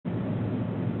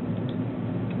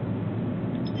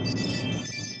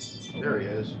There he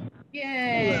is.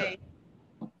 Yay.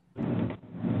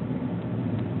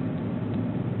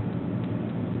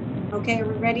 Okay, are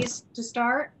we ready to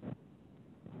start?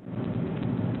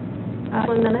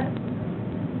 1 minute.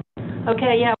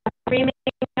 Okay, yeah, we're streaming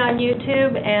on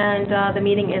YouTube, and the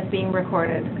meeting is being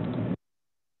recorded.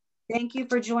 Thank you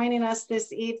for joining us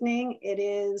this evening. It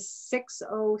is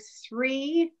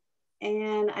 6:03,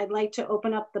 and I'd like to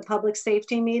open up the public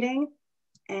safety meeting.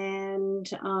 And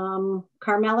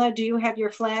Carmela, do you have your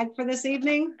flag for this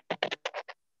evening?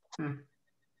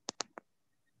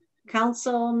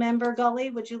 Council Member Gully,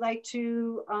 would you like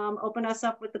to open us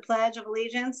up with the Pledge of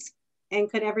Allegiance?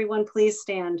 And could everyone please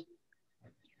stand?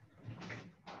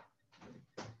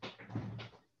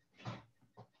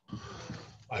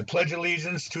 I pledge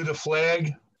allegiance to the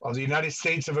flag of the United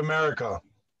States of America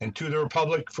and to the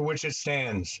republic for which it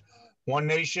stands, one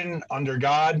nation, under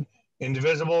God,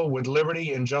 indivisible, with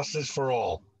liberty and justice for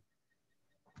all.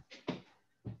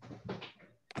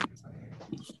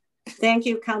 Thank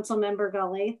you, Council Member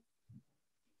Gully.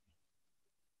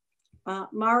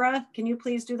 Mara, can you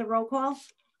please do the roll call?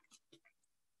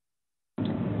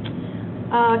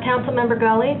 Councilmember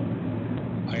Gully.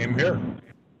 I am here.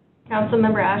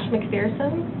 Councilmember Ash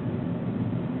McPherson.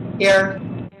 Here.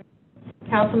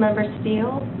 Councilmember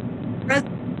Steele.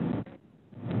 Present.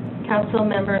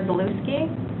 Councilmember Zaluski.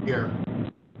 Here.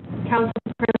 Council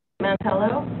President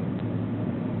Mantello.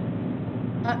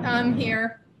 I'm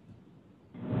here.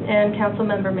 And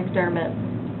Councilmember McDermott.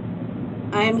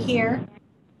 I am here.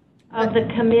 Of the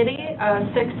committee, 6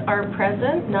 are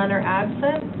present, none are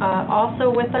absent. Also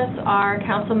with us are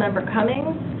Councilmember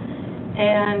Cummings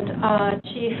and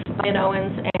Chief Ryan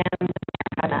Owens and Mayor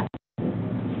Madden.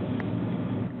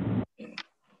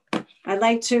 I'd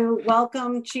like to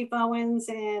welcome Chief Owens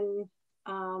and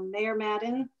Mayor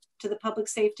Madden to the public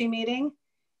safety meeting.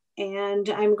 And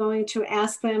I'm going to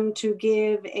ask them to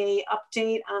give an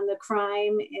update on the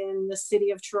crime in the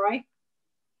city of Troy.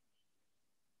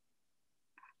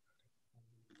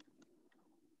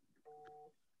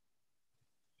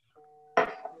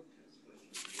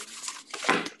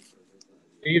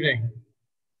 Good evening.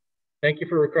 Thank you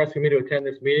for requesting me to attend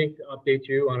this meeting to update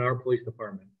you on our police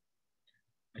department.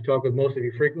 I talk with most of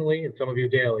you frequently and some of you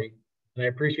daily, and I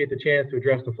appreciate the chance to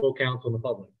address the full council and the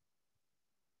public.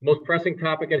 The most pressing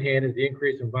topic at hand is the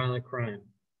increase in violent crime.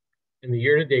 In the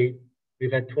year to date,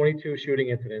 we've had 22 shooting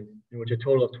incidents in which a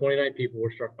total of 29 people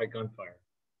were struck by gunfire.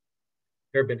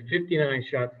 There have been 59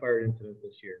 shots fired incidents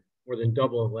this year, more than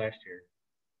double of last year.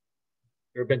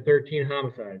 There have been 13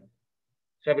 homicides,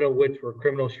 7 of which were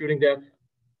criminal shooting deaths,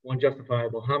 1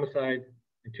 justifiable homicide,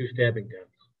 and 2 stabbing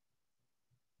deaths.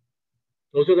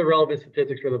 Those are the relevant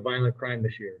statistics for the violent crime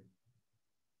this year.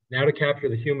 Now to capture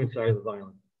the human side of the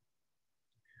violence.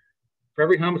 For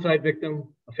every homicide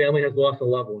victim, a family has lost a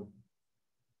loved one.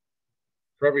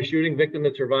 For every shooting victim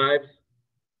that survives,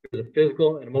 there's a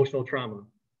physical and emotional trauma,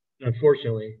 and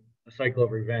unfortunately, a cycle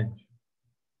of revenge.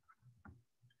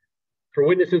 For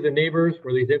witnesses and neighbors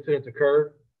where these incidents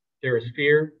occur, there is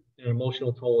fear and an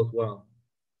emotional toll as well.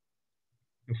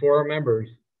 And for our members,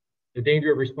 the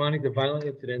danger of responding to violent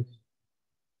incidents,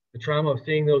 the trauma of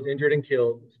seeing those injured and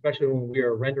killed, especially when we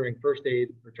are rendering first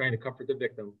aid or trying to comfort the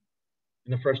victim,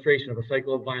 and the frustration of a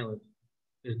cycle of violence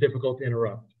is difficult to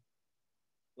interrupt,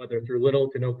 whether through little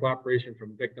to no cooperation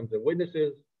from victims and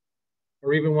witnesses,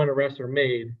 or even when arrests are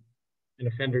made and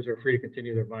offenders are free to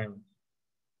continue their violence.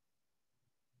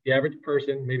 The average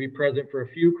person may be present for a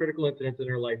few critical incidents in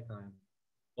their lifetime,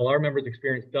 while our members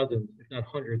experience dozens, if not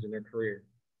hundreds, in their career.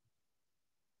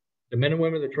 The men and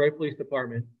women of the Troy Police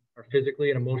Department are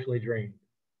physically and emotionally drained.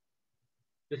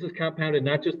 This is compounded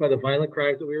not just by the violent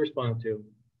crimes that we respond to,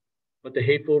 but the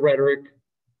hateful rhetoric,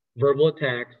 verbal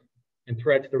attacks, and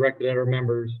threats directed at our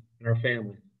members and our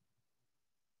families.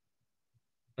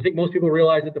 I think most people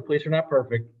realize that the police are not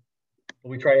perfect, but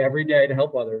we try every day to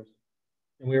help others,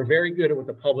 and we are very good at what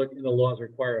the public and the laws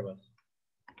require of us.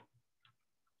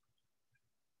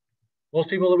 Most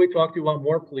people that we talk to want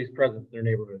more police presence in their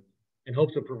neighborhoods in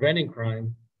hopes of preventing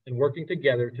crime and working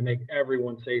together to make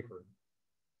everyone safer.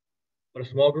 But a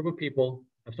small group of people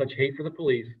have such hate for the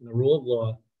police and the rule of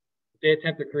law that they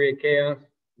attempt to create chaos,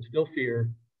 instill fear,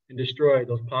 and destroy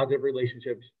those positive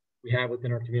relationships we have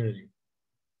within our community.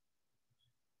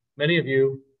 Many of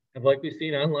you have likely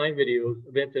seen online videos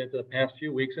of incidents in the past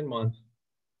few weeks and months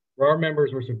where our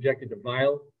members were subjected to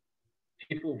vile,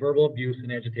 hateful verbal abuse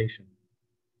and agitation.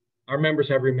 Our members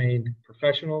have remained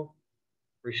professional,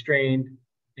 restrained,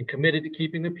 and committed to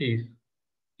keeping the peace,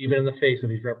 even in the face of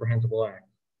these reprehensible acts.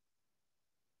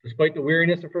 Despite the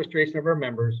weariness and frustration of our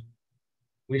members,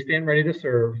 we stand ready to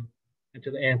serve and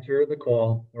to answer the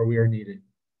call where we are needed.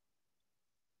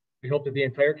 We hope that the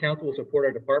entire council will support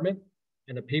our department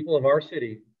and the people of our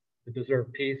city that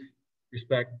deserve peace,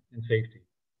 respect, and safety.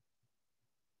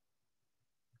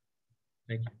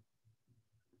 Thank you.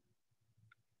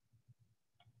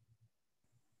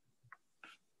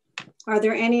 Are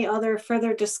there any other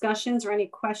further discussions or any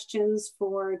questions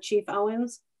for Chief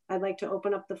Owens? I'd like to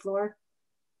open up the floor.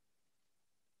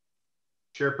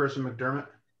 Chairperson McDermott.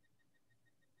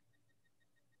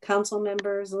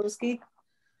 Councilmember Zaluski.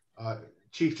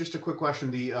 Chief, just a quick question.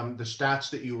 The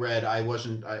stats that you read, I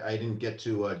didn't get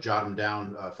to jot them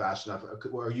down fast enough.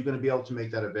 Are you going to be able to make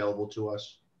that available to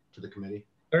us, to the committee?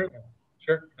 Sure,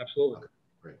 absolutely. Okay,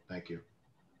 great, thank you.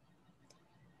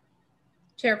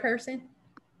 Chairperson?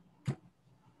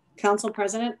 Council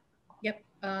President. Yep.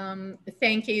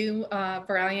 Thank you,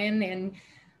 Brian. And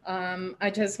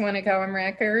I just want to go on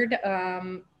record.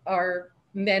 Our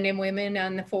men and women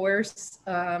on the force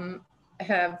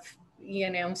have,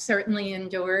 certainly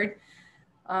endured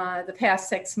the past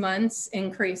 6 months,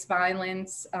 increased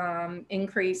violence,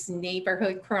 increased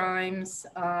neighborhood crimes.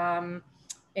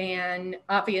 And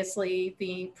obviously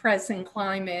the present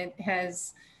climate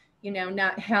has,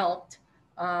 not helped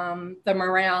the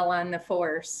morale on the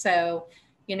force. So,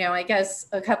 I guess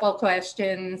a couple of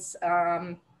questions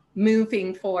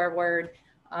moving forward.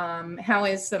 How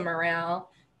is the morale?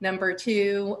 Number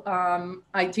two,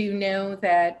 I do know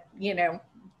that,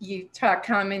 you talk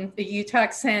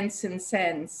sense and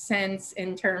sense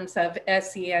in terms of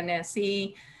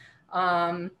SENSE,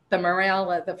 the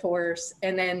morale of the force,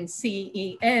 and then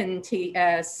CENTS,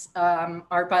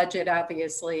 our budget,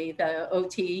 obviously, the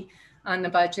OT on the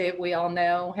budget, we all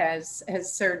know has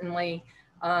certainly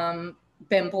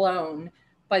been blown.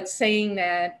 But saying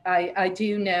that, I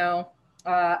do know,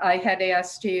 I had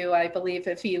asked you, I believe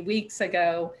a few weeks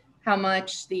ago, how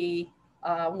much the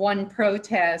one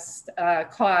protest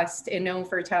cost in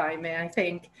overtime. And I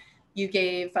think you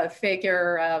gave a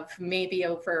figure of maybe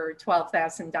over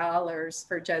 $12,000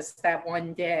 for just that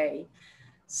one day.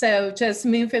 So just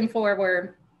moving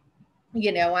forward,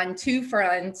 on two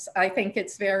fronts, I think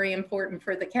it's very important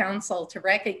for the council to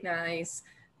recognize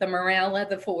the morale of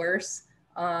the force.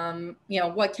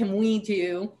 What can we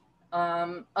do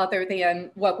other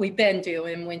than what we've been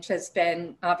doing, which has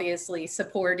been obviously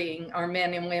supporting our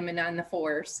men and women on the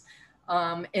force.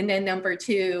 And then number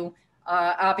two,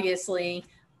 obviously,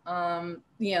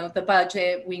 the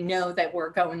budget, we know that we're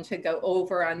going to go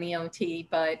over on the OT,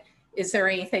 but is there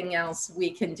anything else we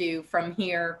can do from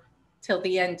here till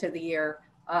the end of the year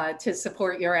to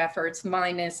support your efforts,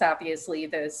 minus obviously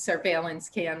the surveillance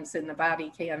cams and the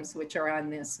body cams, which are on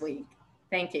this week?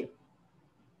 Thank you.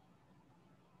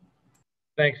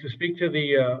 Thanks. To speak to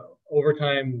the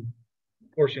overtime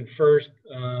portion first,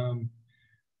 I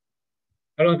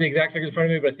don't have the exact figures in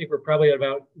front of me, but I think we're probably at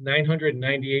about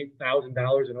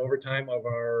 $998,000 in overtime of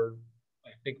our, I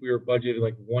think we were budgeted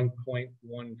like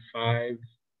 1.15,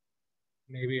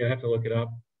 maybe. I have to look it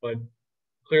up, but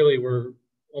clearly we're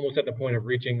almost at the point of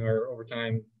reaching our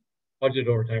overtime, budgeted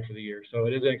overtime for the year. So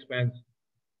it is an expense.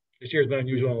 This year has been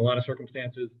unusual in a lot of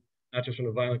circumstances, not just from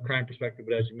a violent crime perspective,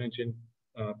 but as you mentioned,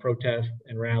 protests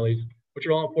and rallies, which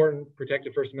are all important,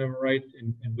 protected First Amendment rights,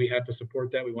 and we have to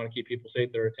support that. We want to keep people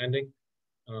safe that are attending.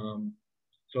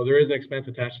 So there is an expense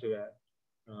attached to that.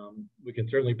 We can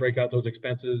certainly break out those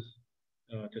expenses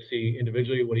to see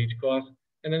individually what each costs.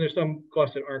 And then there's some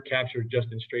costs that aren't captured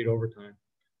just in straight overtime.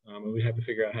 And we have to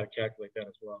figure out how to calculate that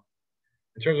as well.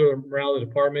 In terms of the morale of the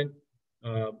department,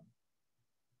 I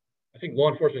think law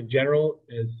enforcement in general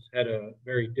has had a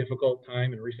very difficult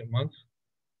time in recent months.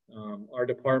 Our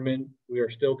department, we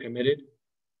are still committed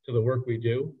to the work we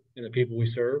do and the people we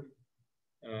serve.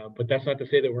 But that's not to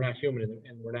say that we're not human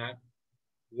and we're not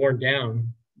worn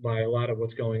down by a lot of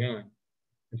what's going on.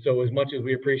 And so as much as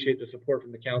we appreciate the support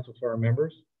from the council for our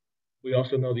members, we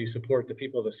also know the support the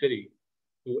people of the city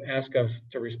who ask us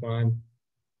to respond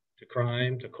to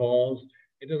crime, to calls.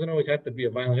 It doesn't always have to be a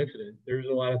violent incident. There's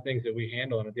a lot of things that we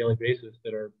handle on a daily basis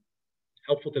that are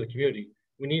helpful to the community.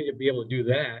 We need to be able to do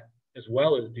that as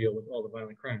well as deal with all the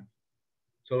violent crimes.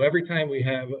 So every time we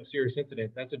have a serious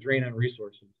incident, that's a drain on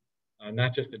resources,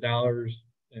 not just the dollars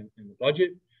in the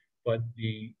budget, but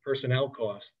the personnel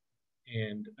costs.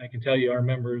 And I can tell you our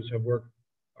members have worked,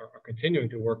 are continuing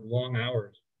to work long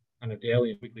hours on a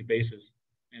daily and weekly basis.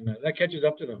 And that catches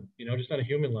up to them, just on a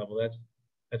human level.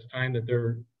 That's time that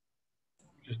their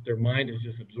mind is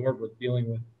just absorbed with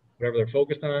dealing with whatever they're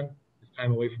focused on. It's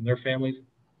time away from their families.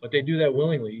 But they do that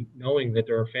willingly, knowing that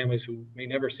there are families who may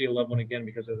never see a loved one again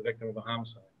because they're the victim of a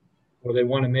homicide, or they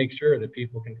want to make sure that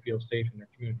people can feel safe in their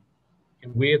community.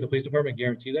 Can we as the police department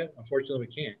guarantee that? Unfortunately,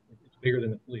 we can't. It's bigger than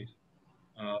the police.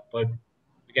 But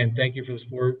again, thank you for the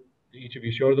support. that each of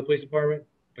you show to the police department,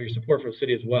 but your support for the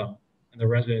city as well, and the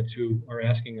residents who are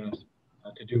asking us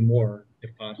to do more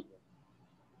if possible.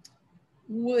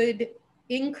 Would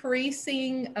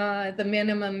increasing the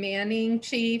minimum manning,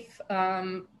 Chief,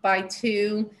 by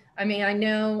 2, I mean, I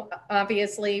know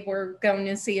obviously we're going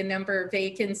to see a number of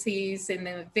vacancies in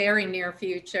the very near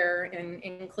future, and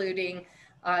including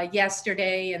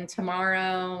yesterday and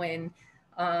tomorrow. And,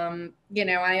 you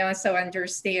know, I also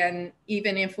understand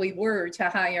even if we were to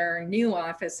hire new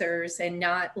officers and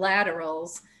not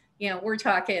laterals, you know, we're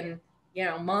talking, you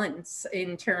know, months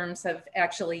in terms of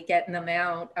actually getting them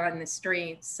out on the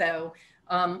streets. So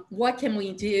what can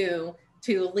we do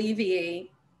to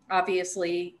alleviate,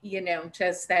 obviously, you know,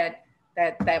 just that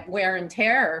wear and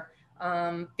tear,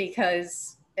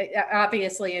 because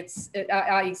obviously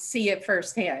I see it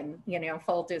firsthand, you know,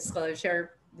 full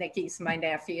disclosure, Nikki's my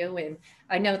nephew, and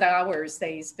I know the hours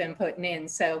that he's been putting in.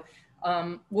 So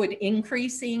would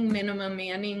increasing minimum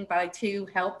manning by 2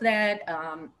 help that?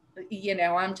 You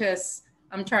know,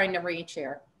 I'm trying to reach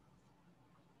here.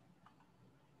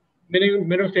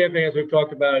 Minimum staffing, as we've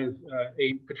talked about, is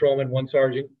 8 patrolmen, 1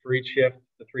 sergeant for each shift,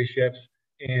 the 3 shifts.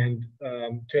 And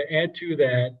to add to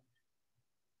that,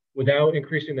 without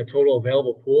increasing the total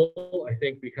available pool, I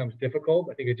think becomes difficult.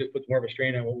 I think it just puts more of a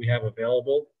strain on what we have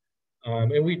available.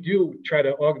 And we do try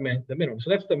to augment the minimum. So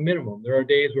that's the minimum. There are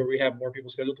days where we have more people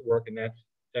scheduled to work, and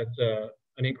that's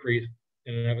an increase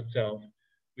in and of itself.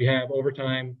 We have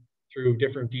overtime through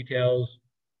different details,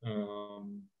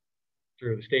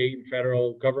 through the state and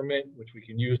federal government, which we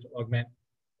can use to augment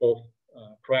both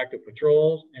proactive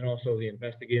patrols and also the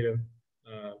investigative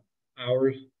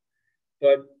hours.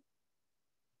 But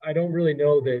I don't really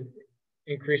know that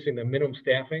increasing the minimum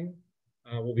staffing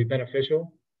will be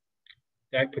beneficial.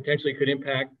 That potentially could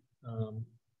impact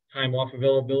time off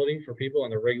availability for people on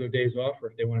their regular days off, or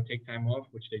if they want to take time off,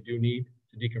 which they do need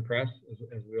to decompress,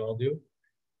 as we all do.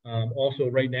 Also,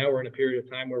 right now, we're in a period of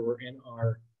time where we're in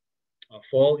our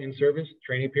fall in-service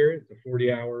training period. It's a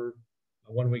 40-hour,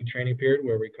 1-week training period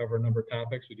where we cover a number of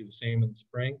topics. We do the same in the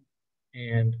spring.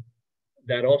 And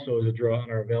that also is a draw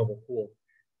on our available pool.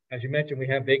 As you mentioned, we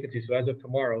have vacancies. So as of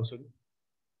tomorrow,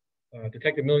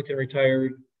 Detective Millington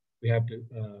retired. We have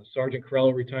Sergeant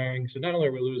Corello retiring. So not only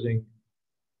are we losing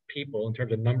people in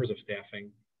terms of numbers of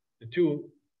staffing, the 2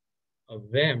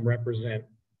 of them represent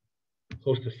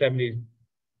close to 70+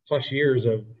 years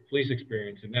of police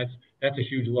experience, and that's a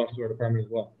huge loss to our department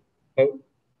as well. But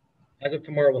as of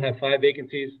tomorrow, we'll have 5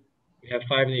 vacancies. We have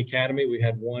 5 in the academy. We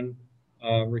had 1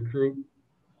 recruit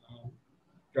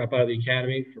drop out of the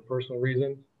academy for personal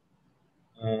reasons,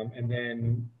 and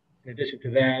then in addition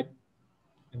to that,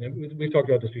 and then we've talked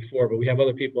about this before, but we have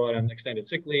other people out on extended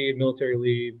sick leave, military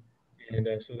leave, and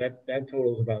so that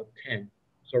totals about 10.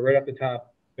 So right off the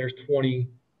top, there's 20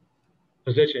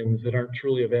 positions that aren't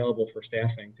truly available for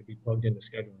staffing to be plugged into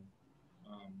scheduling.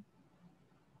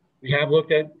 We have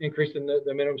looked at increasing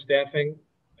the minimum staffing.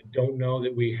 I don't know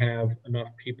that we have enough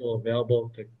people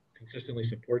available to consistently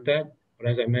support that.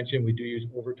 But as I mentioned, we do use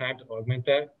overtime to augment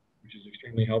that, which is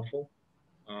extremely helpful.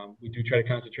 We do try to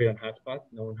concentrate on hotspots,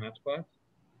 known hotspots,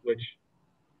 which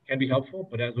can be helpful.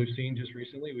 But as we've seen just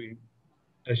recently,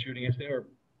 a shooting incident or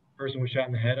a person was shot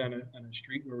in the head on a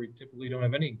street where we typically don't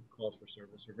have any calls for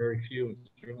service, or very few, and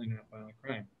certainly not violent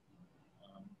crime.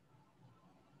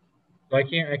 So I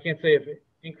can't say if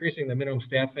increasing the minimum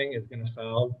staffing is going to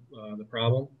solve the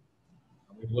problem.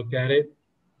 We've looked at it,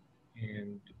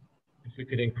 and if we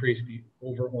could increase the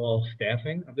overall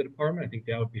staffing of the department, I think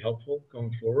that would be helpful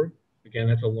going forward. Again,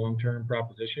 that's a long-term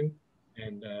proposition,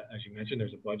 and as you mentioned,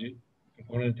 there's a budget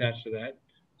component attached to that,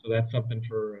 so that's something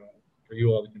for you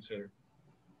all to consider.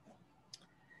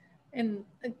 And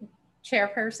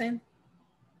Chairperson?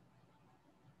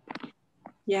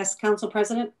 Yes, Council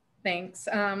President. Thanks.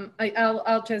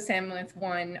 I'll just end with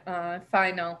one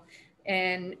final,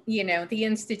 and you know, the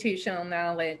institutional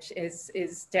knowledge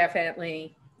is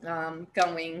definitely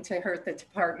going to hurt the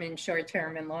department short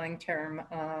term and long term.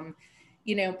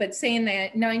 You know, but saying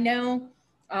that, and I know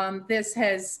this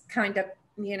has kind of,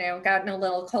 you know, gotten a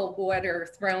little cold water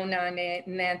thrown on it,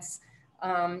 and that's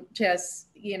just,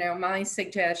 you know, my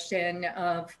suggestion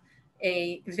of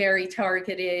a very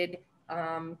targeted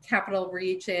capital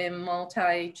region,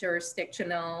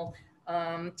 multi-jurisdictional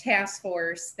task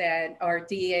force that our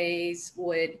DAs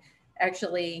would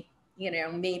actually, you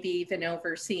know, maybe even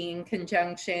oversee in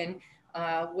conjunction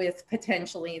with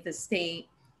potentially the state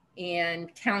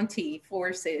and county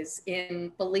forces.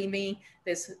 And believe me,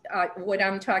 this what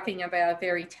I'm talking about,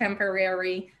 very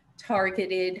temporary,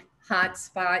 targeted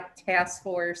hotspot task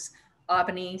force,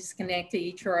 Albany,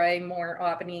 Schenectady, Troy, more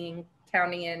Albany,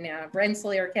 County and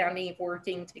Rensselaer County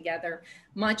working together,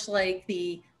 much like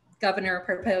the governor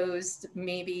proposed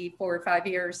maybe 4 or 5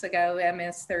 years ago,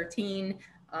 MS-13,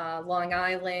 Long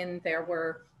Island. There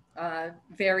were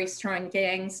very strong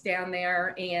gangs down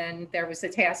there, and there was a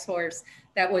task force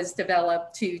that was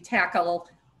developed to tackle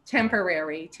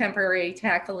temporary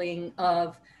tackling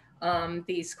of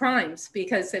these crimes,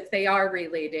 because if they are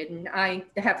related, and I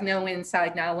have no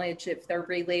inside knowledge if they're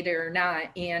related or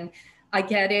not, and I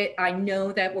get it, I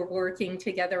know that we're working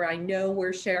together, I know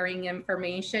we're sharing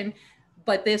information,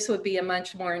 but this would be a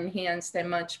much more enhanced and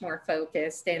much more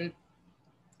focused. And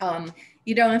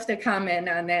you don't have to comment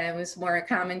on that. It was more a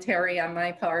commentary on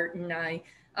my part, and I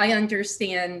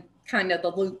understand kind of the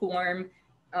lukewarm,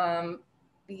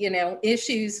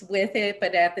 issues with it,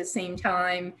 but at the same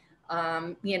time,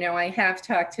 I have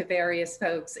talked to various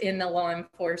folks in the law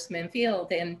enforcement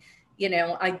field, and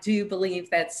I do believe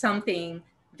that something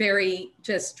very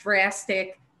just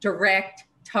drastic, direct,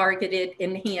 targeted,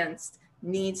 enhanced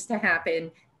needs to happen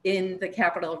in the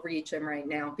capital region right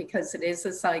now, because it is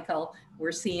a cycle.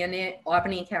 We're seeing it,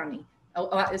 Albany County,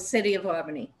 city of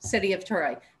Albany, city of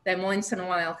Troy, then once in a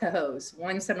while Cohoes,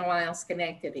 once in a while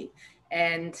Schenectady.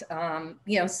 And,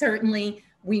 certainly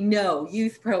we know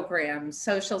youth programs,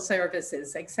 social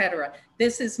services, et cetera.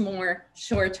 This is more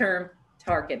short-term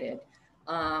targeted.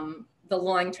 The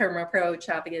long-term approach,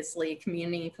 obviously,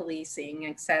 community policing,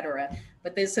 et cetera.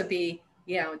 But this would be,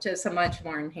 just a much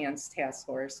more enhanced task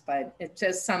force, but it's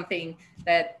just something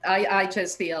that I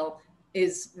just feel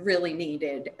is really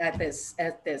needed at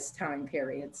this time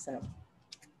period. So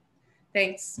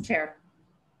thanks, Chair.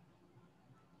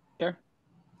 Sure.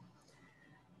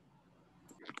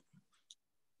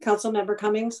 Councilmember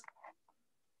Cummings.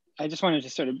 I just wanted to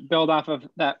sort of build off of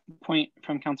that point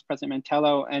from Council President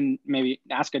Mantello and maybe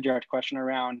ask a direct question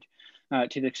around,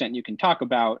 to the extent you can talk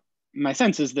about. My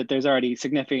sense is that there's already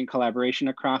significant collaboration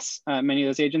across many of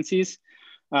those agencies.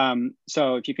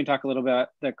 So if you can talk a little bit about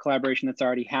the collaboration that's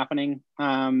already happening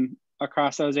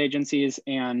across those agencies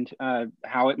and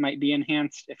how it might be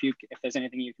enhanced, if there's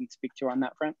anything you can speak to on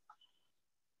that front.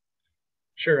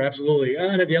 Sure, absolutely.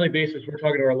 On a daily basis, we're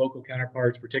talking to our local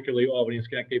counterparts, particularly Albany and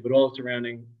Schenectady, but all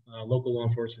surrounding local law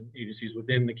enforcement agencies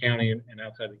within the county and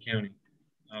outside the county.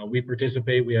 We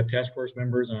participate, we have task force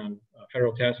members on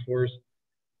federal task force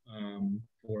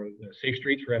for the Safe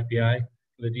Streets for FBI,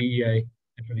 for the DEA,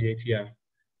 and for the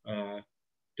ATF.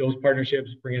 Those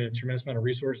partnerships bring in a tremendous amount of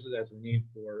resources as a need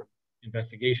for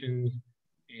investigations,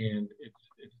 and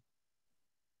it's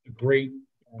a great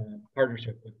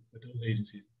partnership with those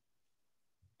agencies.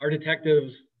 Our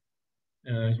detectives,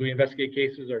 as we investigate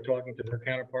cases, are talking to their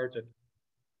counterparts at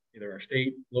either our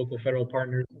state, local, federal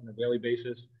partners on a daily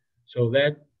basis. So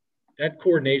that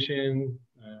coordination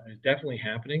is definitely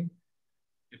happening.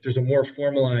 If there's a more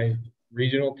formalized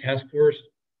regional task force,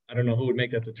 I don't know who would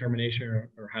make that determination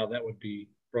or how that would be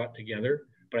brought together,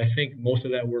 but I think most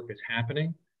of that work is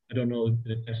happening. I don't know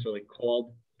that it's necessarily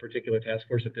called a particular task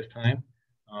force at this time,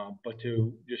 but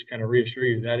to just kind of reassure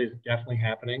you, that is definitely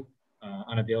happening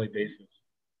on a daily basis.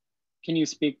 Can you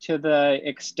speak to the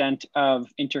extent of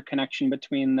interconnection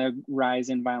between the rise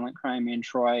in violent crime in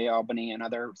Troy, Albany, and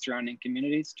other surrounding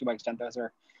communities, to what extent those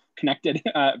are connected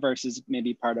versus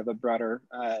maybe part of a broader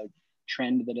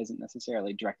trend that isn't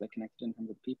necessarily directly connected in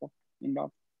terms of people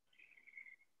involved?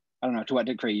 I don't know to what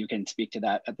degree you can speak to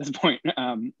that at this point,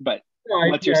 but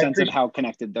what's your sense of how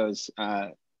connected those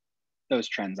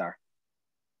trends are?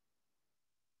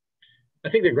 I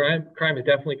think the crime is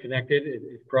definitely connected.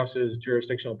 It crosses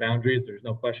jurisdictional boundaries. There's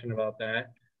no question about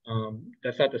that.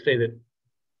 That's not to say that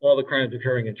all the crimes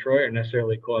occurring in Troy are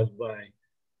necessarily caused by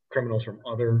criminals from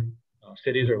other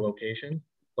cities or locations,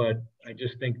 but I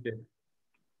just think that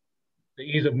the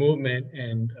ease of movement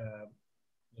and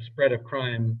the spread of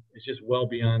crime is just well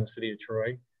beyond the city of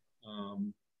Troy.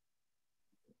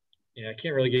 I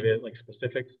can't really give you like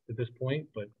specifics at this point,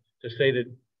 but to say that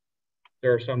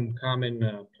there are some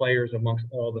common players amongst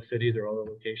all the cities or all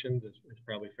the locations is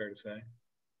probably fair to say.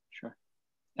 Sure.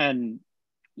 And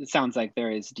it sounds like there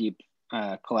is deep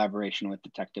collaboration with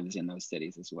detectives in those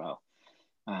cities as well,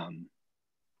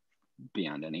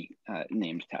 beyond any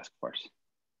named task force.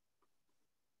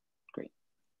 Great.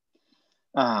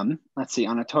 Let's see,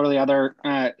 on a totally other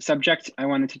subject, I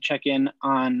wanted to check in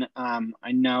on,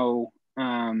 I know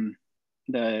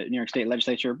the New York State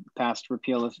Legislature passed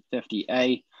repeal of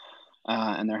 50A.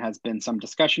 And there has been some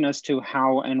discussion as to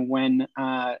how and when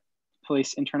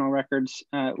police internal records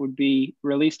would be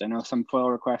released. I know some FOIL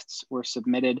requests were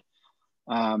submitted.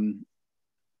 Are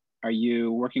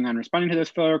you working on responding to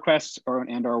those FOIL requests or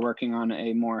working on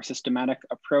a more systematic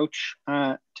approach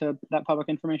to that public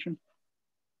information?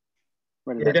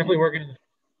 Where does We're that definitely stand? working.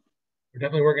 We're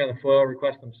definitely working on the FOIL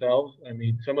requests themselves. I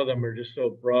mean, some of them are just so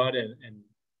broad, and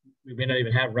we may not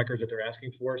even have records that they're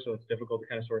asking for, so it's difficult to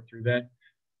kind of sort through that.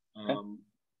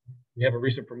 We have a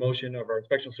recent promotion of our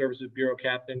Inspection Services Bureau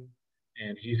captain,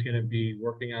 and he's going to be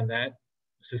working on that.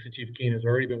 Assistant Chief Keene has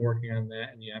already been working on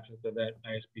that in the absence of that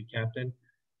ISB captain,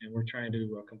 and we're trying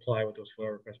to comply with those FOIL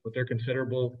requests, but they're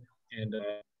considerable, and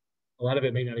a lot of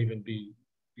it may not even be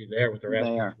there what they're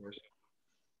asking for. So.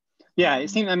 Yeah, it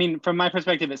seems, I mean, from my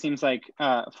perspective, it seems like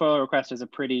FOIL request is a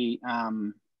pretty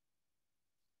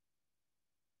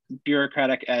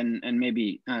bureaucratic and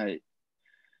maybe a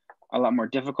lot more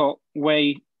difficult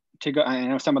way to go. I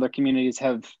know some other communities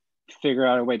have figured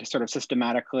out a way to sort of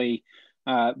systematically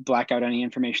black out any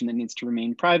information that needs to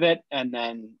remain private and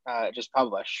then just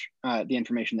publish the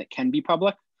information that can be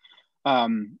public.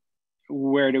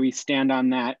 Where do we stand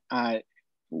on that?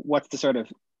 What's the sort of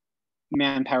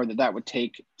manpower that would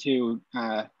take to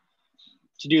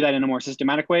do that in a more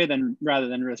systematic way rather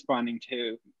than responding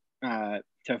to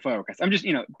FOIL requests? I'm just,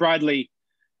 broadly,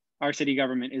 our city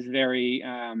government is very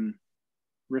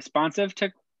responsive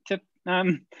to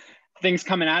things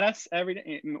coming at us every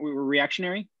day. We're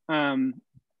reactionary, and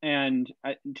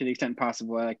to the extent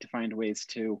possible, I like to find ways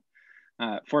to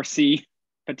foresee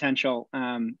potential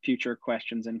future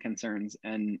questions and concerns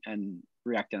and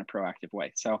react in a proactive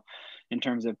way. So in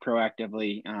terms of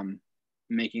proactively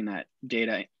making that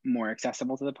data more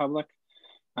accessible to the public,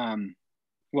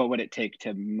 what would it take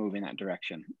to move in that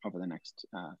direction over the next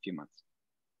few months?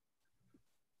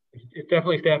 It's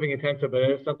definitely staffing intensive, but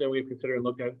it's something we've considered and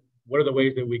looked at. What are the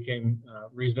ways that we can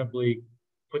reasonably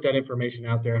put that information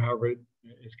out there, however it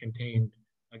is contained?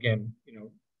 Again,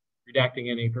 redacting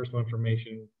any personal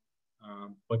information,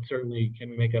 but certainly can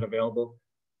we make that available?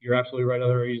 You're absolutely right.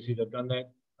 Other agencies have done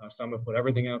that. Some have put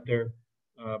everything out there,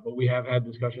 but we have had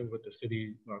discussions with the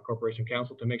city corporation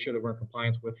council to make sure that we're in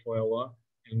compliance with FOIL law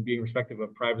and being respectful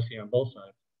of privacy on both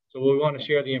sides. So we want to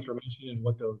share the information and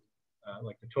what those,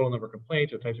 like the total number of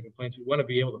complaints or types of complaints, we want to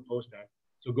be able to post that.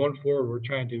 So going forward, we're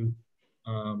trying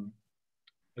to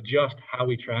adjust how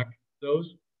we track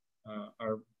those.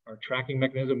 Our tracking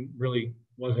mechanism really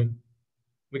wasn't,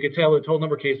 we could tell the total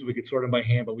number of cases, we could sort them by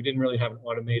hand, but we didn't really have an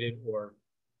automated or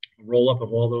roll up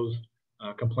of all those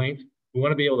complaints. We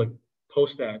want to be able to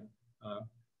post that.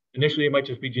 Initially, it might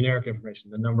just be generic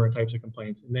information, the number and types of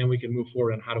complaints, and then we can move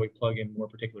forward on how do we plug in more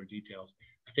particular details.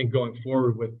 I think going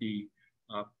forward with the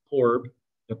PORB,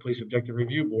 the Police Objective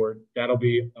Review Board, that'll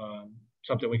be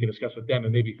something we can discuss with them,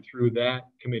 and maybe through that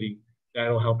committee,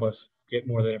 that'll help us get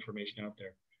more of that information out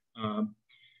there.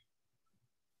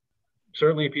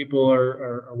 Certainly, people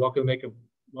are welcome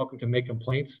to make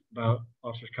complaints about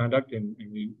officers' conduct, and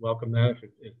we welcome that if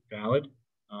it's valid.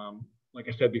 Like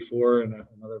I said before in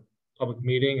another public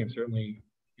meeting, and certainly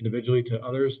individually to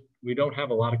others, we don't have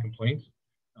a lot of complaints.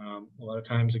 A lot of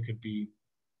times it could be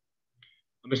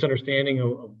a misunderstanding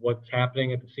of what's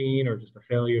happening at the scene, or just a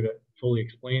failure to fully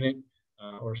explain it,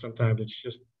 or sometimes it's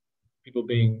just people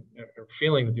being or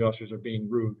feeling that the officers are being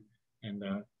rude. And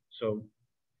so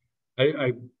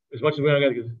I as much as we don't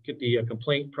got to get the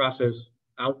complaint process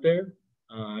out there,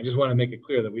 I just want to make it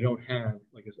clear that we don't have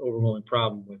like this overwhelming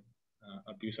problem with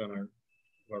abuse on our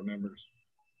members.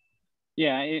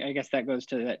 Yeah, I guess that goes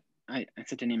to that. I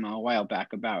sent an email a while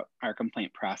back about our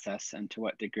complaint process and to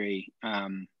what degree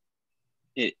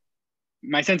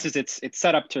my sense is it's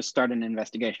set up to start an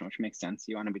investigation, which makes sense.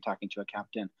 You want to be talking to a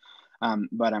captain,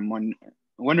 but I'm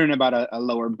wondering about a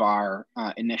lower bar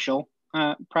initial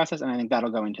process, and I think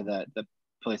that'll go into the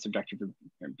Police Objective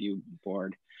Review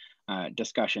Board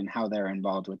discussion, how they're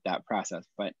involved with that process.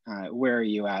 But where are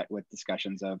you at with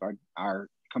discussions of our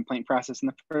complaint process in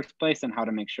the first place, and how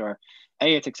to make sure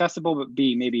A, it's accessible, but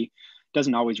B, maybe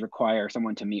doesn't always require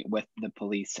someone to meet with the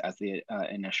police as the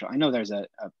initial. I know there's a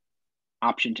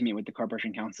option to meet with the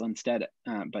Corporation Council instead,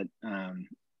 but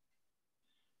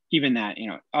even that,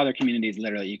 other communities,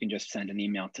 literally, you can just send an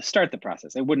email to start the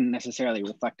process. It wouldn't necessarily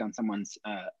reflect on someone's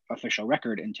official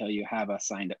record until you have a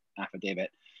signed affidavit.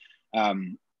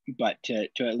 But to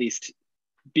at least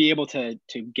be able to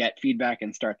get feedback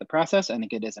and start the process, I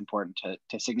think it is important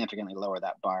to significantly lower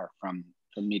that bar from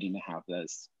needing to have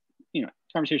those,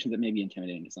 conversations that may be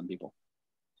intimidating to some people.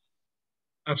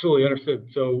 Absolutely understood.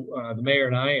 So the mayor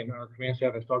and I and our command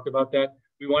staff has talked about that.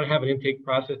 We want to have an intake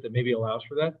process that maybe allows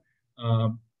for that.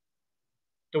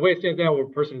 The way it stands now, where a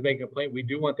person is making a complaint, we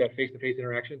do want that face-to-face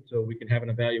interaction so we can have an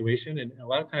evaluation. And a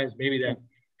lot of times, maybe that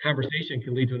conversation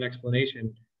can lead to an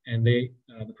explanation, and the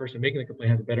person making the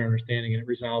complaint has a better understanding, and it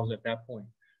resolves at that point.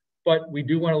 But we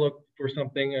do want to look for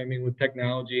something, with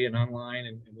technology and online,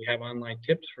 and we have online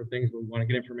tips for things where we want to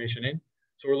get information in.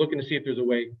 So we're looking to see if there's a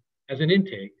way as an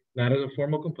intake, not as a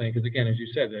formal complaint, because again, as you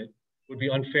said, that would be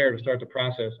unfair to start the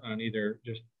process on either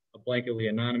just a blanketly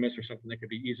anonymous or something that could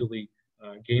be easily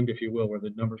gamed, if you will, where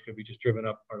the numbers could be just driven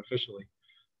up artificially.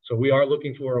 So we are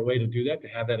looking for a way to do that, to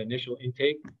have that initial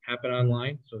intake happen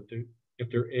online. So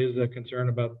if there is a concern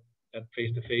about that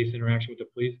face-to-face interaction with the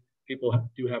police, people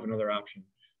do have another option.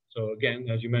 So again,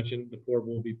 as you mentioned, the board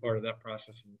will be part of that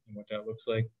process, and what that looks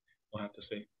like, we'll have to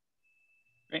see.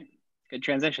 Great, good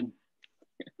transition.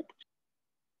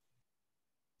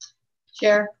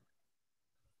 Chair.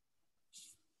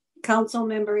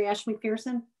 Councilmember Ash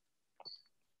McPherson.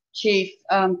 Chief,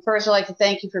 first I'd like to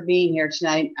thank you for being here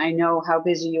tonight. I know how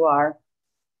busy you are.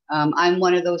 I'm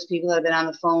one of those people that have been on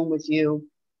the phone with you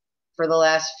for the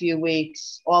last few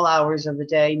weeks, all hours of the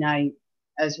day, night,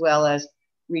 as well as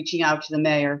reaching out to the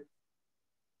mayor.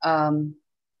 I'd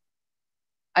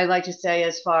like to say,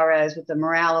 as far as with the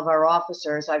morale of our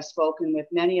officers, I've spoken with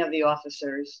many of the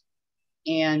officers,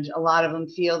 and a lot of them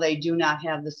feel they do not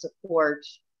have the support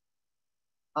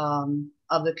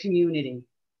of the community.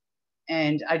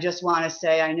 And I just want to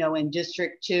say, I know in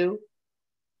District 2,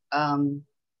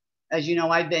 as you know,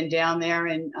 I've been down there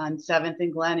on 7th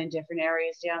and Glen in different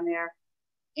areas down there,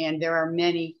 and there are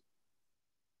many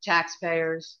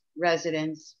taxpayers,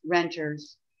 residents,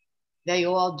 renters. They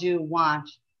all do want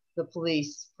the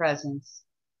police presence.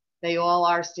 They all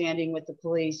are standing with the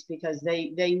police because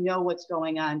they know what's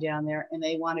going on down there, and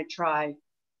they want to try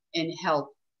and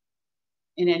help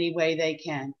in any way they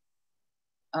can.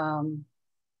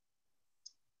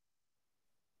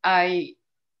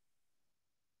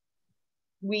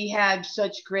 We had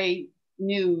such great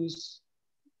news,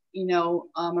 you know,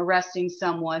 arresting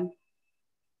someone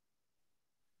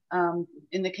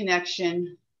in the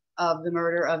connection of the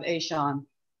murder of Ashawn.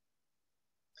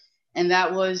 And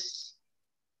that was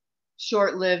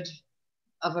short-lived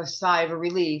of a sigh of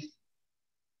relief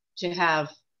to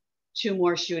have 2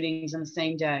 more shootings on the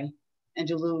same day and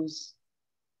to lose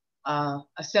a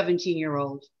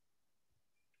 17-year-old,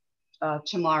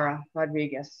 Tamara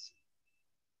Rodriguez.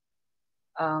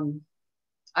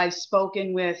 I've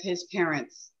spoken with his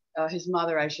parents, his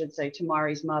mother, I should say,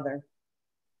 Tamari's mother.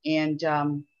 And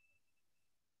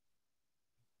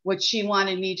what she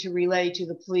wanted me to relay to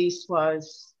the police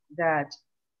was that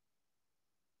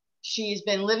she's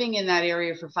been living in that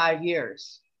area for 5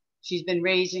 years. She's been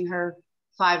raising her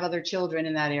 5 other children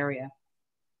in that area.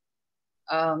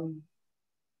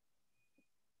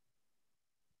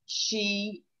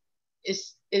 She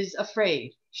is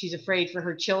afraid. She's afraid for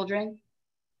her children.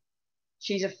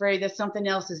 She's afraid that something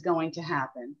else is going to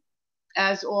happen,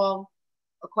 as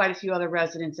quite a few other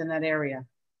residents in that area.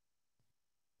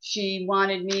 She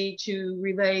wanted me to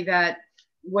relay that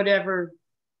whatever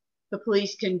the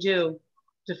police can do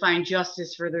to find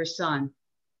justice for their son,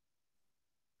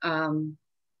 and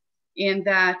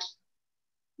that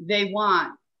they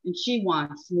want, and she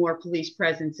wants, more police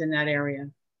presence in that area.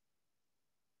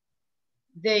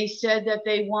 They said that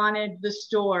they wanted the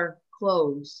store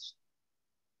closed.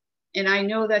 And I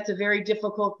know that's a very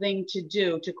difficult thing to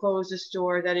do, to close a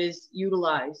store that is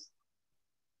utilized.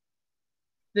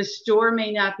 The store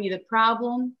may not be the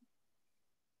problem.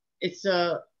 It's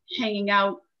hanging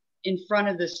out in front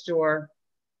of the store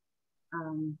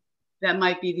that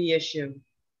might be the issue.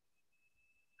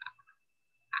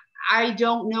 I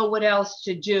don't know what else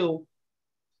to do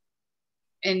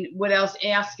and what else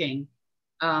asking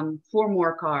for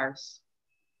more cars,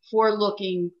 for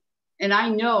looking, and I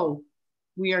know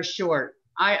we are short.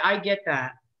 I get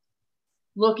that.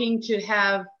 Looking to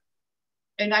have,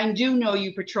 and I do know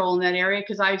you patrol in that area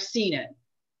because I've seen it.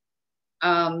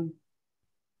 And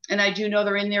I do know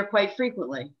they're in there quite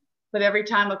frequently. But every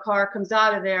time a car comes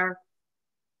out of there,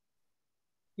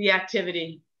 the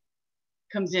activity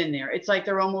comes in there. It's like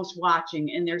they're almost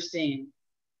watching and they're seeing.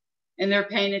 And they're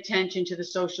paying attention to the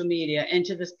social media and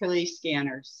to the police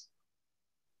scanners.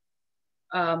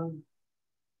 I'm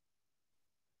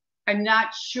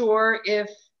not sure if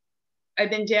I've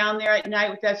been down there at night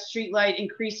with that street light,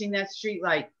 increasing that street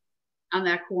light on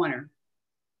that corner.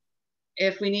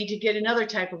 If we need to get another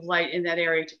type of light in that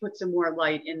area to put some more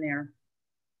light in there.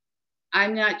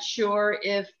 I'm not sure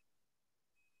if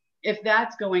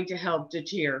that's going to help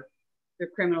deter the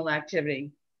criminal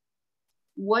activity.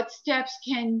 What steps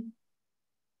can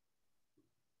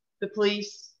the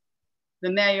police,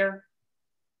 the mayor,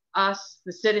 us,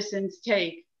 the citizens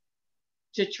take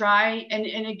to try,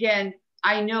 and again,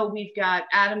 I know we've got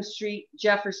Adams Street,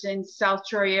 Jefferson, South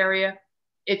Troy area.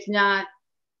 It's not,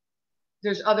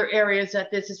 there's other areas that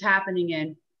this is happening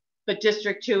in, but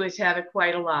District 2 has had it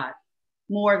quite a lot,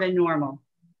 more than normal,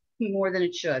 more than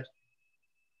it should.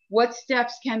 what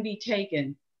steps can be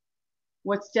taken?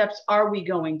 What steps are we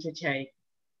going to take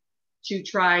to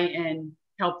try and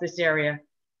help this area?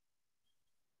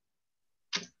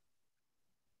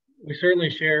 We certainly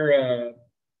share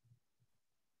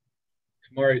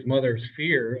Tamari's mother's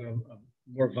fear of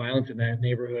more violence in that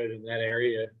neighborhood, in that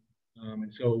area.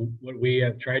 And so what we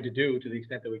have tried to do, to the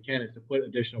extent that we can, is to put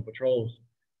additional patrols.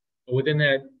 But within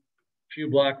that few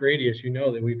block radius, you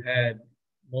know that we've had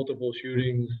multiple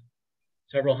shootings,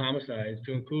 several homicides,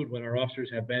 to include when our officers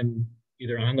have been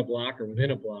either on the block or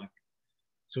within a block.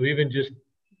 So even just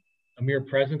a mere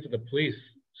presence of the police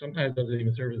sometimes doesn't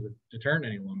even serve as a deterrent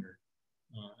any longer.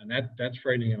 And that's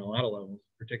frightening on a lot of levels,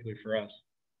 particularly for us.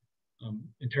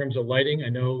 In terms of lighting, I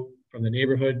know from the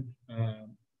neighborhood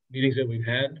meetings that we've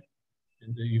had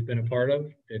and that you've been a part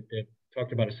of, that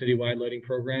talked about a citywide lighting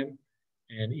program.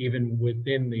 And even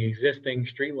within the existing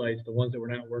streetlights, the ones that were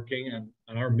not working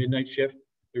on our midnight shift,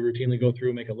 we routinely go through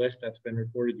and make a list. That's been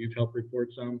reported. You've helped report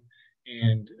some.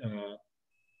 And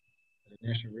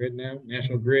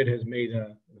National Grid has made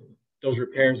those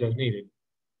repairs as needed.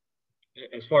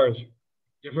 As far as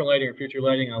different lighting or future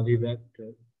lighting, I'll leave that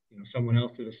to someone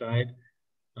else to decide.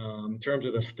 In terms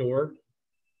of the store,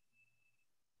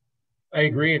 I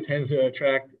agree it tends to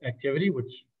attract activity, which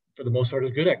for the most part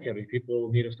is good activity. People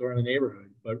need a store in the neighborhood,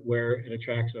 but where it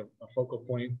attracts a focal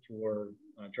point for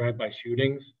drive-by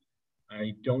shootings,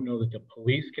 I don't know that the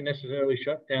police can necessarily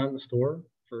shut down the store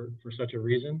for such a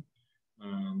reason.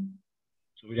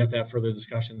 So we'd have to have further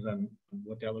discussions on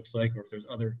what that looks like, or if there's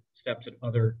other steps that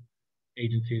other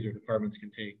agencies or departments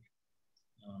can take.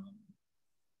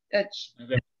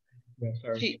 I'm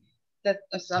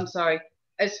sorry.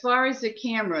 As far as the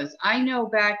cameras, I know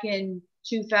back in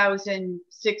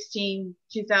 2016,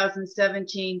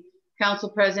 2017, Council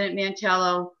President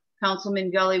Mantello, Councilman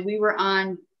Gully, we were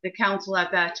on the council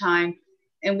at that time,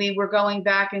 and we were going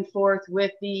back and forth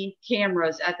with the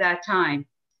cameras at that time.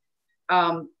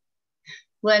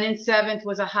 Lennon 7th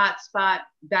was a hot spot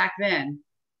back then,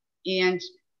 and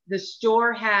the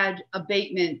store had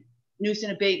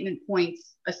nuisance abatement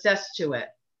points assessed to it.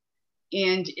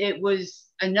 And it was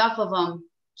enough of them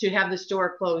to have the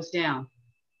store closed down.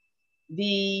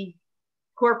 The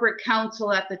corporate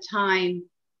counsel at the time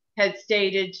had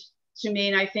stated to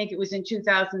me, and I think it was in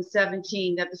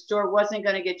 2017, that the store wasn't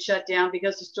going to get shut down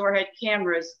because the store had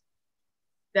cameras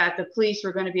that the police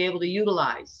were going to be able to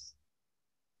utilize.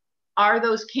 Are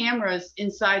those cameras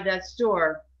inside that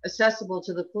store accessible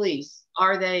to the police?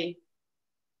 Are they?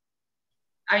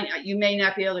 You may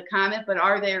not be able to comment, but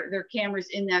are there cameras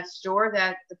in that store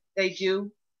that they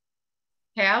do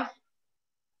have?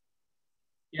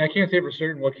 Yeah, I can't say for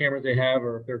certain what cameras they have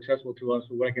or if they're accessible to us,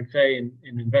 but what I can say in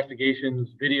investigations,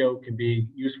 video can be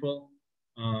useful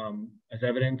as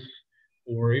evidence,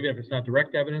 or even if it's not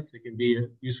direct evidence, it can be a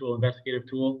useful investigative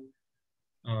tool.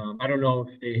 I don't know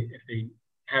if they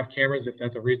have cameras, if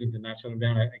that's a reason to not shut them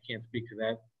down. I can't speak to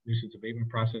that nuisance abatement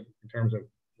process in terms of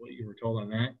what you were told on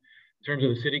that. In terms of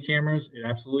the city cameras, it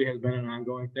absolutely has been an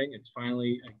ongoing thing. It's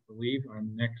finally, I believe,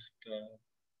 on next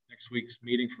week's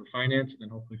meeting for finance, and then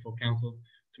hopefully full council,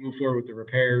 to move forward with the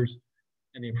repairs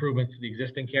and the improvements to the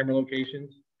existing camera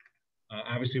locations.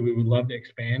 Obviously, we would love to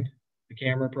expand the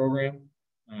camera program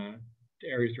to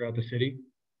areas throughout the city.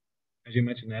 As you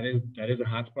mentioned, that is a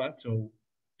hotspot. So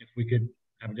if we could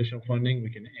have additional funding, we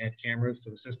can add cameras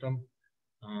to the system.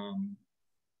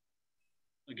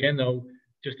 Again, though,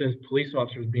 just as police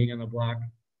officers being on the block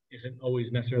isn't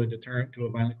always necessarily deterrent to a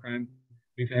violent crime.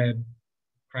 We've had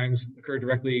crimes occur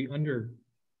directly under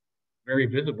very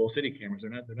visible city cameras.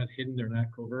 They're not hidden, they're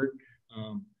not covert.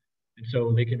 And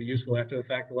so they can be useful after the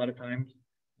fact a lot of times.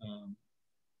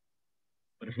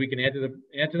 But if we can add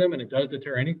to them and it does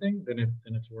deter anything, then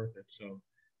it's worth it. So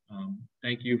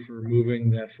thank you for moving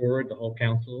that forward, the whole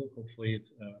council. Hopefully it's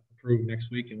approved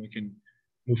next week and we can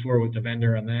move forward with the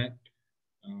vendor on that.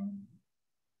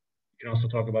 We can also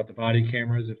talk about the body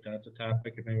cameras if that's a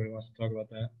topic, if anybody wants to talk about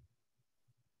that.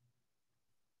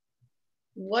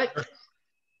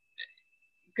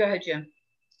 Go ahead, Jim.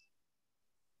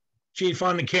 Chief,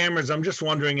 on the cameras, I'm just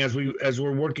wondering, as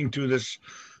we're working through this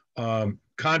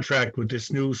contract with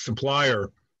this new supplier,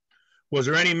 was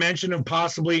there any mention of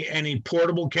possibly any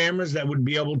portable cameras that would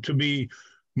be able to be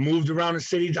moved around the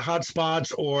city to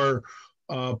hotspots or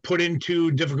put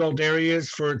into difficult areas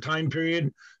for a time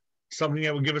period? Something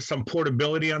that would give us some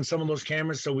portability on some of those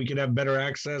cameras so we could have better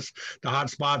access to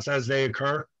hotspots as they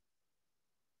occur?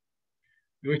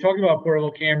 We talked about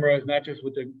portable cameras, not just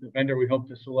with the vendor we hope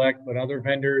to select, but other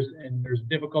vendors, and there's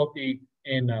difficulty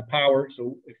in power.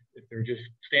 So if they're just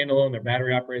standalone, they're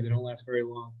battery operated, they don't last very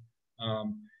long.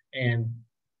 And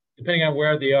depending on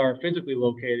where they are physically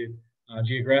located,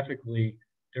 geographically,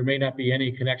 there may not be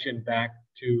any connection back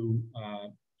to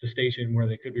the station where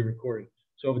they could be recorded.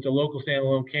 So if it's a local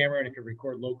standalone camera and it can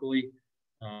record locally,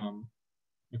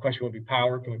 the question would be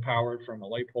power. Can we power it from a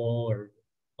light pole? Or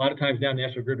a lot of times now,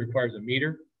 National Grid requires a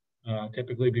meter.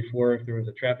 Typically before, if there was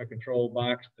a traffic control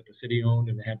box that the city owned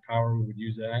and they had power, we would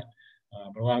use that.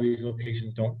 But a lot of these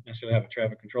locations don't necessarily have a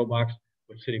traffic control box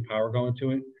with city power going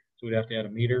to it. So we'd have to add a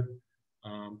meter.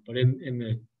 But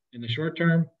in the short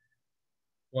term,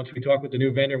 once we talk with the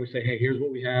new vendor, we say, hey, here's what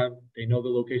we have. They know the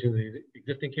location of the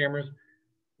existing cameras.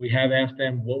 We have asked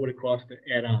them what would it cost to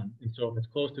add on. And so if it's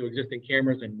close to existing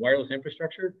cameras and wireless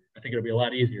infrastructure, I think it'll be a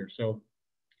lot easier. So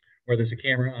where there's a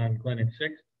camera on Glennon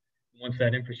 6th, once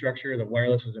that infrastructure, the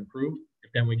wireless is improved,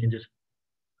 if then we can just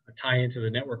tie into the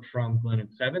network from Glennon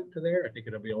 7th to there, I think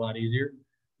it'll be a lot easier.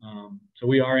 So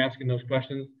we are asking those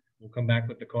questions. We'll come back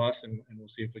with the cost and we'll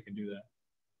see if we can do that.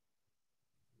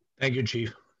 Thank you,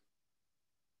 Chief.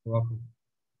 You're welcome.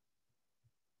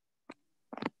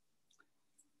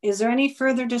 Is there any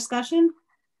further discussion?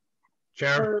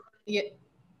 Chair. Yep.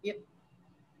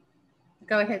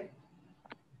 Go ahead.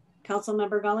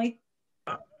 Councilmember Gully.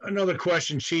 Another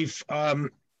question, Chief.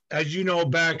 As you know,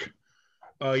 back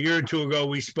a year or two ago,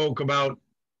 we spoke about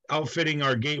outfitting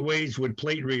our gateways with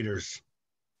plate readers.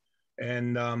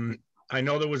 And I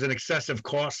know there was an excessive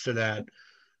cost to that,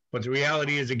 but the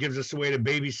reality is it gives us a way to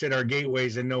babysit our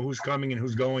gateways and know who's coming and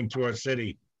who's going to our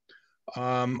city.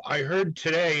 I heard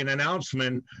today an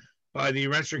announcement by the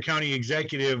Rensselaer County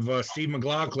Executive, Steve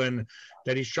McLaughlin,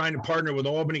 that he's trying to partner with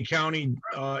Albany County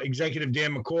Executive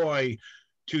Dan McCoy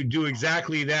to do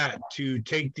exactly that, to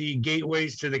take the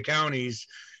gateways to the counties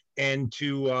and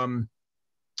to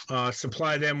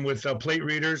supply them with plate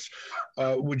readers.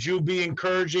 Would you be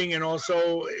encouraging and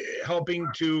also helping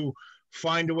to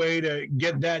find a way to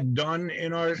get that done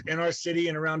in our city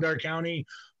and around our county?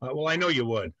 Well, I know you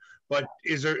would, but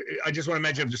I just want to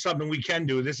mention if there's something we can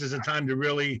do, this is a time to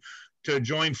really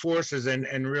join forces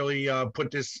and really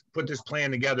put this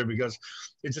plan together, because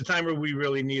it's a time where we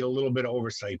really need a little bit of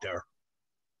oversight there.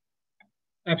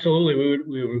 Absolutely,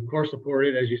 we would of course support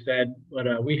it, as you said,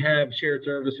 but we have shared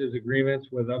services agreements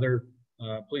with other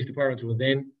police departments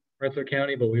within Rensselaer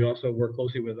County, but we also work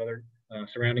closely with other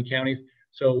surrounding counties.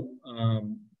 So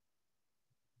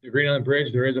the Green Island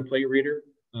Bridge, there is a plate reader.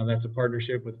 That's a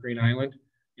partnership with Green Island.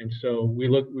 And so we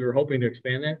were hoping to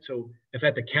expand that. So if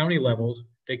at the county levels,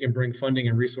 they can bring funding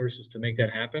and resources to make that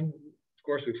happen, of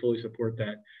course, we fully support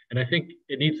that. And I think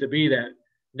it needs to be that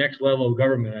next level of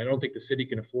government. I don't think the city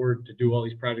can afford to do all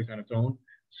these projects on its own.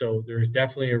 So there's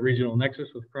definitely a regional nexus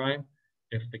with crime.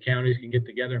 If the counties can get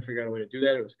together and figure out a way to do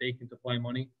that, or the state can supply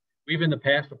money. We've in the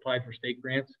past applied for state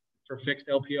grants for fixed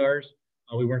LPRs.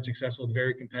 We weren't successful. It's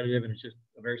very competitive, and it's just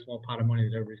a very small pot of money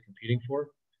that everybody's competing for.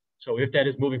 So if that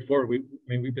is moving forward,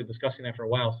 we've been discussing that for a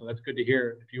while. So that's good to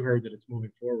hear if you heard that it's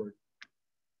moving forward.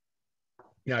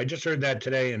 Yeah, I just heard that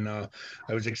today, and I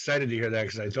was excited to hear that,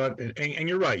 because I thought, and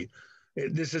you're right,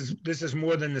 this is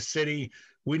more than the city.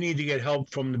 We need to get help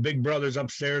from the big brothers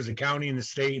upstairs, the county and the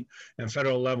state and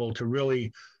federal level, to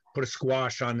really put a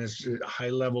squash on this high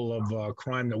level of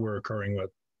crime that we're occurring with.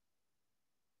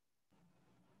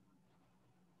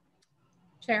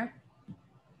 Chair.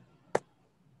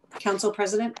 Council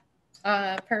President.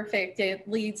 Perfect. It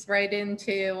leads right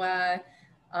into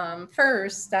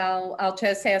first, I'll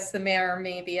just ask the mayor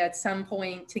maybe at some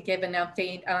point to give an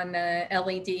update on the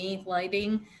LED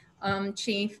lighting,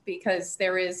 Chief, because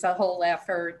there is a whole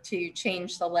effort to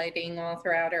change the lighting all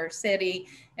throughout our city,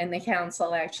 and the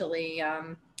council actually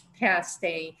passed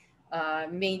a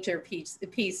major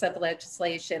piece of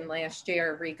legislation last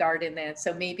year regarding that.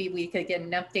 So maybe we could get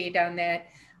an update on that.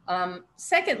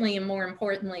 Secondly, and more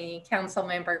importantly,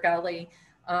 Councilmember Gully,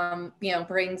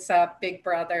 brings up Big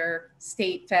Brother,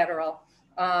 state, federal.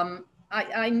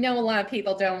 I know a lot of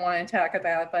people don't want to talk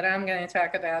about, but I'm going to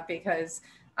talk about, because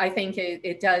I think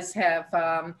it does have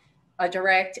a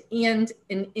direct and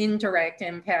an indirect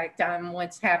impact on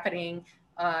what's happening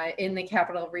in the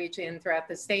capital region throughout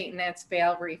the state, and that's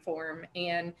bail reform.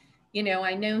 And,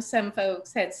 I know some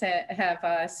folks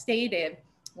have stated,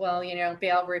 well,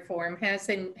 bail reform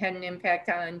hasn't had an impact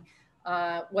on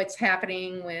what's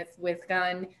happening with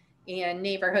gun and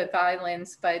neighborhood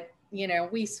violence. But,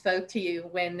 we spoke to you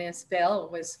when this bill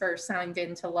was first signed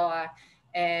into law,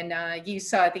 and you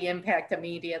saw the impact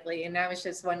immediately. And I was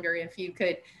just wondering if you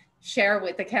could share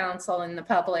with the council and the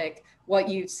public what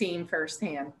you've seen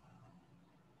firsthand.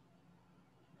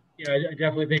 Yeah, I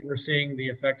definitely think we're seeing the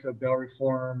effects of bail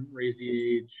reform, raise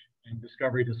the age, and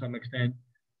discovery to some extent.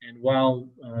 And while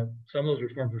some of those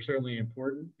reforms are certainly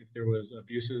important, if there was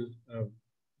abuses of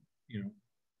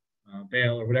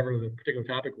bail or whatever the particular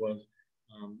topic was.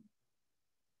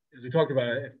 As we talked about,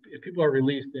 if people are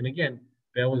released, and again,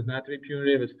 bail is not to be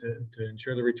punitive, it's to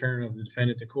ensure the return of the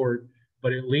defendant to court,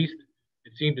 but at least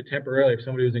it seemed to temporarily, if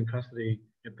somebody was in custody,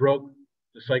 it broke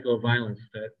the cycle of violence,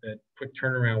 that quick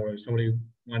turnaround where somebody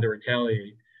wanted to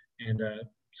retaliate. And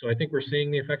so I think we're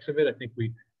seeing the effects of it. I think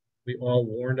we all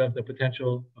warned of the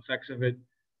potential effects of it.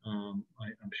 I'm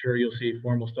sure you'll see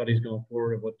formal studies going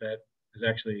forward of what that has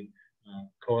actually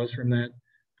caused from that.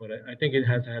 But I think it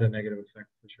has had a negative effect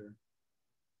for sure.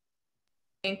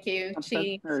 Thank you,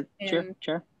 Chief.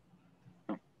 Chair.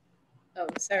 Oh,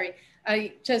 sorry.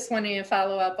 I just wanted to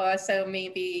follow up also,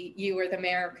 maybe you or the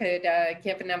mayor could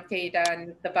give an update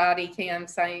on the body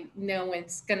cams. I know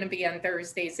it's going to be on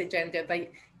Thursday's agenda,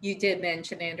 but you did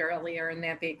mention it earlier, and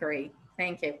that'd be great.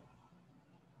 Thank you.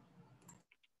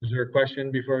 Is there a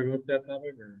question before we move that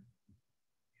topic? Or?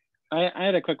 I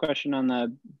had a quick question on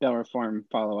the bail reform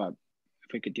follow-up.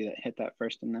 If we could do that, hit that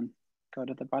first and then go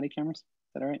to the body cameras. Is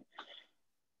that all right?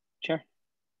 Chair?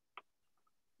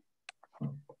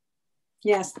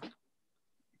 Yes.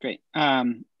 Great.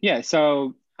 Yeah,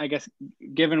 so I guess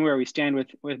given where we stand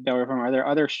with bail reform, are there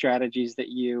other strategies that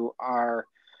you are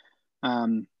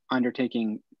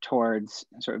undertaking towards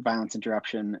sort of violence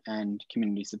interruption and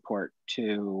community support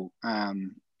to,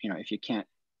 if you can't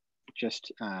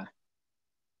just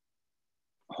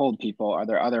hold people, are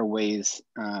there other ways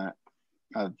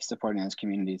of supporting those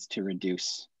communities to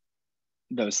reduce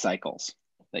those cycles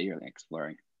that you're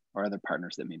exploring, or other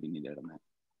partners that may be needed on that?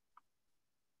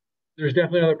 There's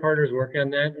definitely other partners working on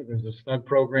that. There's a SNUG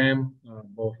program,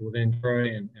 both within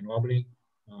Troy and Albany.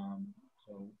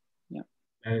 So yeah,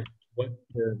 that is what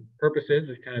the purpose is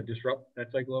kind of disrupt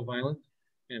that cycle of violence.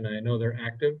 And I know they're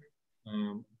active.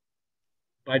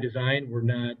 By design, we're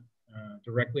not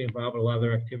directly involved in a lot of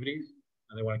their activities.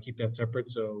 They want to keep that separate.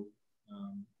 So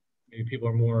maybe people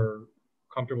are more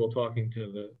comfortable talking to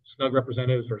the SNUG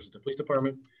representatives versus the police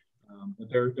department. But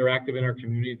they're active in our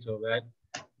community, so that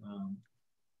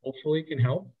hopefully can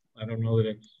help. I don't know that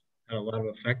it's had a lot of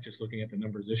effect just looking at the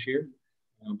numbers this year.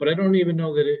 But I don't even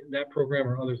know that that program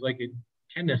or others like it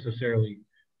can necessarily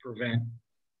prevent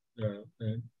the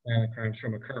violent crimes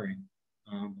from occurring.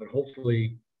 But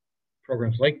hopefully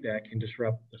programs like that can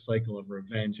disrupt the cycle of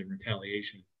revenge and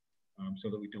retaliation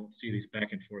so that we don't see these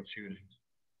back and forth shootings.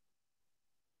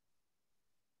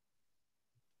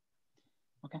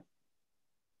 Okay.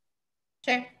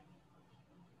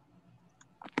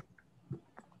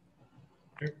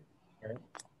 Sure.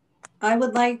 I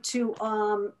would like to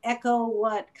echo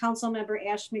what Councilmember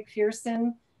Ash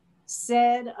McPherson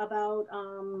said about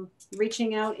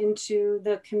reaching out into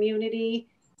the community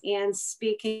and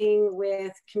speaking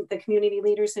with the community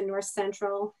leaders in North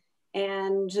Central.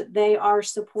 And they are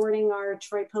supporting our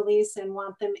Troy police and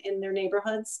want them in their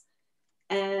neighborhoods.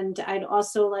 And I'd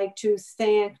also like to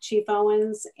thank Chief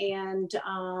Owens and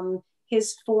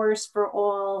his force for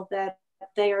all that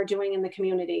they are doing in the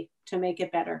community to make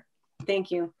it better.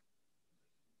 Thank you.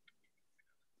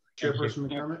 Chairperson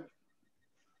McDermott?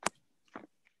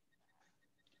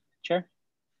 Chair?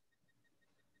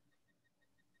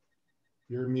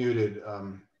 You're muted,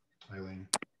 Eileen.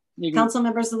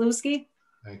 Councilmember Zalewski?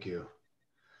 Thank you.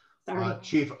 Sorry.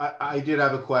 Chief, I did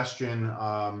have a question.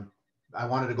 I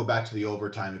wanted to go back to the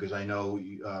overtime because I know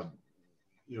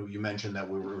you mentioned that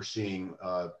we were seeing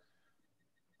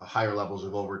higher levels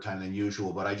of overtime than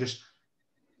usual, but I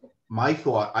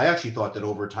actually thought that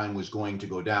overtime was going to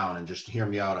go down, and just hear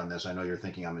me out on this. I know you're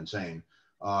thinking I'm insane.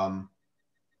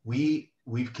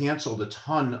 We've canceled a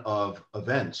ton of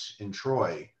events in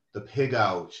Troy, the Pig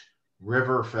Out,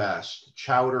 Riverfest,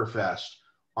 Chowder Fest,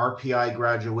 RPI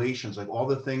graduations, like all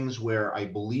the things where I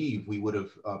believe we would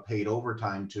have paid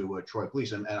overtime to Troy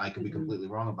Police, and I could be completely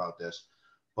wrong about this,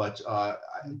 but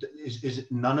is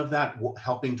it none of that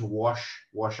helping to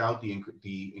wash out the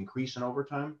increase in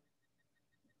overtime?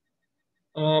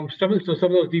 Some of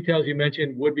those details you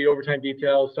mentioned would be overtime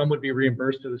details. Some would be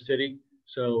reimbursed to the city,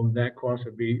 so that cost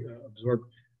would be absorbed.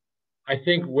 I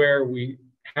think where we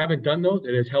haven't done those,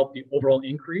 it has helped the overall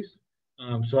increase.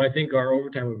 So I think our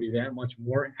overtime would be that much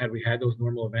more had we had those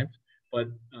normal events. But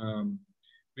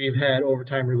we've had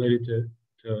overtime related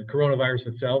to coronavirus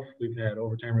itself. We've had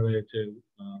overtime related to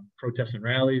protests and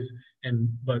rallies,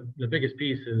 but the biggest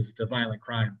piece is the violent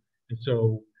crime. And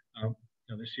so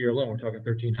this year alone, we're talking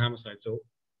 13 homicides. So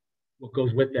what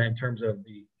goes with that in terms of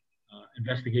the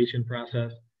investigation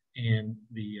process and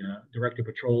the directed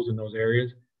patrols in those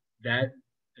areas, that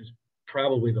is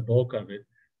probably the bulk of it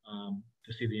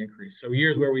to see the increase. So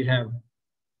years where we have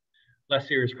less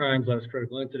serious crimes, less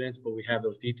critical incidents, but we have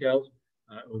those details,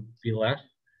 it would be less.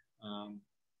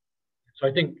 So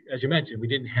I think, as you mentioned, we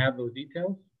didn't have those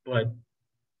details, but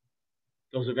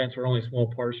those events were only a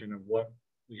small portion of what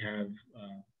we have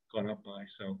gone up by.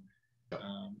 So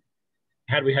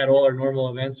had we had all our normal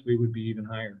events, we would be even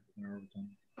higher in our overtime.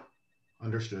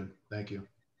 Understood. Thank you.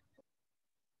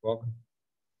 Welcome.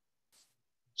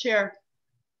 Chair.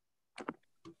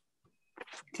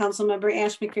 Councilmember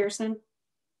Ash McPherson.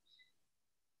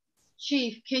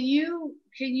 Chief, can you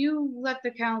let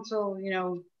the council,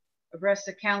 abreast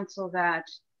the council that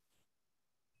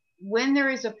when there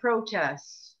is a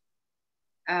protest,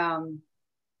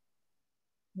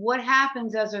 what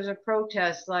happens as there's a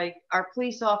protest, like our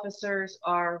police officers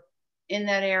are in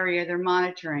that area, they're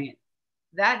monitoring it.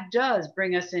 That does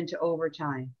bring us into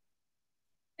overtime.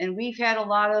 And we've had a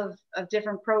lot of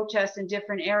different protests in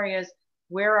different areas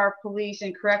where our police,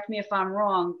 and correct me if I'm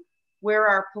wrong, where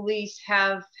our police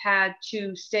have had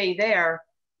to stay there,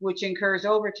 which incurs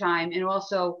overtime and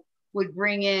also would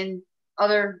bring in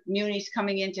other munis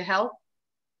coming in to help?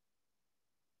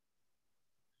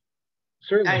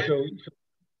 Certainly.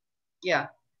 Yeah.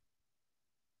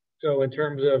 So in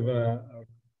terms of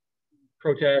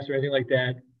protests or anything like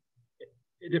that,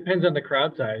 it depends on the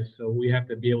crowd size. So we have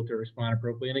to be able to respond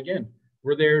appropriately. And again,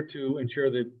 we're there to ensure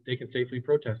that they can safely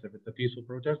protest. If it's a peaceful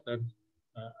protest, that's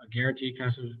a guaranteed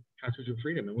constitutional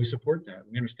freedom, and we support that.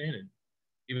 We understand it,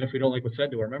 even if we don't like what's said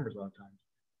to our members a lot of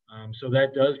times. So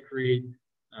that does create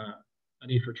a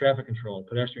need for traffic control,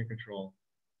 pedestrian control.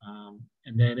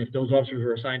 And then if those officers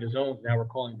are assigned to zones, now we're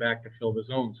calling back to fill the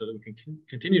zone so that we can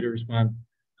continue to respond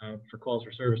for calls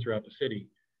for service throughout the city.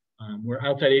 Where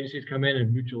outside agencies come in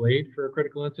and mutual aid for a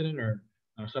critical incident or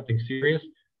something serious,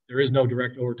 there is no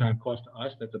direct overtime cost to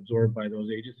us that's absorbed by those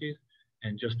agencies.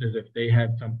 And just as if they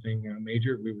had something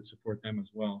major, we would support them as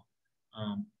well.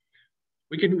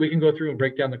 We can go through and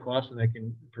break down the costs, and I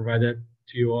can provide that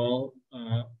to you all.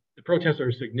 The protests are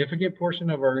a significant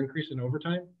portion of our increase in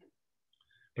overtime,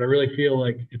 but I really feel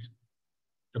like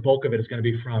the bulk of it is going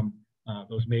to be from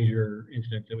those major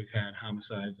incidents that we've had,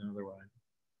 homicides and otherwise.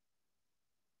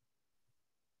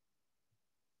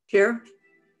 Chair.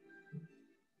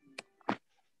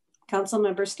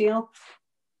 Councilmember Steele.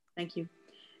 Thank you.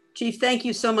 Chief, thank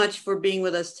you so much for being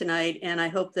with us tonight, and I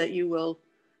hope that you will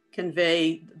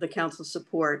convey the council's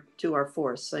support to our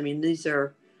force. I mean, these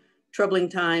are troubling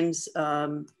times,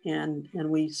 and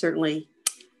we certainly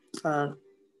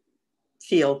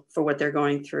feel for what they're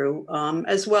going through,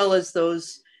 as well as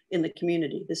those in the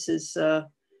community. This is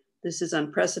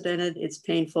unprecedented. It's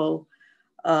painful.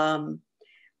 And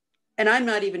I'm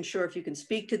not even sure if you can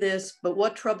speak to this, but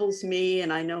what troubles me,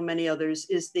 and I know many others,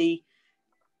 is the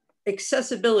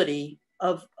accessibility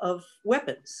of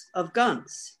weapons, of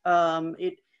guns.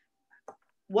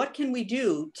 What can we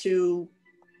do to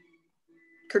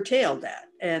curtail that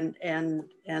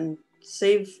and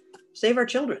save our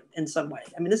children in some way?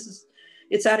 I mean,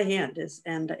 it's out of hand,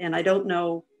 and I don't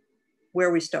know where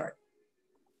we start.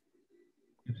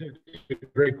 It's a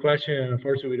great question, and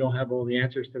unfortunately, we don't have all the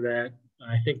answers to that.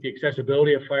 I think the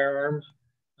accessibility of firearms,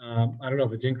 I don't know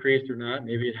if it's increased or not,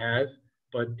 maybe it has,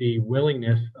 but the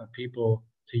willingness of people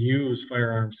to use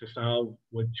firearms to solve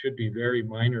what should be very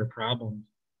minor problems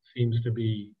seems to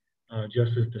be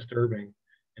just as disturbing.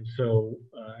 And so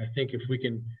I think if we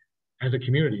can, as a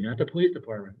community, not the police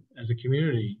department, as a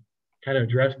community, kind of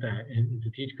address that and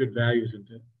to teach good values and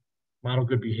to model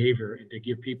good behavior and to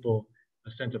give people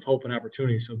a sense of hope and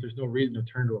opportunity. So there's no reason to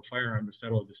turn to a firearm to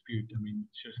settle a dispute. I mean,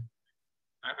 it's just,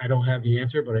 I don't have the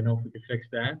answer, but I know if we could fix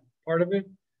that part of it,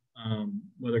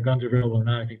 whether guns are available or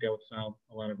not, I think that would solve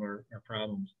a lot of our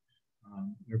problems.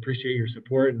 We appreciate your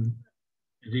support, and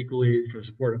is equally for the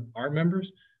support of our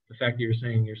members, the fact that you're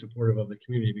saying you're supportive of the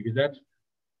community, because that's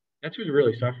who's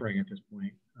really suffering at this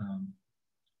point.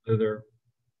 Whether they're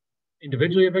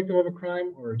individually a victim of a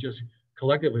crime or just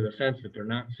collectively the sense that they're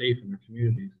not safe in their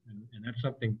communities. And that's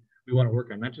something we want to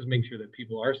work on, not just make sure that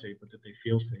people are safe, but that they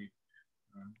feel safe.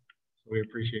 So we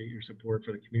appreciate your support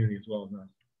for the community as well as us.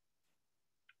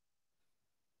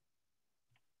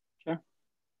 Sure.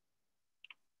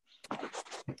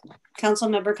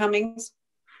 Councilmember Cummings.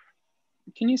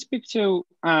 Can you speak to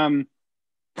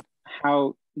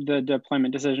how the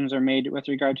deployment decisions are made with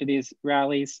regard to these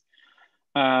rallies?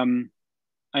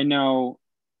 I know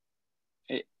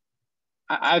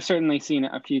I've certainly seen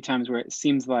a few times where it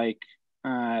seems like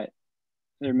there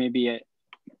may be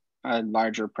a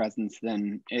larger presence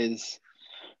than is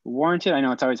warranted. I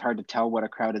know it's always hard to tell what a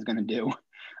crowd is going to do,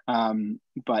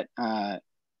 but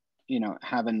you know,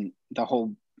 having the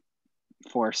whole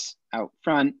force out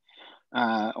front,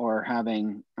 or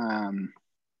having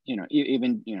you know,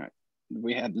 even, you know,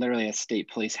 we had literally a state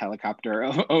police helicopter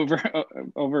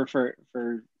over for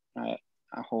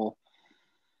a whole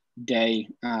day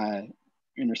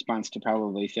in response to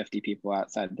probably 50 people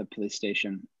outside the police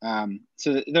station.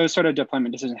 So those sort of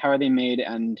deployment decisions, how are they made?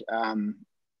 And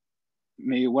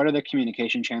maybe what are the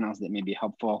communication channels that may be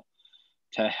helpful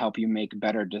to help you make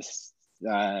better,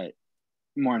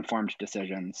 more informed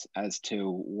decisions as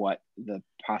to what the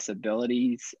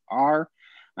possibilities are,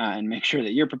 and make sure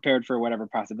that you're prepared for whatever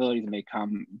possibilities may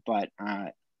come, but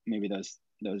maybe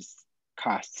those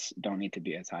costs don't need to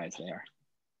be as high as they are.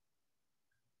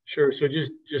 Sure. So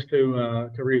just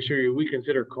to reassure you, we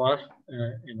consider cost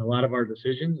in a lot of our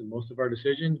decisions and most of our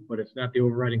decisions, but it's not the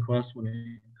overriding cost when it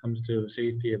comes to the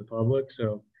safety of the public.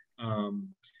 So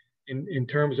in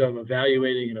terms of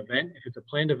evaluating an event, if it's a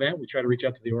planned event, we try to reach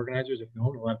out to the organizers. If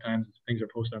known, a lot of times things are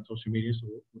posted on social media, so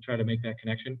we'll try to make that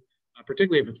connection.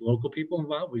 Particularly if it's local people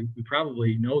involved, we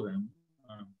probably know them.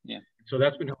 Yeah. So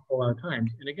that's been helpful a lot of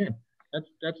times. And again,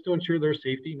 that's to ensure their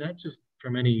safety, not just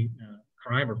from any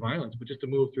crime or violence, but just to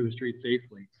move through the streets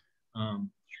safely.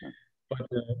 Sure. But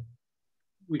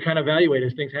we kind of evaluate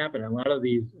as things happen. A lot of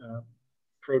these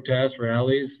protests,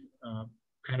 rallies,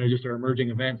 kind of just are emerging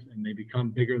events, and they become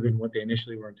bigger than what they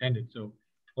initially were intended. So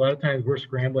a lot of times we're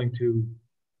scrambling to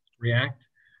react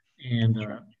and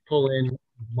pull in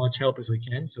as much help as we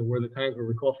can. So where the times where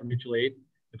we call for mutual aid,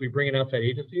 if we bring in outside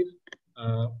agencies,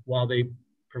 while they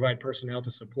provide personnel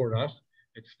to support us,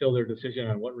 it's still their decision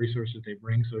on what resources they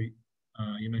bring. So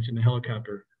you mentioned the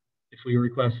helicopter. If we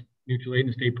request mutual aid and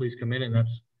the state police come in, and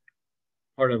that's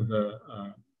part of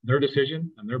their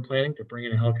decision and their planning to bring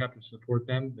in a helicopter to support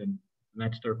them, then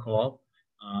that's their call.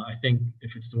 I think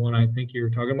if it's the one I think you're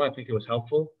talking about, I think it was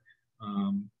helpful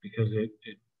because it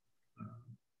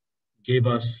gave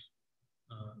us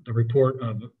the report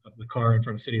of the car in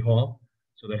front of City Hall.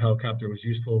 So the helicopter was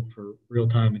useful for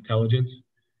real-time intelligence.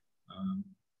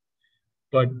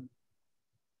 But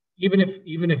even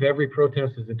if every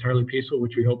protest is entirely peaceful,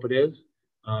 which we hope it is,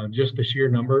 just the sheer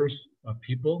numbers of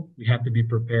people, we have to be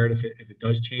prepared if it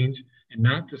does change. And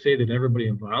not to say that everybody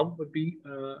involved would be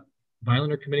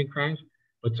violent or committing crimes,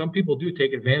 but some people do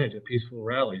take advantage of peaceful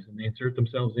rallies, and they insert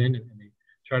themselves in and they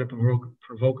try to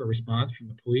provoke a response from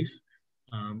the police,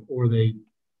 or they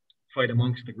fight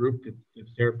amongst the group that's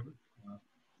there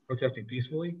protesting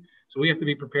peacefully. So we have to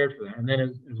be prepared for that. And then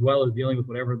as well as dealing with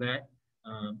whatever that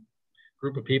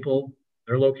group of people,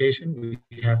 their location,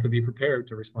 we have to be prepared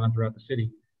to respond throughout the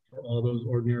city for all those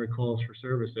ordinary calls for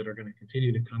service that are going to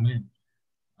continue to come in.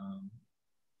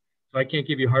 So I can't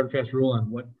give you a hard and fast rule on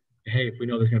what, hey, if we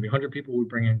know there's going to be 100 people, we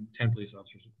bring in 10 police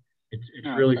officers. It's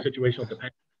really situational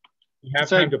dependent. We have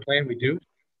time to plan, we do.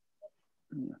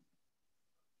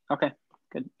 Okay,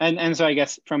 good. And so I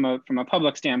guess from a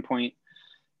public standpoint,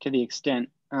 to the extent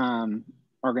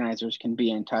organizers can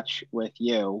be in touch with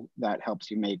you, that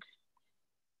helps you make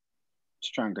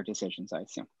stronger decisions, I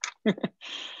assume.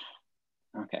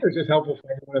 Okay. It's just helpful for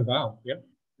everyone involved. Yep,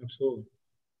 absolutely.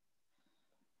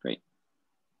 Great.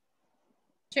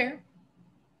 Chair.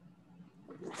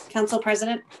 Council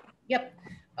President. Yep.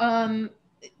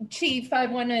 Chief, I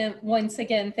want to once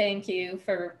again thank you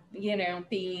for,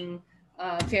 being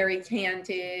very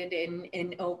candid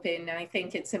and open. I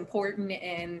think it's important,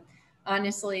 and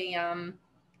honestly,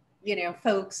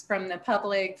 folks from the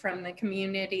public, from the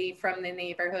community, from the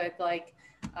neighborhood, like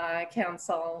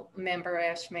Council Member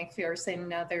Ash McPherson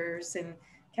and others, and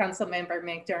Council Member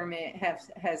McDermott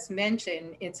has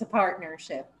mentioned, it's a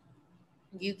partnership.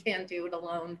 You can't do it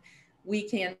alone. We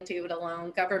can't do it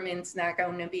alone. Government's not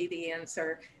going to be the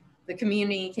answer. The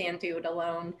community can't do it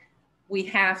alone. We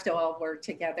have to all work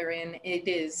together, and it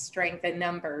is strength in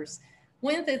numbers.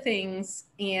 One of the things,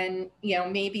 and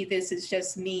maybe this is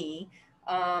just me,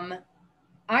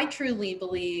 I truly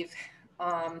believe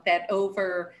that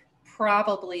over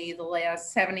probably the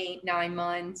last 7, 8, 9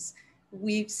 months,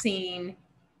 we've seen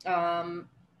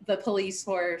the police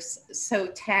force so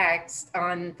taxed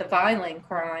on the violent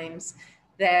crimes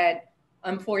that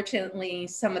unfortunately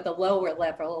some of the lower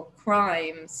level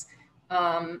crimes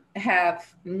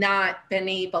have not been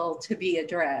able to be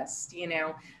addressed,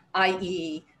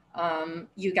 i.e.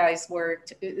 You guys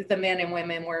worked, the men and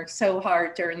women worked so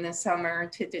hard during the summer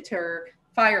to deter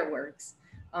fireworks.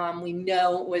 We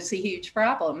know it was a huge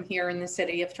problem here in the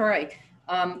city of Troy.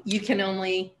 You can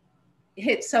only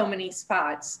hit so many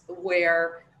spots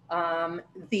where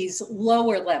these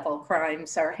lower level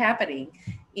crimes are happening.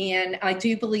 And I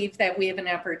do believe that we have an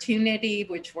opportunity,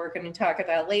 which we're going to talk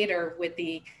about later with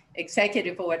the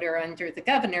executive order under the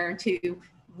governor, to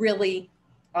really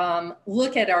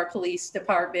look at our police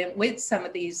department with some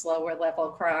of these lower level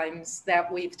crimes that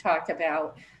we've talked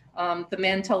about, the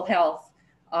mental health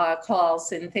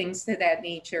calls and things to that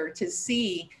nature, to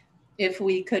see if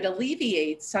we could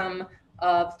alleviate some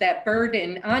of that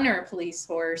burden on our police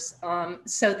force,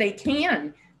 so they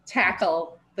can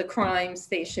tackle the crimes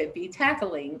they should be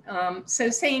tackling. So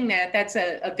saying that, that's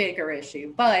a bigger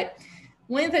issue. But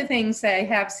one of the things that I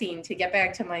have seen, to get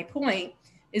back to my point,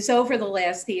 is over the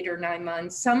last 8 or 9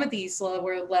 months, some of these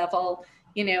lower level,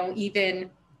 even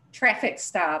traffic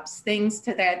stops, things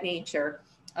to that nature,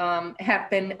 have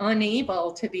been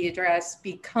unable to be addressed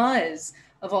because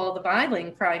of all the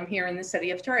violent crime here in the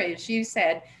city of Troy. As you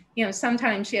said,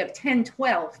 sometimes you have 10,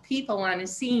 12 people on a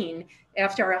scene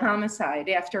after a homicide,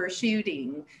 after a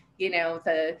shooting,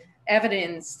 the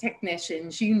evidence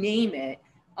technicians, you name it.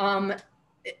 How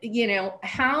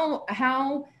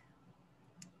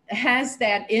has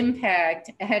that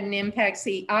had an impact?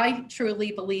 See, I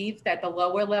truly believe that the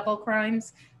lower level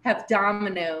crimes have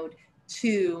dominoed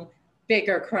to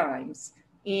bigger crimes.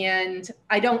 And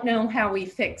I don't know how we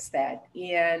fix that.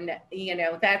 And,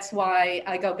 that's why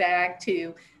I go back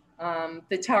to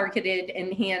the targeted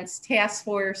enhanced task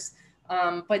force.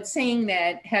 But saying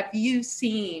that, have you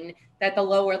seen that the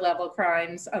lower level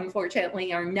crimes,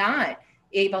 unfortunately, are not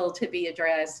able to be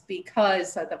addressed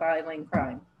because of the violent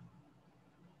crime?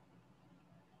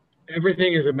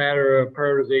 Everything is a matter of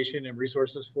prioritization and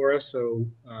resources for us. So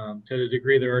to the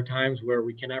degree there are times where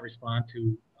we cannot respond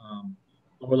to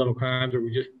lower level crimes, or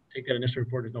we just take that initial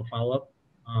report, there's no follow-up.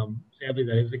 Sadly,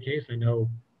 that is the case. I know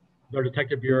our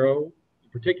detective bureau in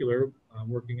particular,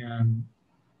 working on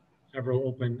several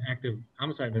open active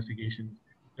homicide investigations,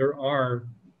 there are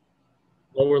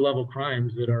lower level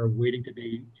crimes that are waiting to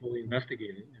be fully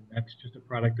investigated. And that's just a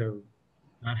product of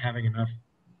not having enough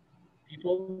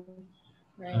people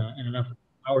and enough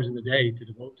hours in the day to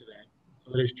devote to that.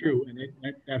 So that is true. And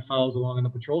that follows along on the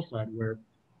patrol side, where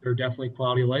there are definitely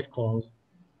quality of life calls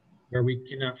where we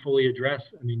cannot fully address.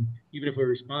 I mean, even if we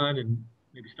respond and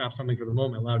maybe stop something for the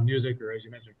moment, loud music, or as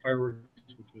you mentioned, fireworks,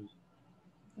 which was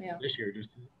this year just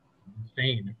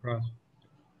insane across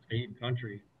state and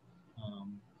country.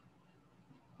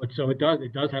 But so it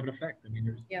does have an effect. I mean,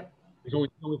 there's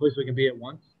only place we can be at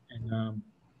once, and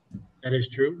that is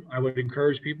true. I would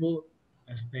encourage people,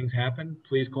 as things happen,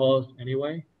 please call us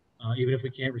anyway. Even if we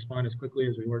can't respond as quickly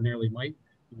as we ordinarily might,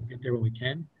 we'll get there when we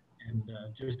can. And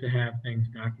just to have things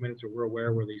documented so we're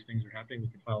aware where these things are happening, we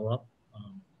can follow up.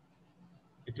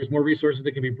 If there's more resources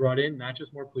that can be brought in, not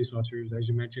just more police officers, as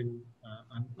you mentioned,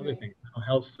 on other things, mental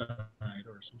health side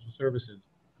or social services.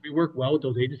 We work well with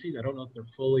those agencies. I don't know if they're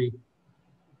fully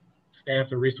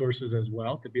staffed or resources as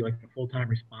well to be like a full-time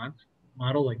response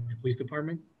model like the police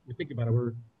department. We think about it,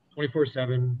 we're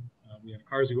 24/7. We have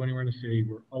cars that go anywhere in the city.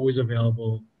 We're always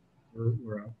available.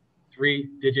 We're a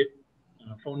 3-digit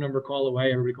phone number call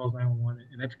away. Everybody calls 911,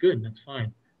 and that's good, and that's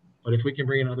fine. But if we can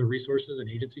bring in other resources and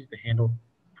agencies to handle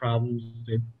problems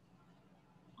that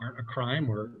aren't a crime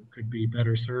or could be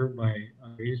better served by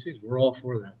other agencies, we're all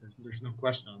for that. There's no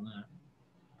question on that.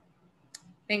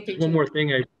 Thank you. One more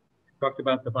thing, I talked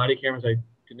about the body cameras. I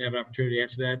didn't have an opportunity to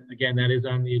answer that. Again, that is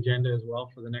on the agenda as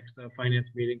well for the next finance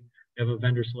meeting. We have a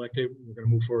vendor selected. We're going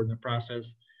to move forward in the process.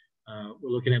 We're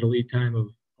looking at a lead time of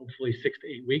hopefully 6 to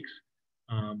 8 weeks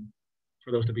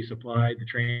for those to be supplied, the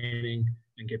training,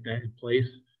 and get that in place.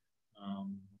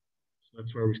 So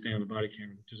that's where we stand on the body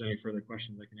camera. If there's any further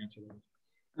questions, I can answer those.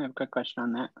 I have a quick question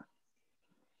on that.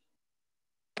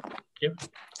 Yep.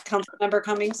 Councilmember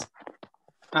Cummings.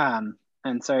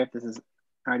 And sorry if this has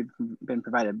already been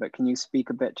provided, but can you speak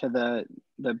a bit to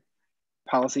the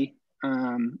policy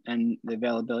and the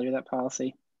availability of that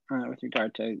policy with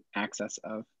regard to access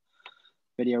of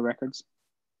video records?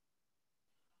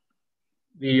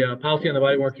 The policy on the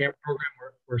body worn camera program,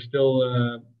 we're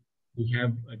still, we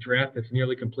have a draft that's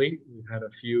nearly complete. We've had a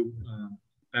few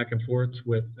back and forths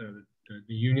with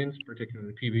the unions,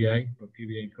 particularly the PBA, but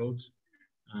PBA and codes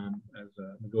as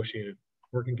negotiated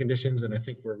working conditions, and I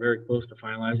think we're very close to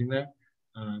finalizing that.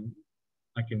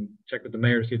 I can check with the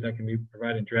mayor to see if that can be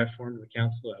provided in draft form to the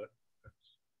council.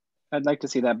 I'd like to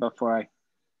see that before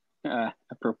I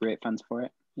appropriate funds for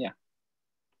it. Yeah.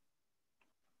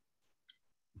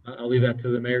 I'll leave that to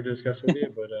the mayor to discuss with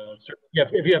you, but yeah,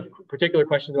 if you have particular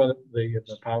questions about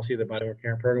the policy of the body worn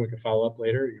camera program, we can follow up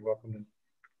later. You're welcome to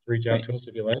reach out to us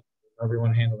if you like. However you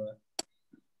want to handle that.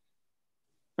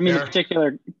 I mean,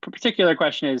 the particular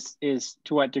question is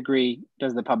to what degree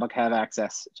does the public have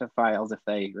access to files if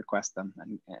they request them,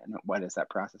 and what is that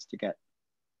process to get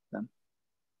them?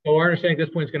 Well, our understanding at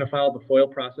this point is going to follow the FOIL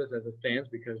process as it stands,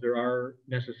 because there are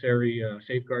necessary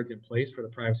safeguards in place for the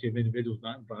privacy of individuals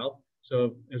not involved.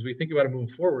 So as we think about it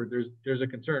moving forward, there's a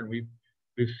concern. We've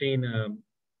seen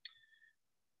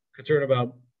concern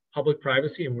about public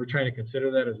privacy, and we're trying to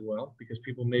consider that as well, because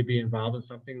people may be involved in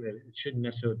something that it shouldn't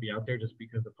necessarily be out there just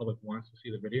because the public wants to see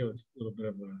the video. It's a little bit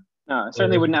of a...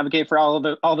 Certainly wouldn't advocate for all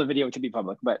the video to be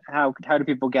public, but how do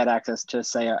people get access to,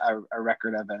 say, a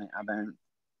record of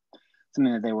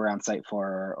something that they were on site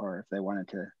for, or if they wanted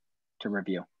to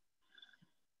review?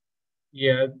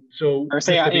 Yeah, so... Or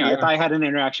say, if I had an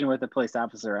interaction with a police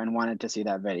officer and wanted to see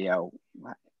that video,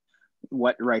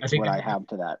 what rights would I have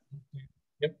to that?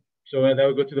 Yep. So that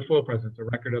would go to the FOIL presence, a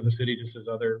record of the city, just as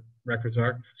other records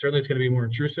are. Certainly, it's going to be more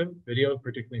intrusive video,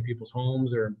 particularly in people's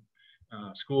homes or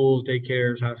schools,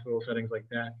 daycares, hospital settings like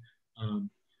that.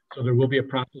 So there will be a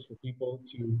process for people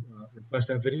to request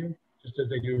that video, just as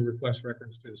they do request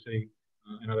records to the city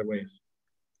in other ways.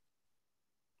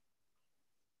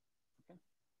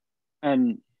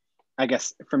 And I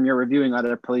guess from your reviewing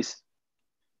other police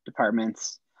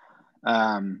departments'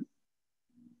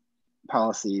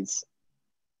 policies,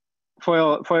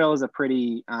 FOIL is a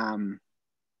pretty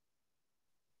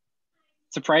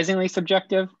surprisingly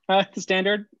subjective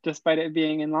standard, despite it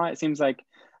being in law. It seems like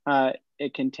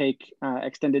it can take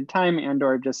extended time and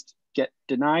or just get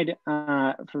denied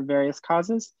for various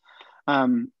causes.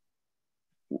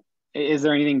 Is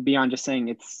there anything beyond just saying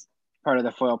it's part of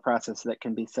the FOIL process that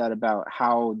can be said about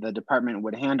how the department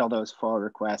would handle those FOIL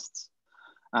requests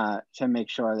to make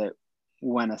sure that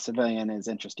when a civilian is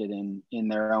interested in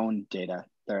their own data,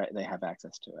 they have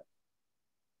access to it?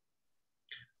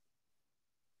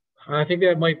 I think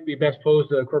that might be best posed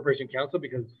to the Corporation Council,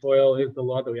 because FOIL is the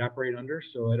law that we operate under.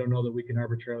 So I don't know that we can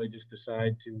arbitrarily just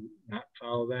decide to not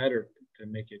follow that or to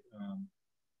make it, I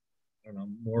don't know,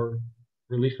 more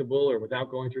releasable or without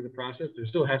going through the process. There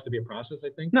still has to be a process, I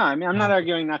think. No, I mean, I'm not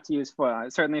arguing not to use FOIL.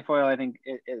 Certainly FOIL, I think,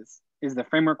 is the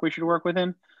framework we should work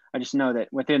within. I just know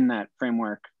that within that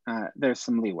framework, there's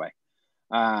some leeway.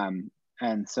 And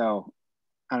so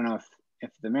I don't know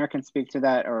if the mayor can speak to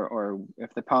that or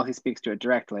if the policy speaks to it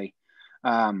directly.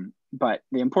 But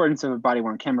the importance of a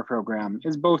body-worn camera program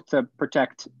is both to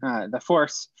protect the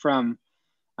force from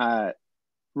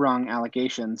wrong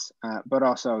allegations, but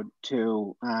also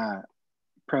to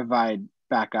provide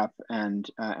backup and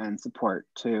support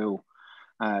to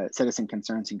citizen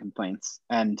concerns and complaints.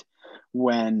 And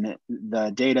when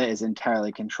the data is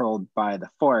entirely controlled by the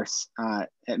force,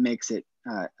 it makes it,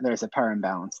 there's a power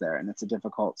imbalance there, and it's a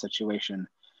difficult situation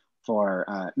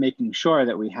for making sure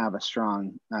that we have a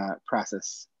strong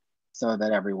process so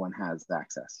that everyone has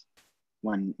access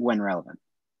when relevant.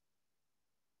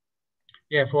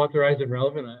 Yeah, if authorized and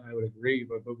relevant, I would agree,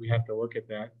 but we have to look at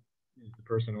that. Is the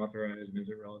person authorized and is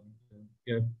it relevant? So,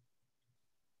 yeah.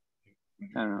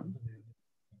 I don't know.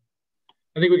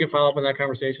 I think we can follow up on that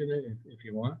conversation if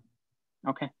you want.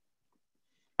 Okay.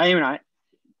 I mean,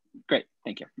 great,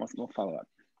 thank you. We'll follow up.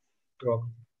 You're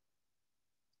welcome.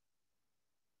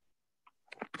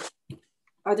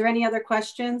 Are there any other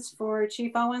questions for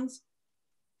Chief Owens?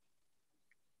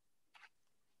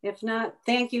 If not,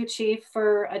 thank you, Chief,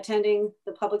 for attending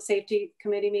the Public Safety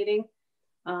Committee meeting.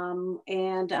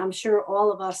 And I'm sure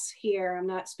all of us here, I'm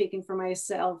not speaking for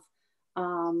myself,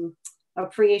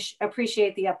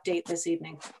 appreciate the update this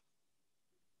evening.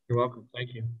 You're welcome.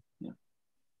 Thank you. Yeah.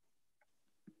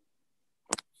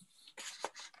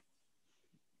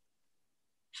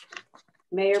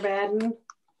 Mayor Baden.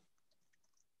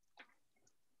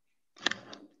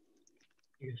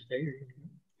 You can stay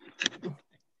here.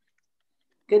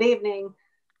 Good evening,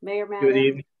 Mayor Baden. Good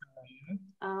evening.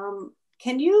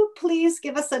 Can you please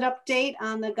give us an update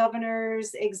on the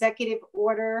governor's executive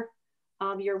order,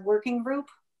 your working group?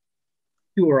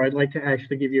 Sure, I'd like to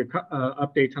actually give you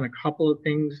updates on a couple of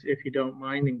things, if you don't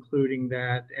mind, including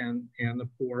that and the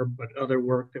FORB, but other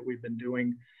work that we've been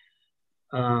doing.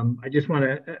 I just want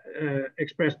to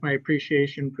express my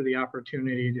appreciation for the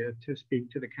opportunity to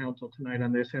speak to the council tonight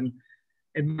on this and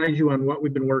advise you on what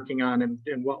we've been working on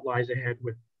and what lies ahead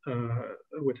with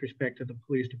respect to the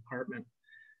police department.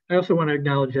 I also want to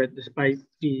acknowledge that despite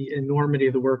the enormity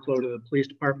of the workload of the police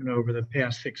department over the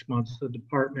past 6 months, the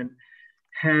department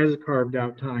has carved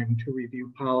out time to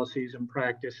review policies and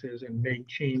practices and make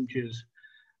changes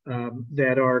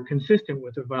that are consistent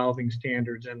with evolving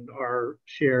standards and our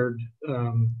shared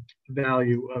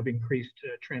value of increased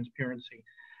transparency.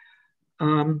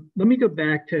 Let me go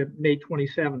back to May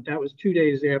 27th. That was 2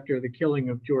 days after the killing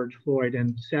of George Floyd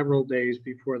and several days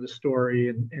before the story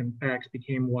and facts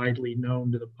became widely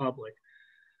known to the public.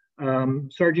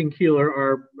 Sergeant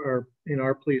Keeler, in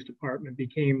our police department,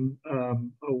 became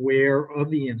aware of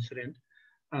the incident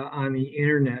on the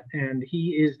internet, and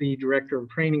he is the director of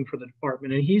training for the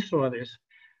department, and he saw this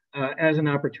as an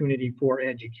opportunity for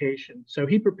education. So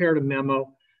he prepared a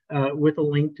memo with a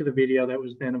link to the video that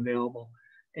was then available.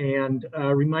 and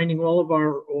reminding all of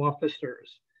our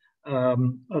officers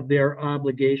of their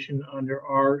obligation under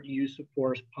our use of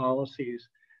force policies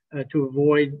to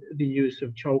avoid the use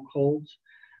of chokeholds,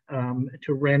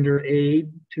 to render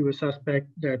aid to a suspect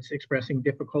that's expressing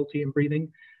difficulty in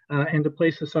breathing, and to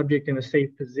place the subject in a safe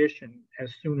position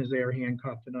as soon as they are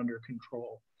handcuffed and under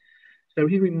control. So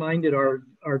he reminded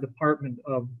our department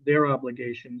of their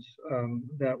obligations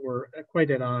that were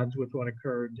quite at odds with what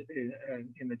occurred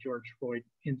in the George Floyd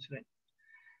incident.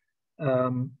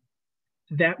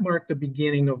 That marked the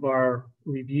beginning of our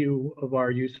review of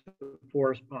our use of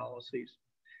force policies.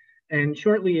 And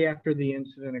shortly after the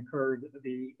incident occurred,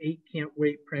 the 8 Can't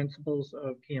Wait principles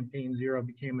of Campaign Zero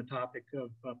became a topic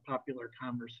of popular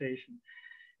conversation.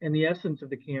 And the essence of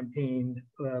the campaign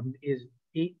is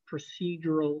 8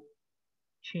 procedural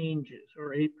changes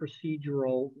or 8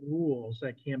 procedural rules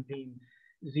that Campaign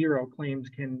Zero claims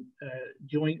can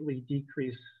jointly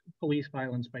decrease police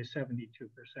violence by 72%.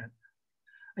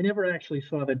 I never actually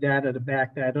saw the data to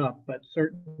back that up, but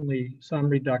certainly some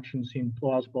reductions seemed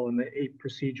plausible and the 8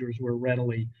 procedures were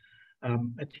readily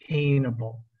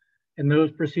attainable. And those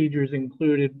procedures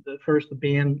included the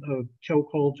ban of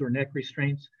chokeholds or neck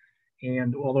restraints.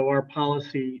 And although our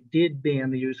policy did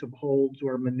ban the use of holds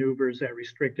or maneuvers that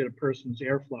restricted a person's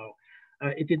airflow,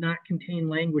 it did not contain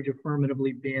language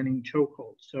affirmatively banning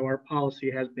chokeholds. So our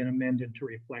policy has been amended to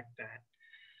reflect that.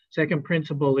 Second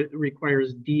principle, it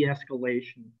requires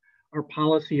de-escalation. Our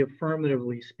policy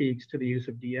affirmatively speaks to the use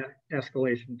of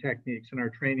de-escalation techniques, and our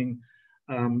training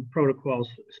protocols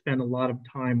spend a lot of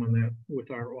time on that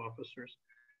with our officers.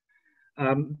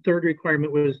 Third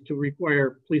requirement was to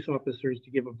require police officers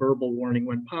to give a verbal warning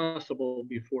when possible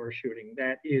before shooting.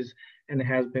 That is and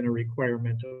has been a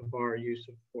requirement of our use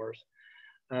of force.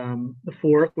 The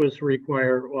fourth was to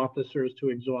require officers to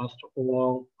exhaust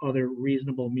all other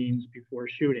reasonable means before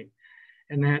shooting.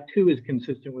 And that too is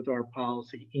consistent with our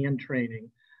policy and training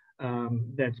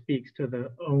that speaks to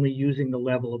the only using the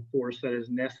level of force that is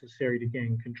necessary to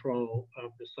gain control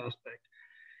of the suspect.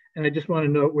 And I just want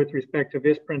to note with respect to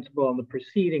this principle and the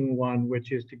preceding one,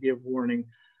 which is to give warning,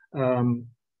 the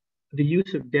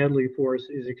use of deadly force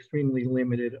is extremely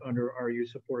limited under our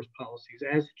use of force policies,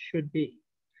 as it should be.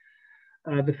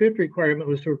 The fifth requirement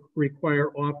was to require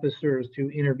officers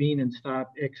to intervene and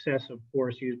stop excessive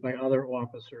force used by other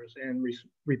officers and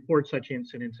report such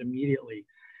incidents immediately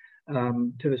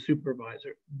to the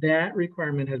supervisor. That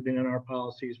requirement has been in our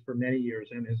policies for many years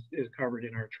and is covered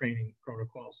in our training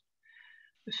protocols.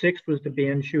 The sixth was to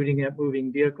ban shooting at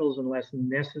moving vehicles unless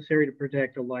necessary to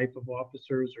protect the life of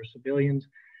officers or civilians.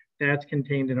 That's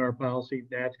contained in our policy.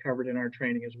 That's covered in our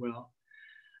training as well.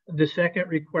 The second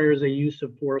requires a use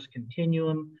of force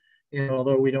continuum. And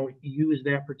although we don't use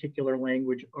that particular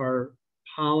language, our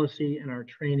policy and our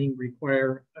training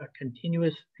require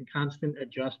continuous and constant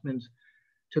adjustments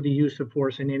to the use of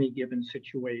force in any given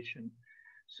situation.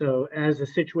 So as the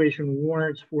situation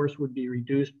warrants, force would be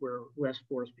reduced where less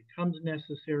force becomes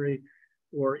necessary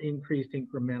or increased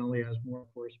incrementally as more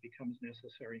force becomes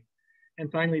necessary. And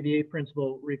finally, the eighth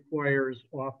principle requires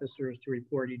officers to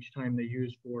report each time they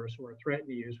use force or threaten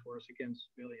to use force against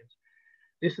civilians.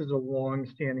 This is a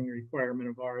long-standing requirement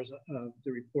of ours.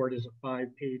 The report is a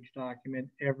 5-page document.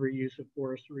 Every use of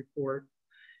force report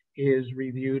is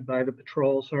reviewed by the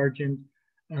patrol sergeant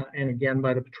and again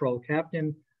by the patrol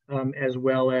captain, as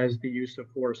well as the use of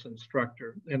force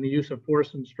instructor. And the use of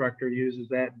force instructor uses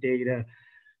that data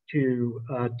to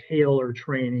tailor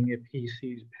training if he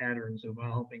sees patterns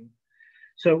evolving.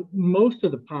 So most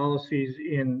of the policies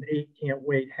in 8 Can't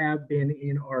Wait have been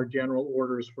in our general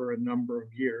orders for a number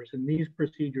of years. And these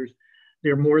procedures,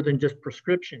 they're more than just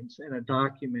prescriptions and a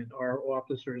document. Our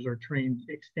officers are trained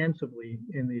extensively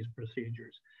in these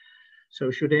procedures. So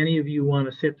should any of you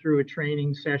want to sit through a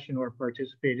training session or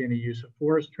participate in a use of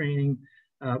force training,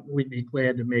 we'd be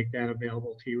glad to make that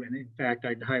available to you. And in fact,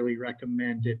 I'd highly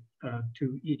recommend it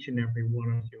to each and every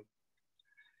one of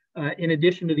you. In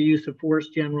addition to the use of force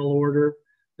general order,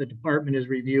 the department is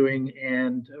reviewing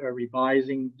and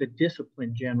revising the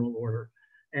discipline general order.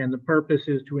 And the purpose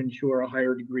is to ensure a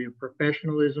higher degree of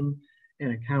professionalism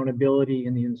and accountability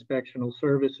in the Inspectional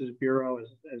Services Bureau,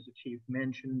 as the chief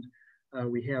mentioned.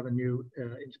 We have a new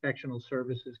Inspectional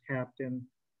Services captain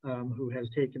who has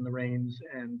taken the reins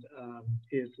and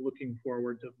is looking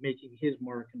forward to making his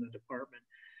mark in the department.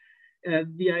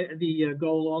 The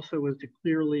goal also was to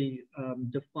clearly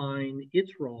define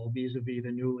its role vis-a-vis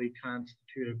the newly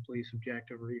constituted Police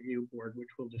Objective Review Board, which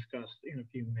we'll discuss in a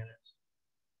few minutes.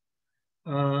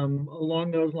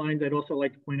 Along those lines, I'd also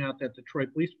like to point out that the Troy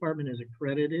Police Department is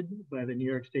accredited by the New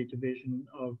York State Division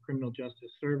of Criminal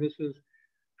Justice Services.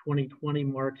 2020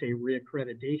 marks a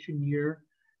reaccreditation year,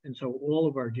 and so all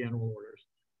of our general orders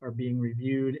are being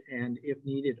reviewed and, if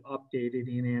needed, updated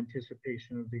in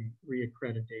anticipation of the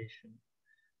reaccreditation.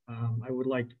 I would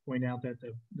like to point out that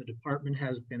the department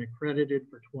has been accredited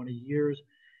for 20 years,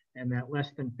 and that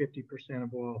less than 50%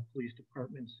 of all police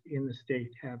departments in the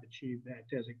state have achieved that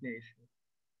designation.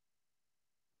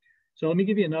 So let me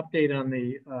give you an update on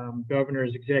the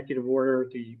governor's executive order,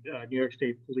 the New York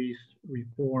State Police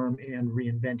Reform and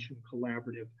Reinvention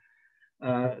Collaborative.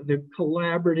 The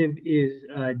collaborative is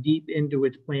deep into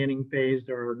its planning phase.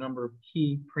 There are a number of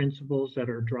key principles that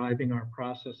are driving our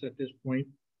process at this point.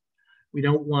 We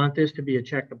don't want this to be a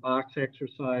check the box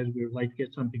exercise. We would like to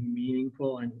get something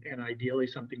meaningful and ideally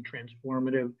something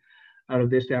transformative out of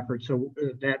this effort. So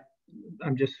that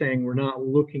I'm just saying we're not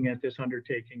looking at this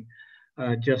undertaking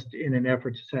just in an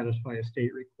effort to satisfy a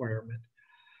state requirement.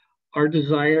 Our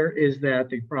desire is that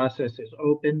the process is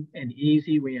open and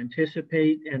easy. We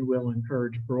anticipate and will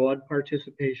encourage broad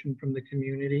participation from the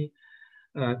community.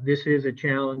 This is a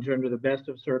challenge under the best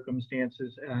of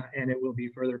circumstances, and it will be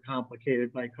further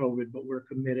complicated by COVID, but we're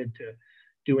committed to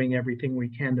doing everything we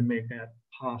can to make that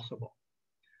possible.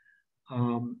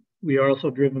 We are also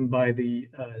driven by the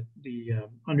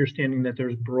understanding that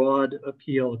there's broad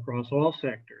appeal across all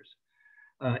sectors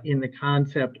in the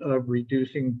concept of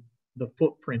reducing the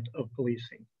footprint of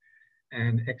policing.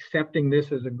 And accepting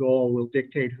this as a goal will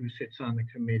dictate who sits on the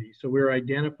committee. So we're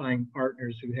identifying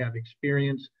partners who have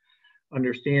experience,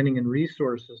 understanding, and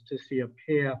resources to see a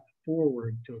path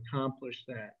forward to accomplish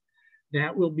that.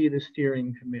 That will be the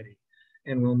steering committee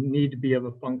and will need to be of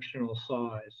a functional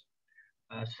size.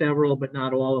 Several, but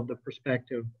not all, of the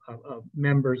prospective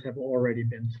members have already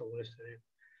been solicited.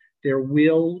 There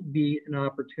will be an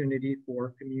opportunity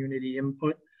for community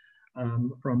input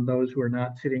from those who are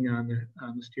not sitting on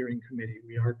the steering committee.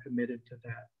 We are committed to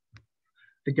that.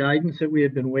 The guidance that we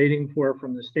had been waiting for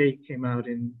from the state came out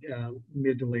in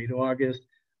mid to late August,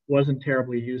 wasn't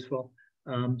terribly useful.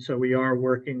 So we are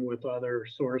working with other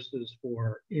sources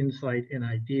for insight and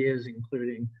ideas,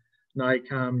 including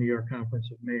NICOM, New York Conference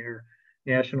of Mayor,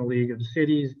 National League of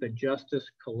Cities, the Justice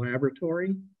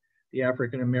Collaboratory, the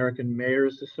African American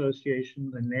Mayors Association,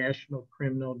 the National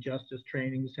Criminal Justice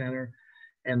Training Center,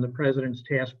 and the President's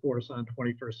Task Force on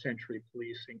 21st Century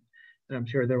Policing. And I'm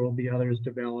sure there will be others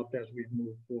developed as we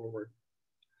move forward.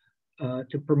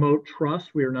 To promote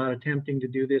trust, we are not attempting to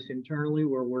do this internally.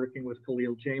 We're working with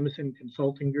Khalil Jameson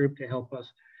Consulting Group to help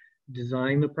us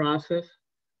design the process.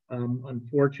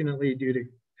 Unfortunately, due to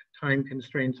time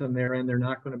constraints on their end, they're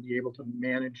not going to be able to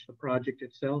manage the project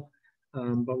itself,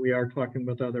 but we are talking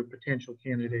with other potential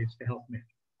candidates to help me,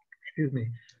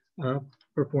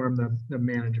 perform the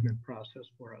management process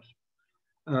for us.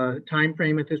 Time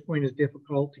frame at this point is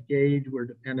difficult to gauge. We're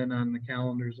dependent on the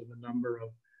calendars of a number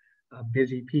of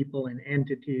busy people and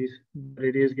entities, but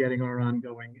it is getting our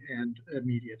ongoing and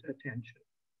immediate attention.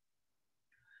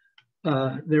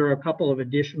 There are a couple of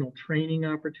additional training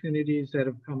opportunities that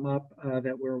have come up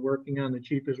that we're working on. The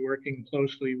chief is working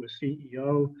closely with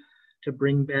CEO to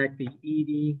bring back the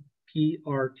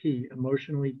EDPRT,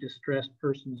 Emotionally Distressed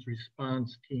Persons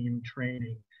Response Team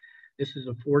training. This is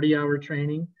a 40-hour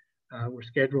training. We're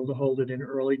scheduled to hold it in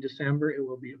early December. It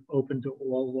will be open to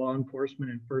all law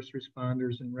enforcement and first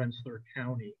responders in Rensselaer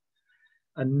County.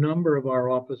 A number of our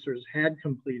officers had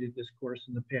completed this course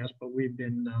in the past, but we've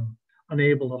been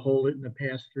unable to hold it in the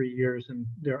past 3 years, and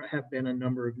there have been a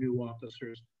number of new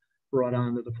officers brought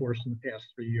onto the force in the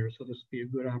past 3 years, so this will be a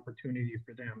good opportunity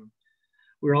for them.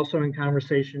 We're also in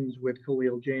conversations with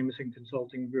Khalil Jameson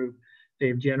Consulting Group.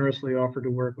 They've generously offered to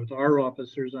work with our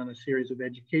officers on a series of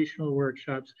educational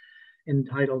workshops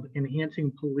entitled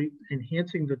Enhancing the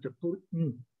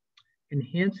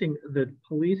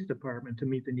Police Department to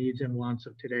Meet the Needs and Wants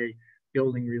of Today,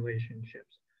 Building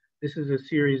Relationships. This is a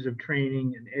series of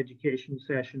training and education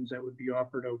sessions that would be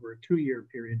offered over a 2-year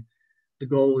period. The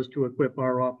goal is to equip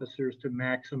our officers to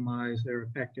maximize their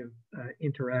effective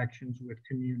interactions with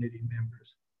community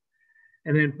members.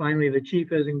 And then finally, the chief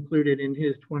has included in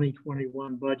his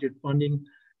 2021 budget funding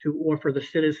to offer the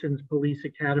Citizens Police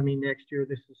Academy next year.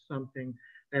 This is something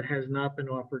that has not been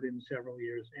offered in several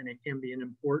years, and it can be an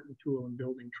important tool in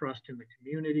building trust in the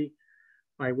community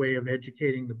by way of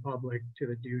educating the public to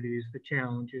the duties, the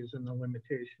challenges, and the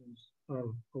limitations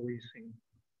of policing.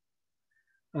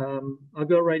 I'll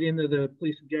go right into the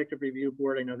Police Objective Review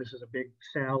Board. I know this is a big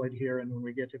salad here, and when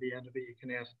we get to the end of it, you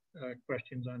can ask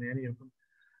questions on any of them.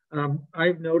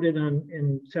 I've noted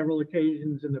in several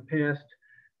occasions in the past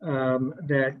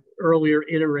that earlier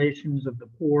iterations of the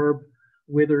PORB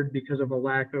withered because of a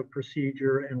lack of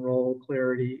procedure and role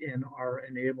clarity in our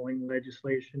enabling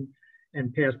legislation.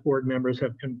 and past board members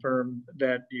have confirmed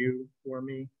that view for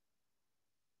me.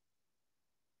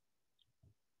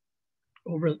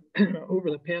 Over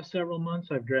the past several months,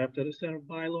 I've drafted a set of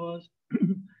bylaws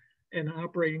and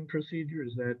operating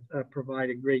procedures that provide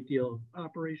a great deal of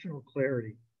operational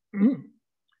clarity.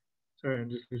 Sorry, I'm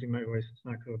just losing my voice. It's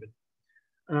not COVID.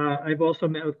 I've also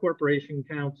met with Corporation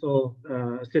Counsel,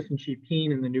 Assistant Chief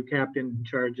Keen, and the new captain in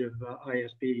charge of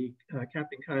ISB,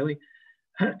 Captain Kiley,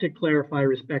 to clarify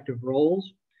respective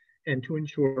roles and to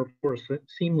ensure for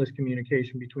seamless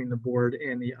communication between the board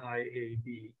and the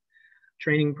IAB.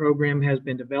 Training program has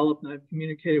been developed, and I've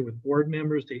communicated with board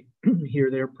members to hear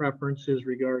their preferences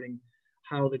regarding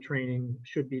how the training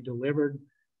should be delivered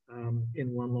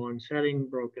in one long setting,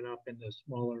 broken up into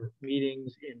smaller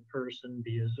meetings, in person,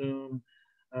 via Zoom.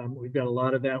 We've got a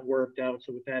lot of that worked out.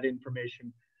 So with that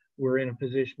information, we're in a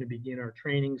position to begin our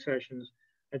training sessions.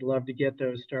 I'd love to get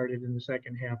those started in the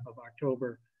second half of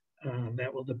October.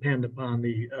 That will depend upon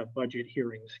the budget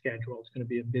hearing schedule. It's going to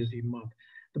be a busy month.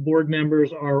 The board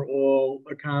members are all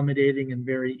accommodating and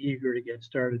very eager to get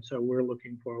started. So we're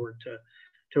looking forward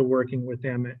to working with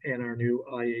them and our new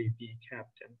IAB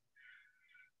captain.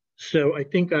 So I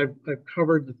think I've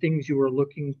covered the things you were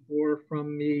looking for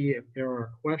from me. If there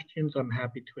are questions, I'm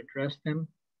happy to address them.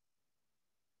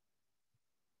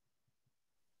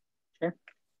 Sure.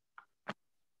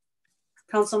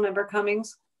 Councilmember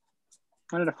Cummings.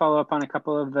 I wanted to follow up on a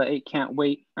couple of the 8 can't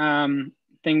wait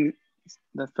things.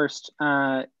 The first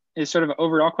is sort of an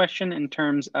overall question in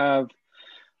terms of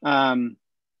how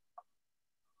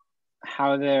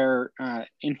they're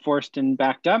enforced and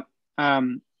backed up.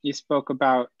 You spoke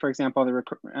about, for example, the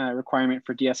requirement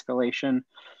for de-escalation.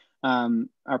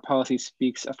 Our policy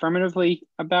speaks affirmatively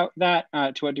about that.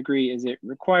 To what degree is it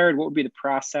required? What would be the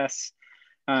process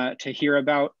to hear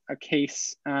about a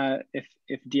case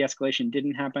if de-escalation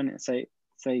didn't happen? Say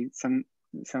some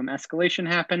escalation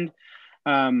happened.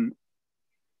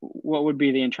 What would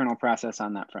be the internal process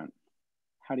on that front?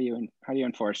 How do you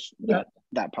enforce that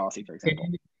policy, for example?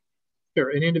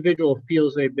 Sure, an individual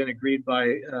feels they've been aggrieved by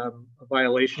a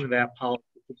violation of that policy,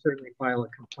 would certainly file a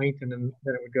complaint, and then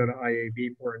it would go to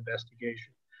IAB for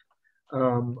investigation.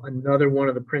 Another one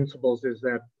of the principles is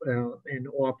that an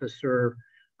officer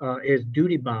is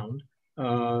duty bound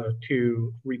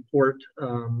to report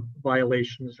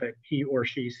violations that he or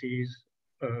she sees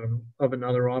of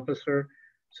another officer.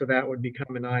 So that would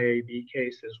become an IAB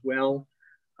case as well.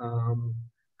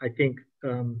 I think,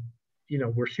 you know,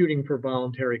 we're shooting for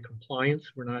voluntary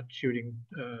compliance. We're not shooting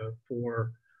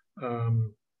for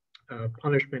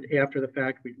punishment after the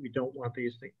fact. We don't want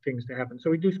these things to happen. So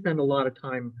we do spend a lot of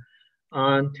time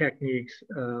on techniques,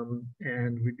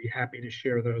 and we'd be happy to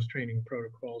share those training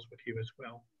protocols with you as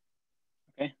well.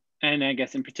 Okay, and I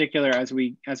guess in particular, as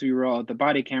we roll out the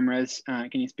body cameras, can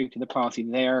you speak to the policy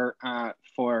there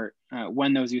for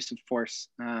when those use of force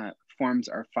forms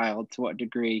are filed? To what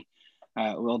degree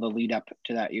will the lead up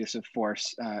to that use of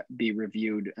force be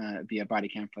reviewed via body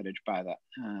cam footage by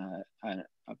a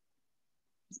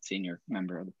senior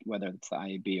member, whether it's the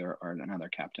IAB or another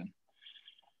captain?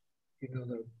 You know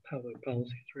how the policy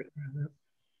is written around that?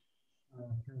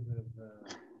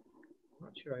 I'm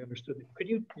not sure I understood it. Could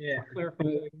you clarify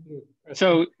that?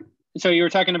 So you were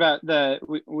talking about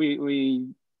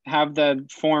we have the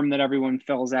form that everyone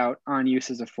fills out on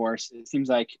uses of force. It seems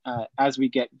like as we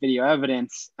get video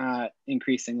evidence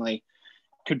increasingly,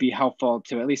 could be helpful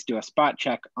to at least do a spot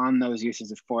check on those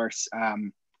uses of force,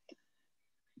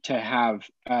 to have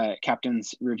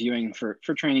captains reviewing for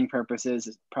training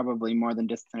purposes, probably more than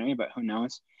disciplinary, but who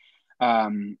knows.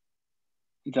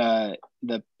 The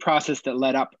process that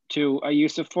led up to a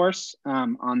use of force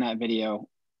on that video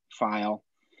file,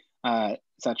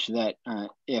 such that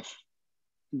if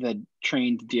the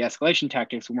trained de-escalation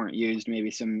tactics weren't used, maybe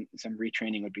some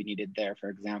retraining would be needed there, for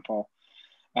example.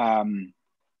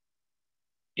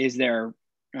 Is there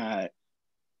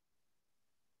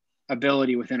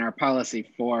ability within our policy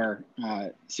for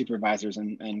supervisors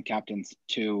and captains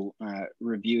to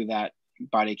review that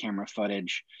body camera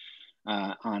footage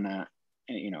on a,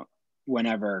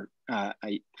 whenever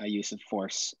a use of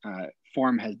force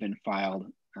form has been filed,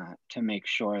 to make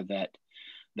sure that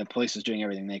the police is doing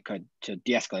everything they could to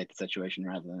de-escalate the situation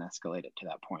rather than escalate it to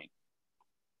that point?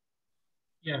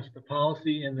 Yes, the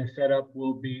policy and the setup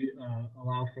will be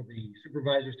allow for the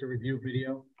supervisors to review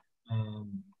video.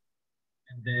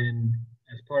 And then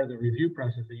as part of the review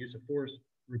process, the use of force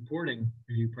reporting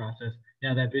review process,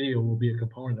 now that video will be a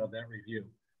component of that review.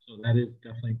 So that is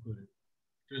definitely included.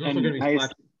 There's also going to be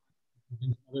spots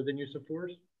other than use of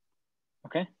force.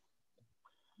 Okay.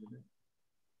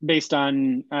 Based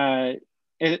on, I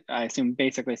assume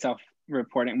basically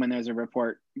reporting when there's a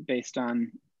report based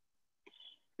on,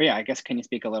 but yeah, I guess, can you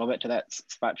speak a little bit to that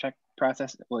spot check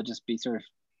process? Will it just be sort of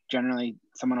generally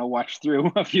someone will watch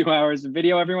through a few hours of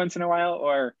video every once in a while,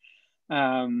 or?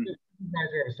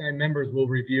 Assigned members will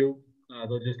review.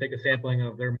 They'll just take a sampling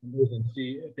of their members and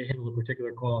see if they handle a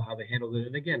particular call, how they handled it.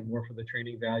 And again, more for the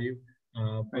training value,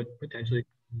 but potentially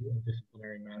a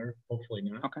disciplinary matter, hopefully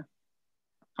not. Okay.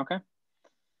 Okay.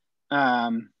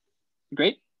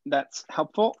 Great, that's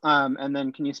helpful. And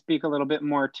then can you speak a little bit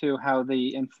more to how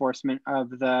the enforcement of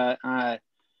the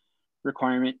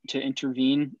requirement to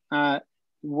intervene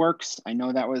works? I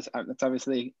know that's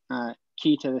obviously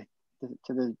key to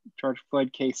the George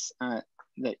Floyd case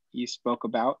that you spoke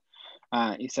about.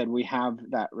 You said we have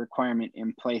that requirement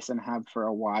in place and have for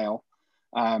a while.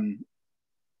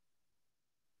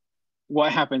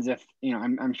 What happens if,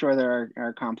 I'm sure there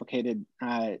are complicated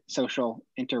social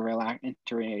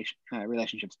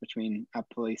relationships between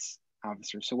police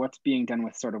officers. So what's being done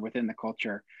with sort of within the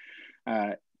culture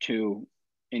to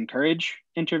encourage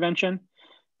intervention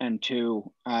and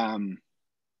to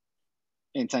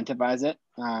incentivize it?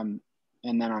 And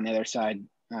then on the other side,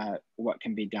 what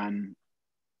can be done?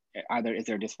 Either is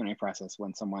there a disciplinary process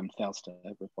when someone fails to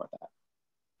report that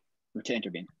or to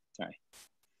intervene? Sorry.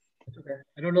 That's okay.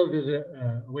 I don't know if there's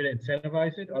a way to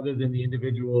incentivize it other than the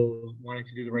individual wanting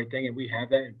to do the right thing, and we have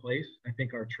that in place. I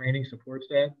think our training supports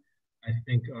that. I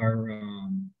think our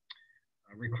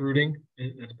recruiting,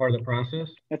 that's part of the process.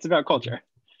 It's about culture.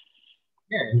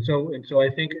 Yeah, and so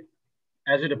I think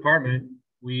as a department,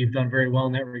 we've done very well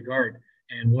in that regard.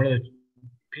 And one of the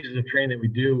pieces of training that we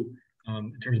do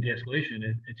in terms of de-escalation,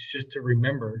 it's just to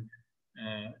remember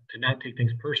to not take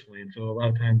things personally. And so a lot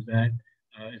of times that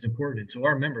is important. And so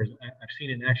our members, I've seen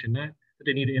it in action, not that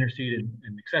they need to intercede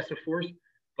in excessive force,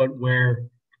 but where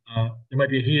there might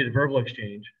be a heated verbal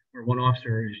exchange where one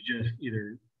officer is just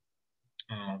either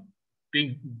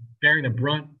bearing the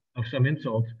brunt of some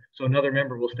insults, so another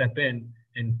member will step in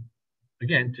and,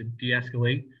 again, to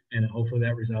de-escalate, and hopefully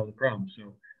that resolves the problem.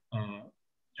 So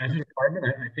as a department,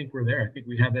 I think we're there. I think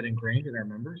we have that ingrained in our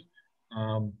members.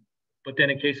 But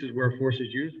then in cases where force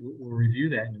is used, we'll review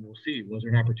that and we'll see, was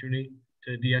there an opportunity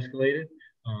to de-escalate it?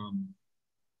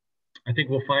 I think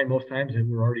we'll find most times that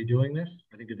we're already doing this.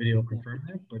 I think the video will confirm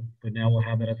that, but now we'll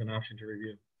have that as an option to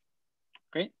review.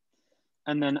 Great.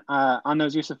 And then on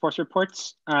those use of force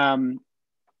reports,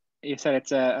 you said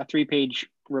it's a 3-page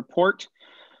report,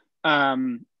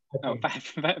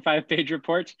 five-page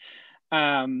report.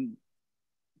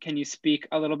 Can you speak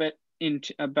a little bit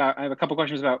about, I have a couple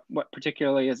questions about what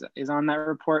particularly is on that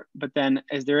report, but then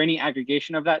is there any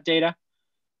aggregation of that data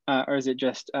or is it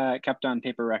just kept on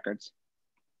paper records?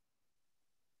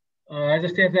 As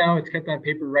it stands now, it's kept on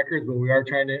paper records, but we are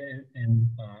trying to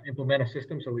implement a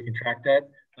system so we can track that.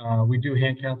 We do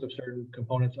hand counts of certain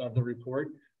components of the report.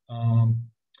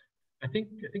 I think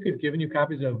we've given you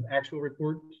copies of actual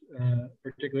reports,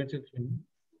 particular instance when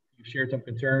you've shared some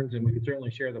concerns, and we can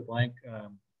certainly share the blank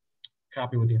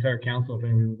copy with the entire council if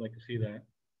anyone would like to see that.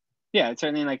 Yeah, I'd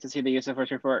certainly like to see the use of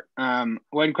force report.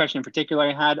 One question in particular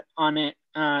I had on it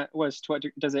was,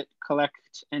 does it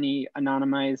collect any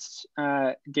anonymized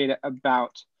data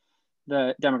about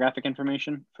the demographic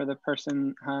information for the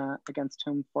person against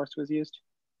whom force was used?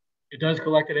 It does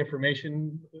collect that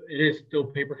information. It is still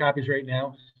paper copies right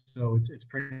now, so it's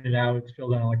printed out, it's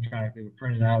filled out electronically, we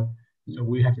print it out, so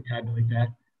we have to tabulate that.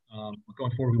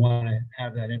 Going forward, we want to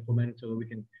have that implemented so that we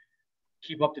can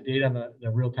keep up to date on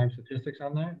the real-time statistics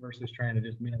on that versus trying to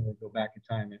just manually go back in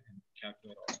time and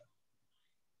calculate all that.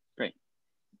 Great.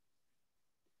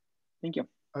 Thank you.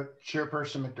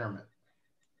 Chairperson McDermott.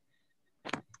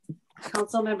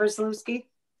 Councilmember Zalewski.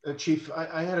 Chief,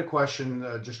 I had a question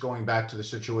just going back to the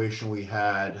situation we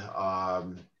had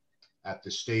at the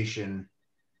station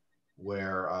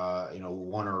where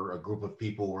one or a group of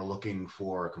people were looking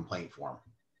for a complaint form.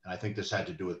 And I think this had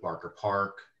to do with Barker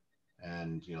Park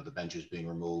and the benches being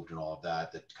removed and all of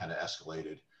that kind of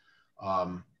escalated.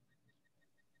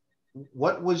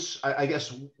 What was, I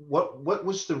guess, what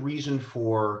was the reason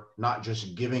for not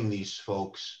just giving these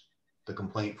folks the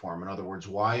complaint form? In other words,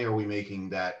 why are we making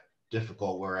that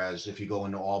difficult? Whereas if you go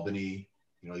into Albany,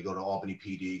 you go to Albany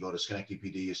PD, you go to Schenectady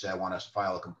PD, you say, I want to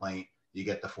file a complaint, you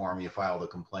get the form, you file the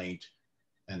complaint,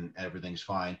 and everything's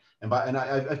fine. And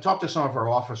I've talked to some of our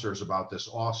officers about this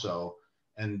also,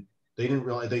 and they didn't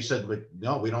really, they said, like,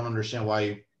 no, we don't understand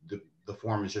why the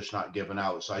form is just not given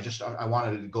out. So I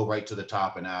wanted to go right to the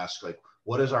top and ask, like,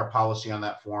 what is our policy on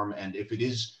that form? And if it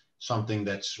is something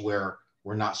that's where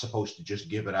we're not supposed to just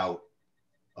give it out,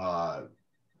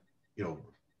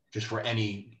 just for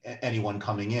anyone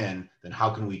coming in, then how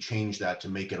can we change that to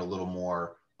make it a little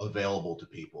more available to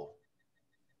people.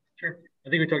 Sure. I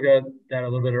think we talked about that a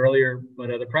little bit earlier, but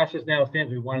the process now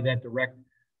stands. We wanted that direct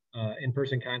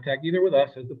in-person contact, either with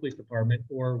us as the police department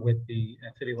or with the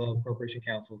City Hall Corporation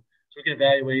Council. So we can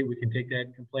evaluate, we can take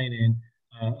that complaint in.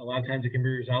 A lot of times it can be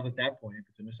resolved at that point if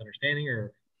it's a misunderstanding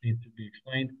or needs to be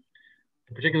explained.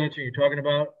 The particular incident you're talking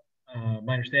about,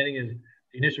 my understanding is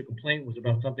the initial complaint was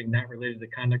about something not related to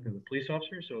the conduct of the police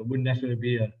officer, so it wouldn't necessarily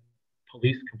be a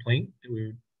police complaint that we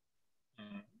would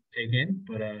take in,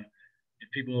 but if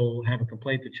people have a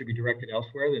complaint that should be directed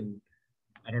elsewhere, then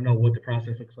I don't know what the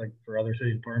process looks like for other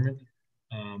city departments.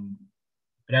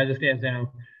 But as it stands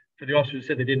now, for the officers who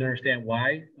said they didn't understand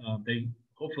why, they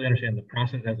hopefully understand the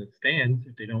process as it stands.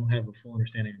 If they don't have a full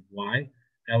understanding of why,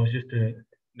 that was just to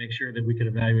make sure that we could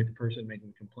evaluate the person making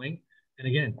the complaint. And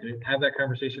again, to have that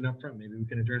conversation up front, maybe we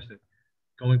can address it.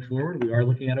 Going forward, we are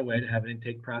looking at a way to have an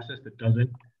intake process that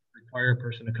doesn't require a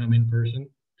person to come in person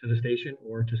to the station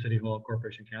or to City Hall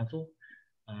Corporation Council.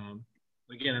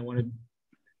 Again, I want to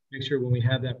make sure when we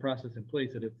have that process in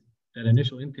place that that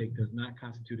initial intake does not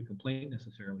constitute a complaint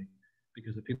necessarily,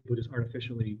 because the people who just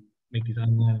artificially make these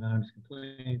online anonymous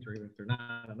complaints, or even if they're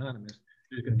not anonymous,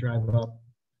 they're just going to drive up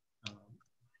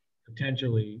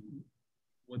potentially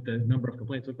what the number of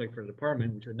complaints look like for the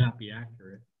department, which would not be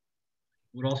accurate.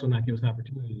 Would also not give us an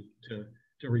opportunity to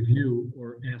review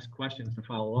or ask questions to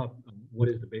follow up on what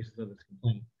is the basis of this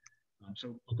complaint.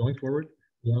 So going forward,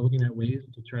 we are looking at ways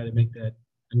to try to make that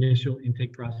initial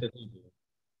intake process easier.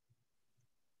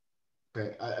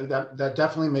 Okay, that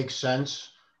definitely makes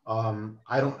sense.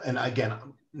 I don't, and again,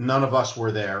 none of us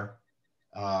were there,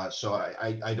 so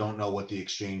I don't know what the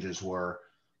exchanges were,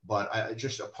 but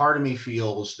just a part of me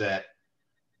feels that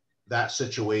that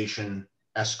situation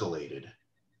escalated,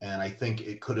 and I think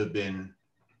it could have been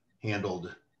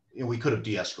handled. You know, we could have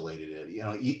de-escalated it. You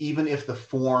know, even if the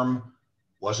form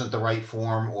wasn't the right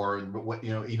form, or what,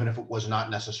 you know, even if it was not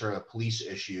necessarily a police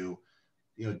issue,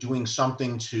 you know, doing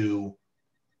something to,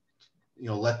 you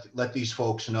know, let these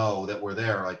folks know that we're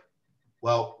there. Like,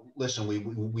 well, listen,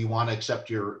 we want to accept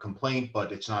your complaint,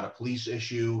 but it's not a police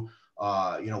issue.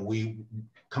 You know, we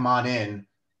come on in.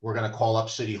 We're going to call up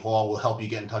City Hall. We'll help you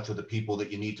get in touch with the people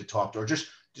that you need to talk to, or just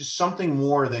something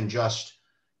more than just,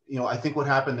 you know. I think what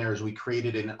happened there is we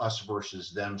created an us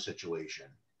versus them situation,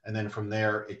 and then from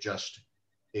there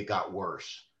it got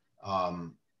worse.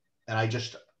 And I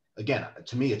just, again,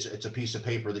 to me, it's a piece of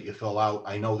paper that you fill out.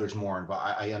 I know there's more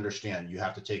involved. I understand you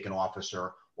have to take an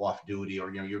officer off duty, or,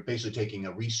 you know, you're basically taking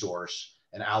a resource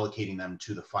and allocating them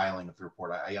to the filing of the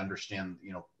report. I understand,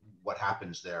 you know, what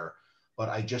happens there, but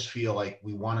I just feel like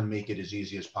we want to make it as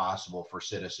easy as possible for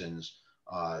citizens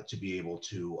to be able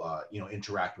to, you know,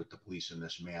 interact with the police in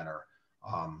this manner.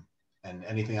 And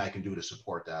anything I can do to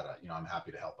support that, you know, I'm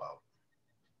happy to help out.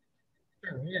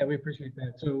 Sure. Yeah, we appreciate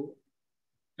that. So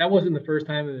that wasn't the first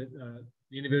time that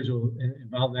the individual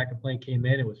involved in that complaint came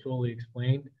in. It was fully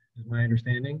explained, is my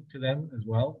understanding, to them as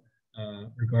well,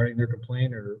 regarding their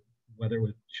complaint or whether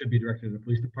it should be directed to the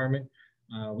police department.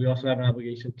 We also have an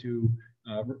obligation to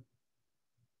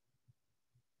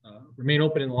remain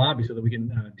open in the lobby so that we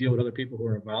can deal with other people who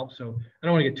are involved. So I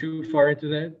don't want to get too far into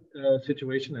that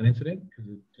situation, that incident,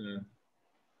 because it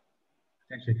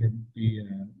actually could be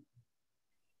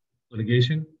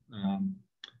litigation.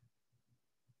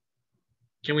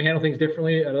 Can we handle things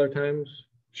differently at other times?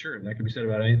 Sure, that can be said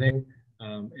about anything.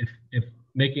 If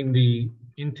making the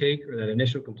intake or that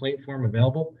initial complaint form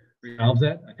available resolves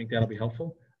that, I think that'll be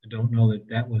helpful. I don't know that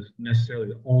that was necessarily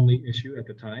the only issue at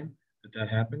the time that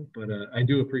happened, but I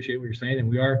do appreciate what you're saying, and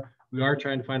we are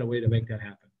trying to find a way to make that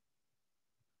happen.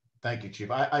 Thank you, Chief.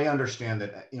 I understand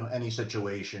that, you know, any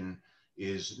situation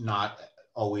is not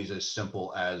always as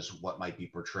simple as what might be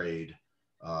portrayed.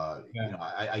 Yeah. You know,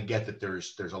 I get that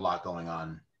there's a lot going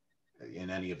on in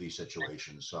any of these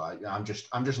situations. So I'm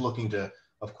just looking to,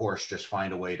 of course, just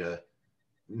find a way to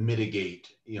mitigate,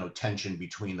 you know, tension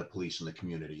between the police and the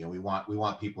community. And we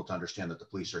want people to understand that the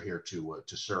police are here to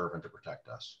serve and to protect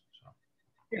us. So.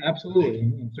 Yeah, absolutely.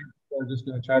 And we're just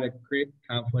going to try to create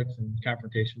conflicts and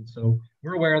confrontations. So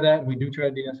we're aware of that, and we do try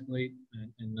to de-escalate,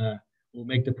 and we'll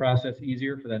make the process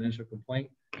easier for that initial complaint,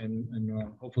 and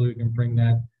hopefully we can bring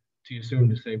that to you soon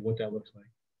to say what that looks like.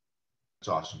 That's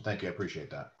awesome. Thank you. I appreciate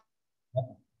that.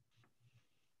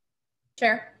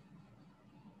 Chair.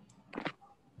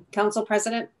 Council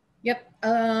President. Yep.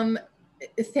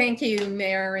 Thank you,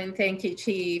 Mayor, and thank you,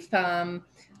 Chief.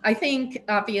 I think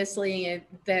obviously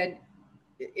that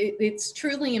it's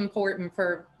truly important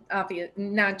for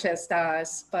not just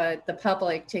us, but the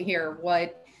public to hear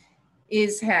what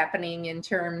is happening in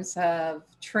terms of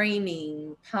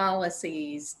training,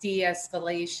 policies,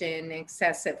 de-escalation,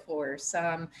 excessive force.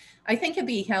 I think it'd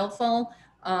be helpful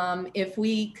if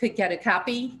we could get a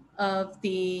copy of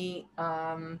the,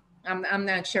 I'm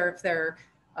not sure if they're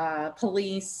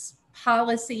police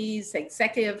policies,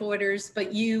 executive orders,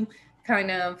 but you kind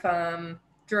of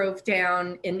drove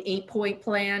down an 8-point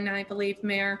plan, I believe,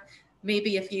 Mayor.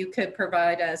 Maybe if you could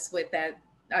provide us with that,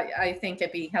 I think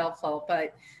it'd be helpful.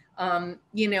 But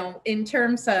you know, in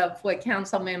terms of what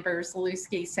Council Member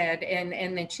Zalewski said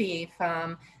and the chief,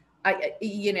 I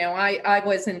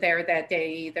wasn't there that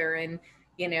day either. And,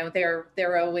 you know,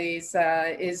 there always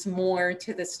is more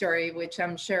to the story, which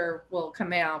I'm sure will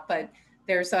come out. But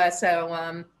there's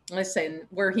also, listen,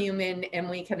 we're human and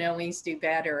we can always do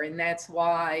better. And that's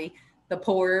why the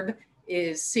PORB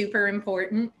is super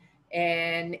important.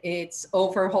 And it's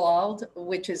overhauled,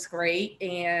 which is great.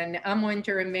 And I'm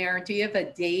wondering, Mayor, do you have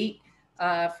a date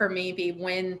for maybe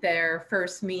when their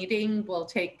first meeting will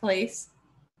take place?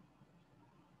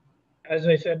 As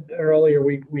I said earlier,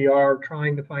 we are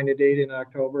trying to find a date in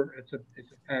October. It's a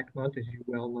packed month, as you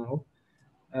well know.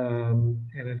 And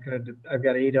it's I've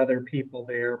got 8 other people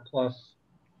there, plus,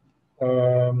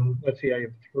 let's see, I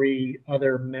have 3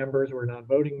 other members who are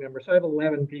non-voting members. So I have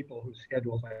 11 people whose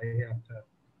schedules I have to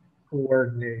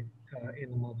coordinate in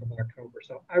the month of October.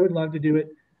 So I would love to do it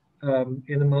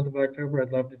in the month of October.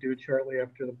 I'd love to do it shortly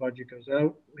after the budget goes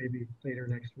out, maybe later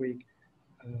next week.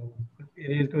 It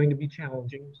is going to be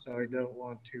challenging, so I don't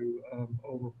want to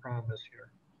overpromise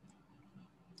here.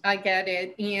 I get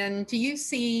it. And do you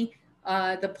see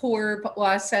the PORB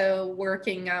also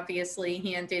working obviously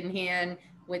hand in hand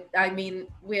with, I mean,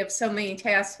 we have so many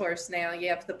task force now. You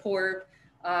have the PORB,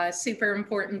 super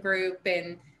important group,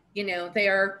 and you know,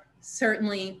 they're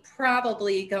certainly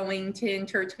probably going to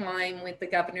intertwine with the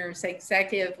governor's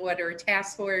executive order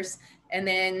task force. And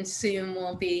then soon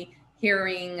we'll be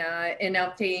hearing an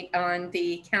update on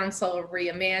the Council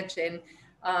Reimagine.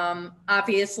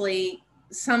 Obviously,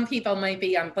 some people might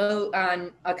be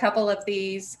on a couple of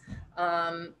these.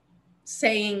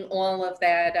 Saying all of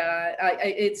that,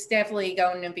 it's definitely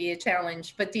going to be a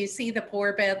challenge. But do you see the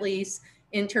PORB at least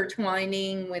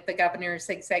intertwining with the governor's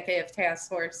executive task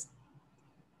force?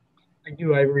 I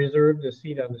do. I reserved a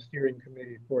seat on the steering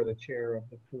committee for the chair of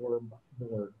the PORB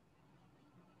board.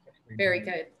 Very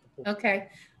good. Okay.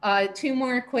 2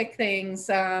 more quick things.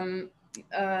 Blah,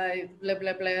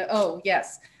 blah, blah. Oh,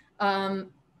 yes.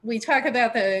 We talk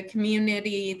about the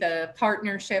community, the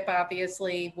partnership,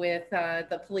 obviously, with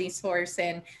the police force.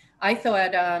 And I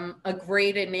thought a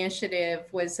great initiative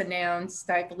was announced,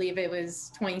 I believe it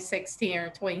was 2016 or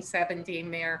 2017,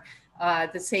 Mayor,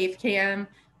 the Safe Cam,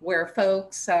 where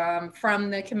folks from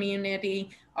the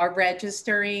community are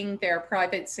registering their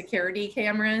private security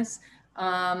cameras.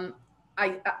 I'm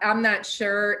not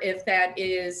sure if that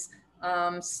is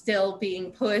still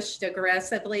being pushed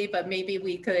aggressively, but maybe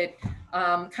we could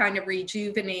kind of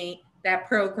rejuvenate that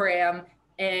program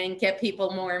and get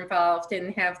people more involved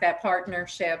and have that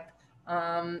partnership,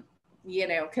 you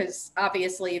know, because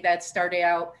obviously that started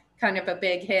out kind of a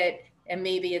big hit and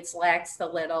maybe it's laxed a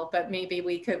little, but maybe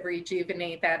we could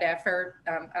rejuvenate that effort.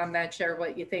 I'm not sure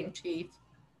what you think, Chief.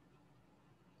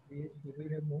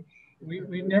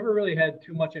 We've never really had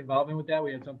too much involvement with that.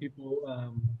 We had some people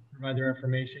provide their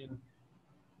information.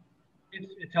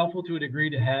 It's helpful to a degree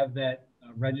to have that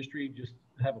registry, just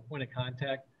have a point of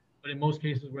contact. But in most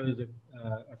cases where there's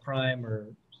a crime or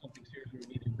something serious we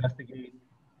need to investigate,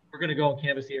 we're going to go and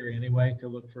canvass the area anyway to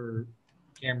look for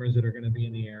cameras that are going to be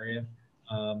in the area.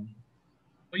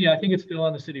 But yeah, I think it's still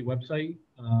on the city website.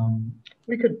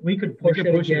 We could push it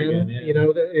again. Yeah. You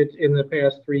know, it's in the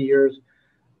past 3 years,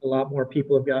 a lot more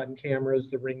people have gotten cameras.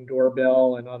 The Ring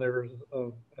doorbell and others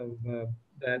of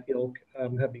that ilk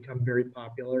have become very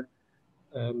popular.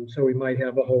 So we might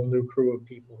have a whole new crew of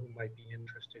people who might be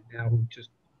interested now who just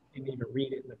didn't even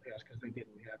read it in the past because they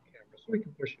didn't have cameras. So we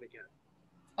can push it again.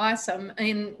 Awesome.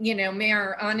 And, you know,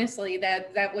 Mayor, honestly,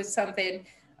 that was something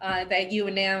that you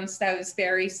announced. I was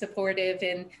very supportive,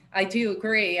 and I do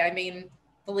agree. I mean,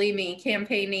 believe me,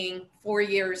 campaigning 4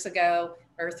 years ago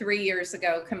or 3 years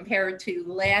ago compared to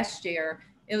last year,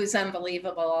 it was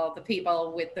unbelievable. All the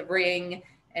people with the Ring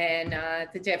and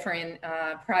the different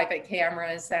private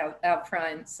cameras out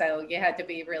front. So you had to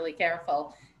be really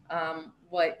careful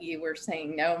what you were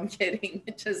saying. No, I'm kidding.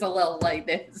 It's just a little like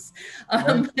this.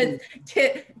 But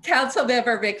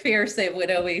Councilmember McPherson would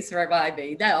always remind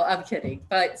me. No, I'm kidding.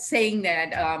 But saying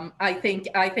that, I think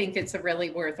it's a really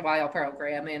worthwhile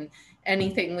program, and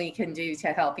anything we can do to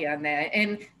help you on that.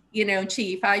 And, you know,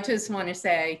 Chief, I just want to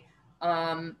say,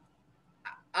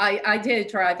 I did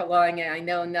drive along, and I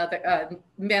know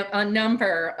a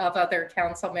number of other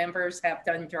council members have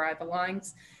done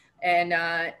drive-alongs.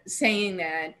 And saying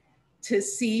that, to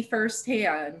see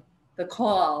firsthand the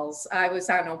calls, I was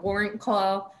on a warrant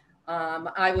call,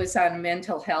 I was on a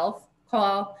mental health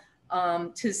call,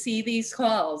 to see these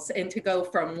calls and to go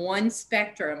from one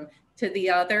spectrum to the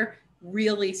other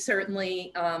really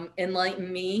certainly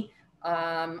enlightened me.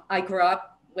 I grew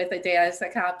up with a dad as a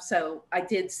cop, so I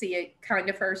did see it kind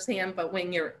of firsthand, but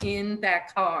when you're in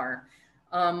that car,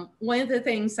 one of the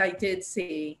things I did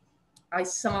see, I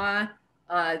saw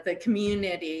the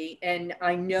community, and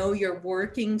I know you're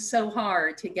working so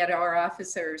hard to get our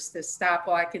officers to stop,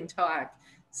 walk, and talk.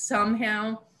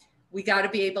 Somehow, we got to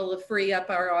be able to free up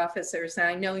our officers. And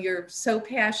I know you're so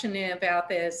passionate about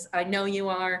this. I know you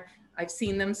are. I've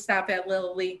seen them stop at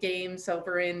Little League games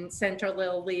over in Central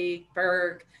Little League,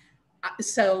 Berg.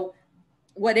 So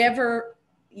whatever,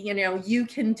 you know, you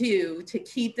can do to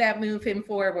keep that moving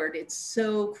forward, it's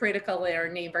so critical in our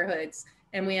neighborhoods.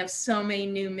 And we have so many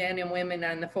new men and women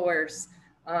on the force.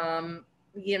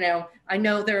 You know, I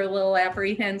know they're a little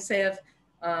apprehensive.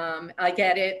 I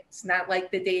get it. It's not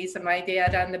like the days of my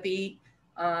dad on the beat.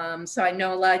 So I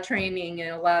know a lot of training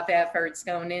and a lot of efforts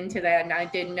going into that. And I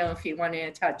didn't know if you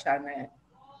wanted to touch on that.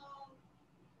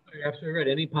 You're absolutely right.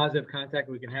 Any positive contact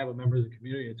we can have with members of the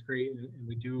community, it's great. And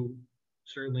we do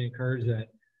certainly encourage that.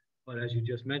 But as you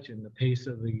just mentioned, the pace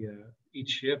of the each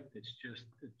shift,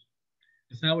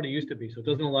 it's not what it used to be. So it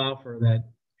doesn't allow for that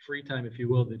free time, if you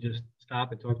will, to just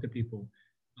stop and talk to people.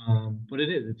 But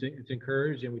it's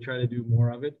encouraged, and we try to do more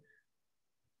of it.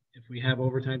 If we have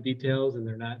overtime details and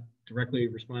they're not directly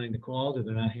responding to calls, or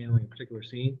they're not handling a particular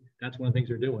scene, that's one of the things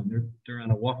they're doing. They're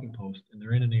on a walking post and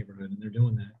they're in a neighborhood and they're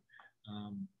doing that.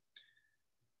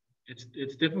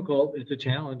 It's difficult. It's a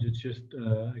challenge. It's just,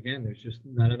 again, there's just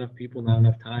not enough people, not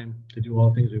enough time to do all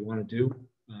the things we want to do,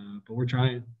 but we're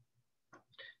trying.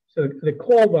 So the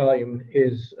call volume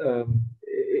is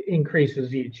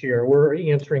increases each year. We're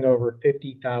answering over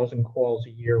 50,000 calls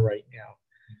a year right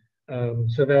now.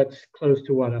 So that's close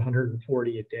to what,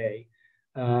 140 a day.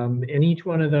 And each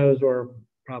one of those, or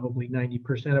probably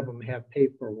 90% of them, have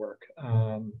paperwork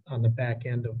on the back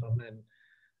end of them. And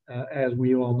as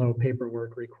we all know,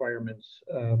 paperwork requirements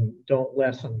don't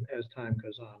lessen as time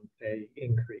goes on, they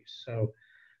increase. So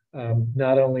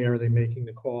not only are they making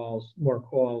more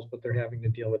calls, but they're having to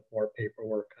deal with more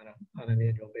paperwork on an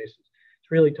annual basis. It's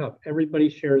really tough. Everybody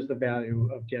shares the value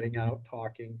of getting out,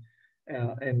 talking,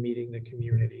 and meeting the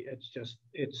community.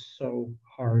 It's so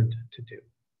hard to do.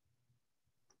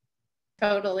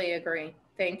 Totally agree.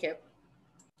 Thank you.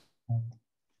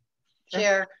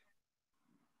 Chair.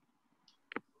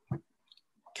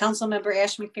 Councilmember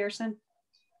Ash McPherson.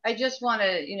 I just want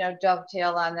to,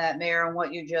 dovetail on that, Mayor, and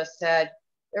what you just said.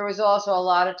 There was also a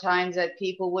lot of times that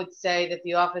people would say that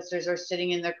the officers are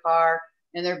sitting in their car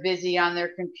and they're busy on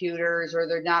their computers, or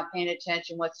they're not paying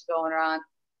attention what's going on.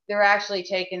 They're actually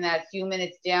taking that few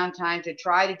minutes downtime to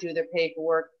try to do their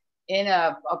paperwork in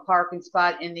a parking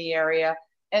spot in the area.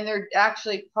 And they're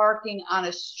actually parking on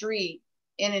a street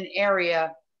in an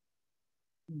area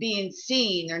being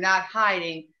seen. They're not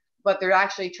hiding, but they're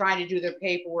actually trying to do their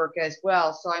paperwork as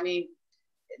well. So, I mean,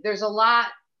 there's a lot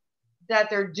that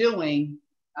they're doing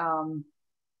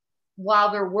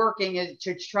while they're working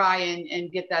to try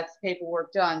and get that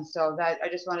paperwork done. So that I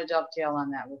just want to dovetail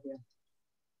on that with you.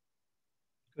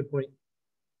 Good point.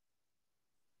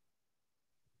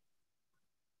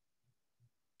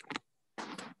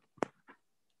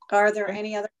 Are there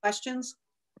any other questions?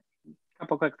 A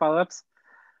couple quick follow-ups.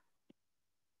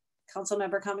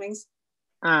 Councilmember Cummings.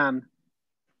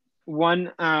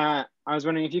 One, I was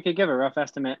wondering if you could give a rough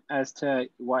estimate as to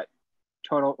what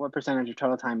percentage of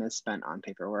total time is spent on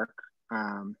paperwork,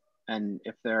 and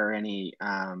if there are any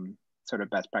sort of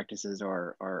best practices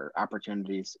or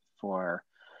opportunities for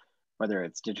whether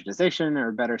it's digitization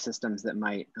or better systems that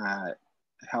might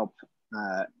help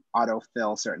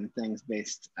autofill certain things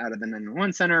based out of the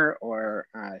 911 center, or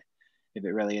if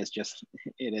it really is just,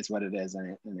 it is what it is,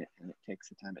 and it takes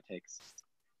the time it takes.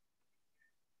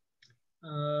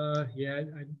 Yeah,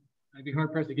 I'd be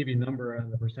hard pressed to give you a number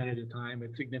on the percentage of time.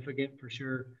 It's significant for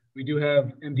sure. We do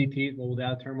have MDTs, mobile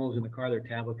data terminals, in the car. They're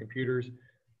tablet computers.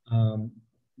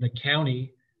 The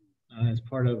county, as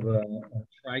part of a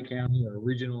tri-county or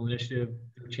regional initiative,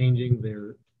 they're changing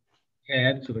their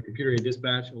CAD, so the computer aided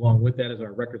dispatch. Along with that is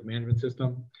our records management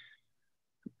system.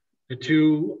 The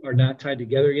two are not tied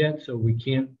together yet, so we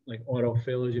can't like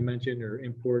autofill, as you mentioned, or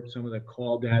import some of the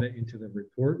call data into the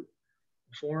report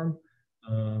form.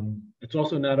 It's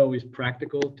also not always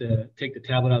practical to take the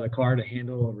tablet out of the car to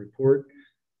handle a report.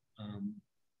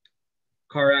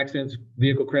 car accidents,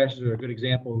 vehicle crashes are a good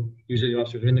example. Usually the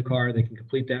officers are in the car, they can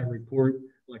complete that report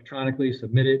electronically,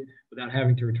 submit it without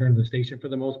having to return to the station for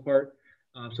the most part.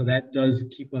 So that does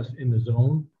keep us in the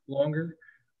zone longer.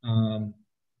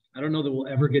 I don't know that we'll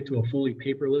ever get to a fully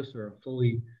paperless or a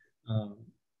fully,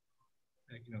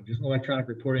 just electronic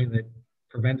reporting that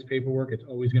prevents paperwork. It's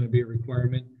always going to be a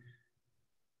requirement.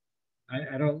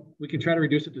 We can try to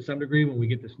reduce it to some degree when we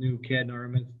get this new CAD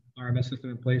and RMS system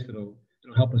in place. It'll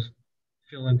help us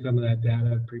fill in some of that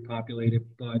data, pre-populate it,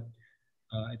 but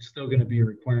it's still going to be a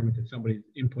requirement that somebody's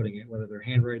inputting it, whether they're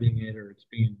handwriting it or it's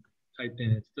being typed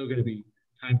in. It's still going to be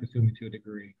time consuming to a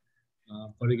degree.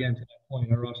 But again, to that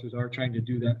point, our officers are trying to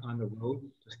do that on the road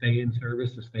to stay in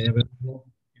service, to stay available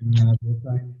in both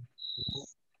times.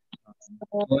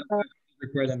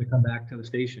 Require them to come back to the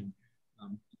station.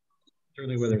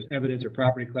 Certainly where there's evidence or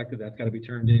property collected, that's got to be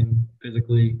turned in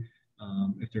physically.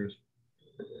 If there's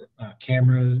a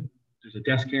camera, there's a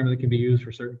desk camera that can be used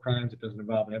for certain crimes. It doesn't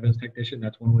involve an evidence technician.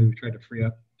 That's one way we tried to free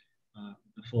up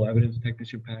the full evidence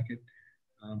technician packet.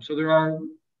 So there are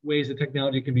ways that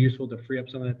technology can be useful to free up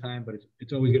some of that time, but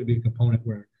it's always going to be a component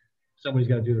where somebody's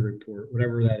got to do the report,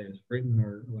 whatever that is, written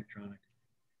or electronic.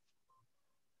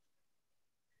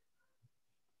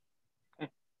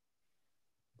 Okay.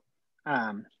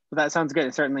 Well, that sounds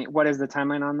good. Certainly, what is the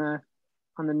timeline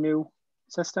on the new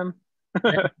system?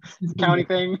 It's a county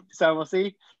thing, so we'll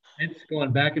see. It's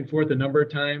going back and forth a number of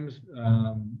times.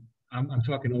 I'm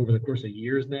talking over the course of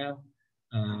years now.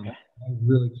 Okay. I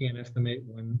really can't estimate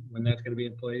when that's going to be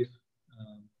in place.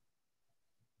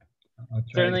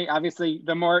 Certainly, obviously,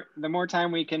 the more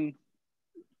time we can,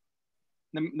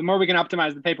 the more we can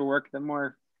optimize the paperwork, the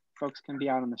more folks can be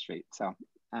out on the street. So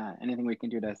anything we can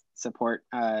do to support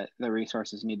the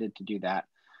resources needed to do that,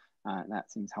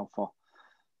 that seems helpful.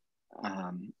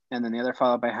 And then the other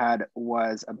follow-up I had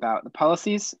was about the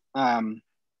policies. Has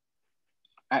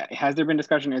there been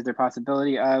discussion? Is there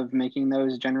possibility of making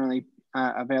those generally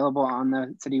available on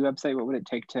the city website? What would it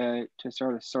take to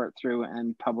sort of sort through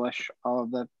and publish all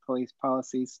of the police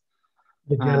policies?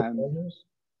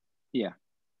 Yeah.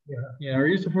 Yeah, our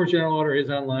use of force general order is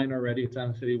online already. It's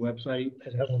on the city website.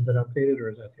 Has that one been updated, or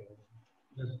is that the old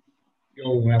one? The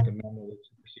old one, the memo that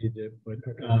supersedes it. But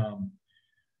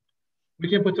we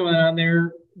can put something on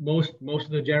there. Most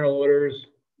of the general orders,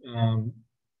 the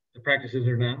practices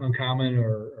are not uncommon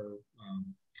or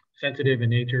sensitive in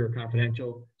nature or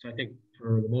confidential. So I think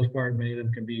for the most part, many of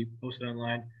them can be posted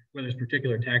online. Where there's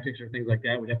particular tactics or things like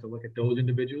that, we'd have to look at those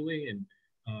individually and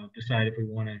decide if we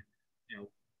want to,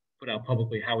 put out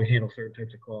publicly how we handle certain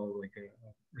types of calls, like a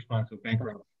response to a bank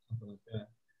robbery, something like that.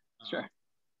 Sure.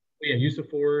 Yeah, use of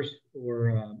force,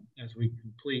 or as we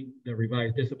complete the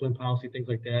revised discipline policy, things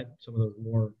like that. Some of those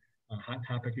more hot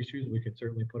topic issues we could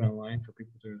certainly put online for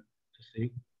people to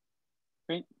see.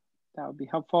 Great, that would be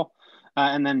helpful.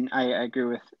 And then I agree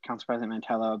with Council President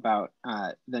Mantello about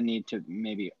the need to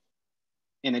maybe,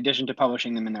 in addition to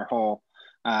publishing them in their whole,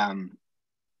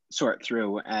 sort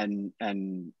through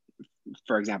and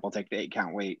for example, take the 8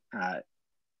 count weight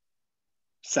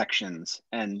sections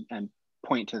and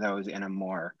point to those in a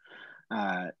more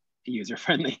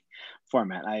user-friendly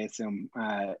format. I assume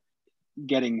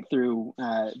getting through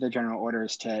the general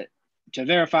orders to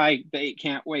verify the 8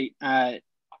 count weight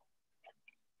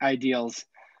ideals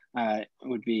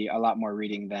would be a lot more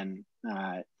reading than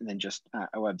just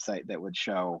a website that would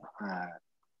show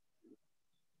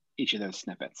each of those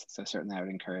snippets. So certainly I would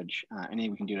encourage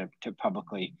anything we can do to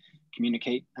publicly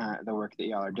communicate the work that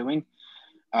y'all are doing,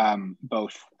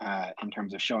 both in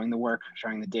terms of showing the work,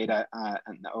 showing the data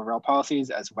and the overall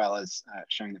policies, as well as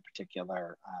showing the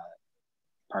particular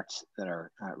parts that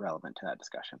are relevant to that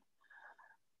discussion.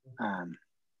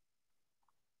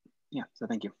 Yeah, so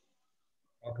thank you.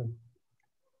 Welcome.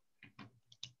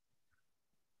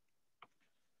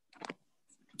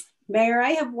 Mayor,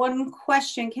 I have one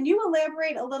question. Can you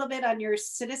elaborate a little bit on your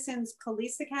Citizens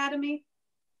Police Academy?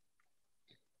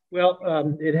 Well,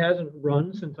 it hasn't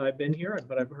run since I've been here,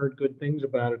 but I've heard good things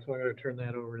about it, so I'm going to turn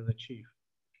that over to the chief.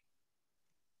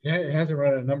 Yeah, it hasn't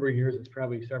run in a number of years. It's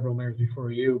probably several mayors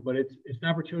before you, but it's an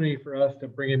opportunity for us to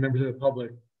bring in members of the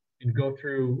public and go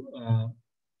through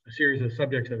a series of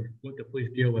subjects of what the police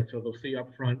deal with. So they'll see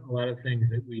up front a lot of things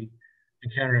that we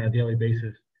encounter on a daily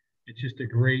basis. It's just a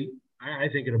great, I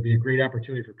think it'll be a great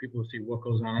opportunity for people to see what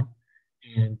goes on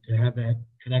and to have that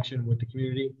connection with the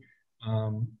community.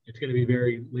 It's going to be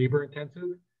very labor intensive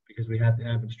because we have to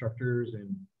have instructors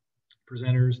and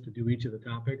presenters to do each of the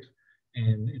topics.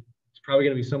 And it's probably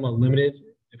going to be somewhat limited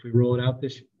if we roll it out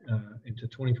this into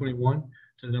 2021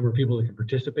 to the number of people that can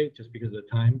participate just because of the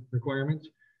time requirements.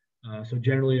 So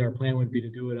generally our plan would be to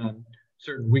do it on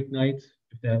certain weeknights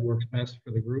if that works best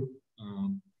for the group.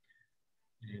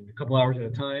 And a couple hours at a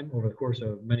time over the course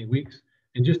of many weeks,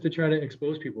 and just to try to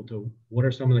expose people to what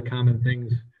are some of the common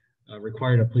things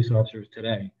required of police officers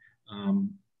today.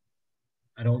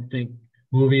 I don't think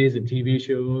movies and TV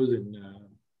shows and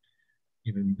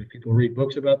even if people read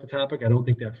books about the topic, I don't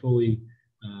think that fully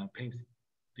paints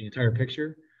the entire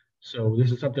picture. So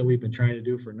this is something we've been trying to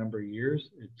do for a number of years.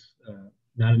 It's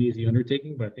not an easy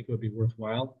undertaking, but I think it would be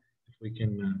worthwhile if we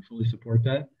can fully support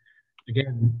that.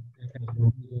 Again,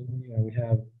 we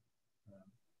have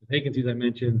the vacancies I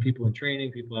mentioned, people in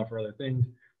training, people out for other things.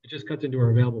 It just cuts into our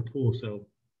available pool. So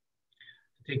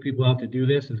to take people out to do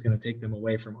this is going to take them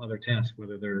away from other tasks,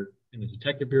 whether they're in the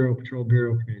Detective Bureau, Patrol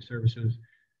Bureau, Community Services.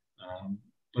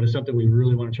 But it's something we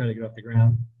really want to try to get off the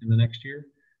ground in the next year.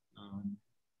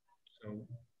 So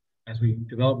as we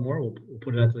develop more, we'll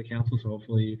put it out to the council. So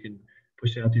hopefully you can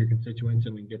push it out to your constituents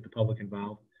and we can get the public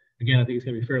involved. Again, I think it's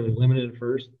going to be fairly limited at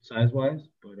first, size-wise,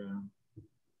 but I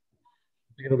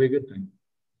think it'll be a good thing.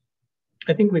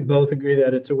 I think we both agree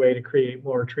that it's a way to create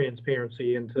more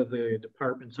transparency into the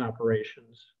department's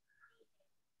operations.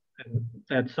 And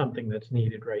that's something that's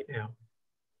needed right now.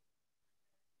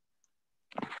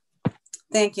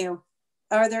 Thank you.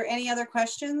 Are there any other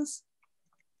questions?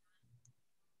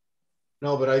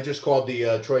 No, but I just called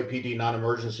the Troy PD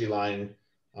non-emergency line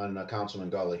on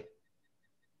Councilman Gully.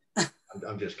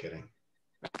 I'm just kidding.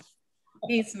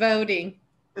 He's voting.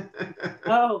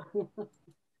 Oh.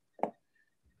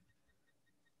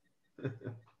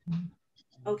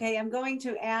 Okay, I'm going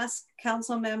to ask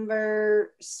Councilmember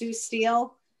Sue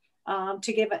Steele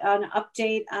to give an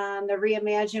update on the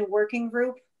Reimagine Working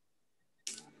Group.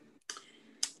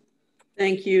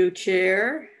 Thank you,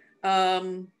 Chair.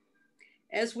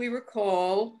 As we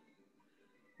recall,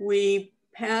 we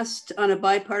passed on a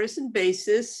bipartisan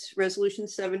basis Resolution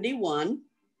 71,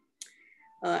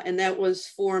 and that was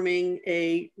forming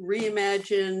a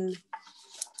Reimagine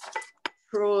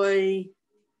Troy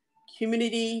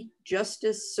Community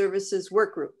Justice Services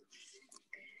Work Group.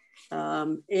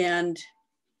 And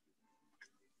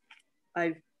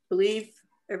I believe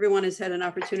everyone has had an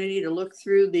opportunity to look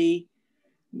through the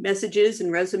messages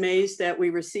and resumes that we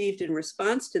received in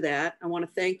response to that. I want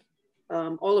to thank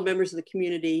all the members of the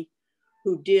community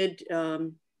who did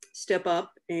step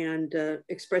up and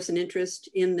express an interest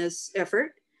in this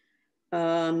effort.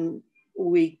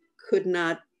 We could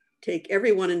not take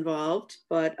everyone involved,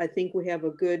 but I think we have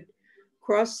a good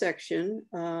cross-section.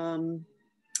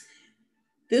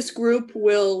 This group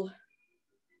will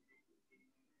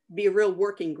be a real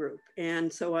working group.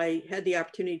 And so I had the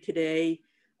opportunity today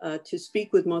to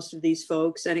speak with most of these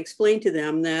folks and explain to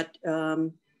them that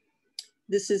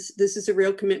this is a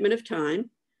real commitment of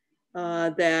time,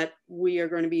 that we are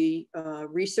going to be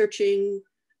researching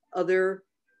other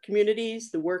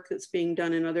communities, the work that's being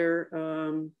done in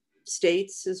other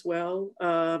states as well,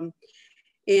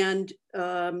 and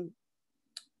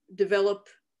develop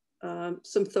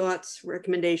some thoughts,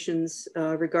 recommendations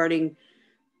regarding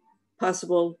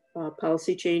possible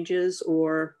policy changes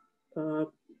or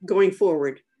going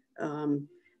forward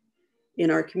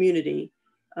in our community.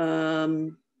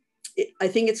 I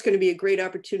think it's going to be a great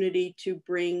opportunity to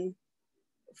bring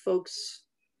folks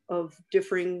of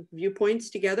differing viewpoints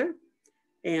together.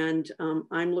 And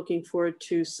I'm looking forward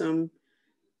to some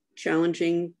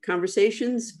challenging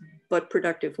conversations, but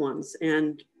productive ones.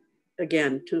 And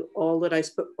again, to all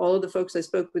of the folks I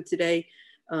spoke with today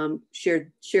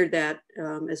shared that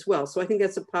as well. So I think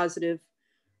that's a positive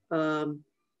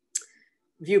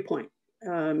viewpoint,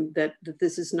 that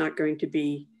this is not going to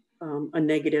be a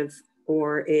negative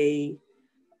or a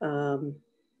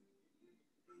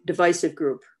divisive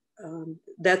group.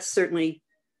 That's certainly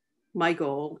my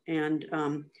goal. And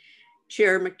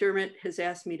Chair McDermott has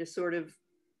asked me to sort of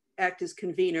act as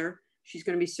convener. She's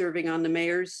going to be serving on the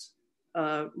mayor's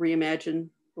Reimagine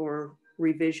or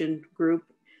revision group.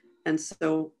 And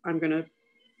so I'm going to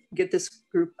get this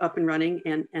group up and running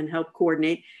and help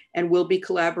coordinate, and we'll be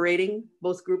collaborating.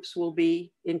 Both groups will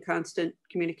be in constant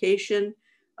communication.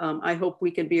 I hope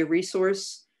we can be a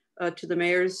resource to the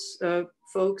mayor's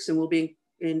folks, and we'll be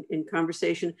in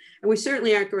conversation. And we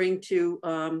certainly aren't going to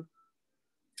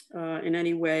in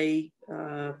any way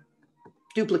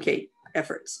duplicate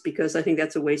efforts, because I think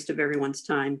that's a waste of everyone's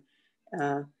time,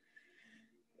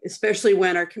 especially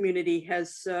when our community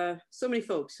has so many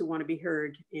folks who want to be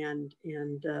heard and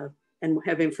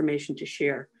have information to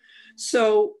share.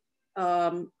 So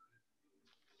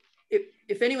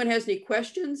if anyone has any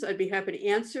questions, I'd be happy to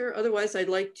answer. Otherwise, I'd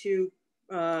like to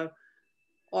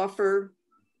offer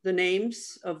the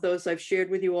names of those I've shared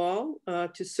with you all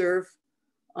to serve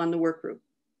on the work group.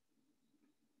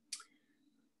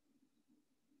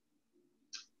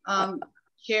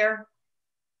 Chair.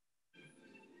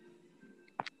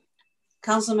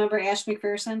 Councilmember Ash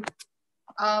McPherson.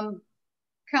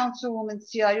 Councilwoman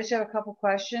Steele, I just have a couple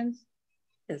questions.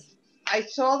 Yes. I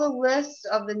saw the list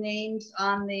of the names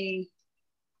on the,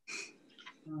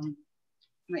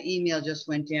 my email just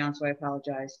went down, so I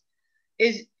apologize.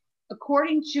 Is,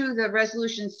 according to the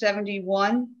resolution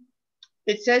 71,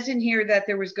 it says in here that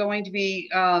there was going to be,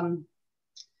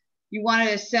 you want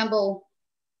to assemble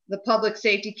the Public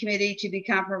Safety Committee to be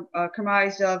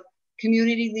comprised of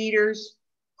community leaders,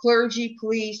 clergy,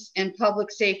 police, and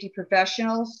public safety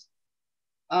professionals.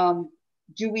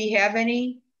 Do we have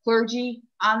any clergy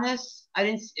on this? I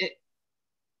didn't.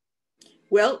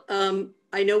 Well,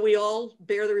 I know we all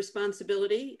bear the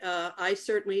responsibility. I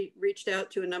certainly reached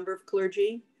out to a number of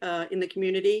clergy in the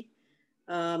community.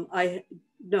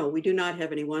 No, we do not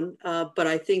have anyone, but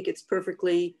I think it's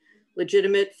perfectly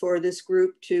legitimate for this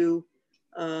group to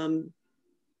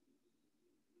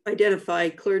identify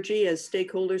clergy as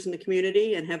stakeholders in the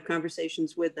community and have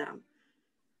conversations with them.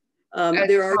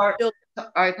 There are still,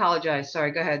 I apologize.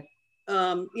 Sorry, go ahead.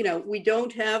 You know, we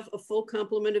don't have a full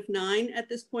complement of 9 at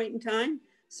this point in time.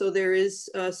 So there is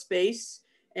space.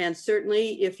 And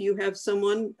certainly if you have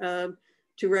someone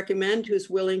to recommend who's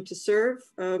willing to serve,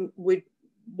 we'd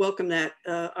welcome that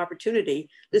opportunity.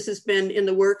 This has been in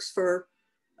the works for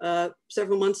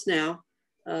several months now.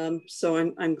 So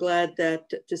I'm glad that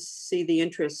to see the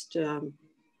interest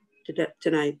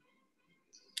tonight.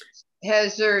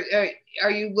 Has there, are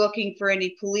you looking for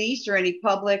any police or any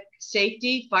public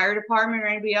safety, fire department or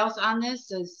anybody else on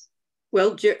this?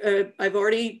 Well, I've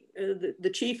already, the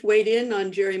chief weighed in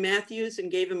on Jerry Matthews and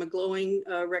gave him a glowing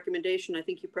recommendation. I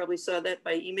think you probably saw that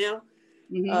by email.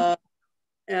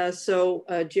 Mm-hmm. So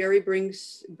Jerry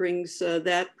brings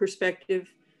that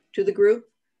perspective to the group.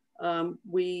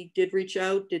 We did reach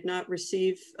out, did not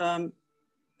receive a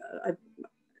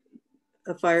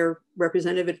fire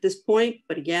representative at this point,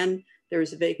 but again, there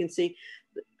is a vacancy.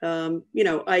 You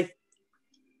know,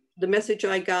 the message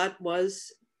I got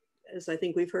was, as I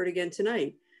think we've heard again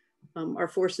tonight, our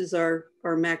forces are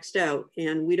maxed out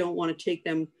and we don't want to take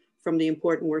them from the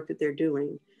important work that they're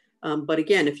doing. But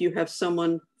again, if you have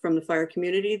someone from the fire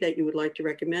community that you would like to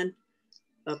recommend,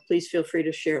 please feel free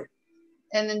to share.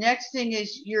 And the next thing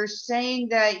is you're saying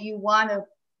that you want to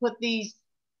put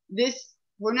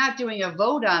we're not doing a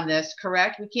vote on this,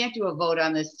 correct? We can't do a vote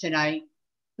on this tonight.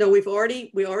 No, we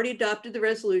already adopted the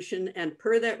resolution, and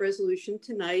per that resolution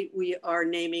tonight, we are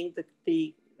naming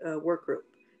the work group.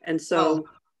 And so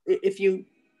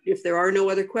if there are no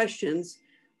other questions,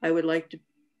 I would like to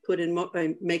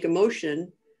make a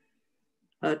motion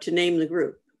to name the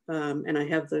group. And I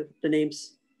have the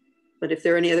names, but if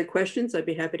there are any other questions, I'd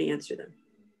be happy to answer them.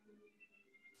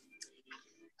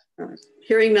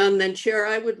 Hearing none, then Chair,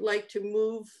 I would like to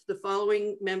move the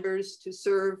following members to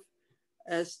serve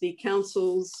as the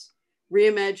Council's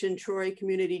Reimagine Troy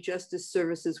Community Justice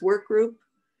Services Work Group.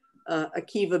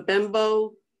 Akiva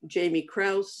Bembo, Jamie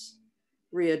Kraus,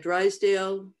 Ria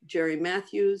Drysdale, Jerry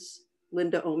Matthews,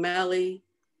 Linda O'Malley,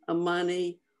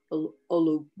 Amani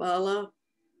Olubala,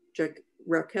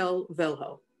 Raquel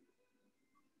Velho.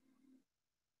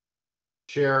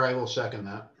 Chair, I will second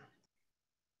that.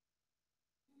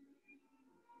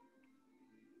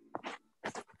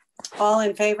 All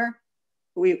in favor?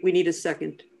 We need a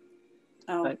second.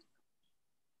 Oh.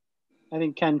 I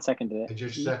think Ken seconded it. I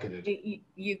just seconded.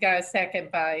 You got a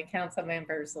second by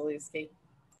Councilmember Zalewski.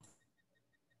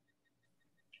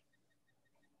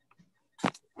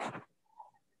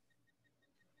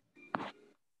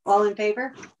 All in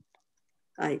favor?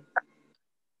 Aye.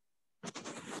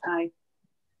 Aye.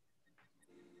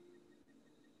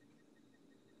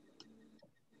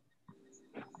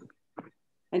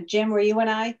 And Jim, were you an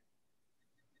aye?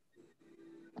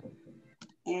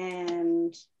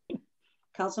 And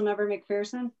Councilmember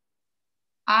McPherson?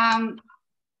 I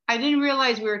didn't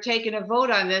realize we were taking a vote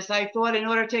on this. I thought in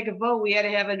order to take a vote, we had to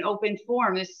have an open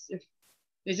forum. Is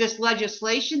this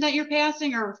legislation that you're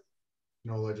passing or?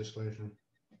 No legislation.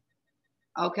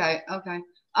 Okay, okay.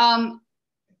 I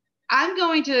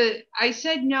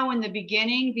said no in the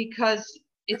beginning because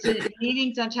it's a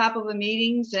meetings on top of a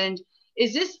meetings. And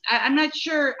is this, I'm not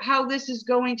sure how this is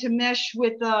going to mesh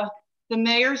with the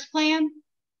mayor's plan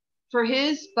for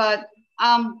his, but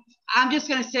I'm just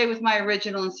going to stay with my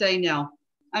original and say no.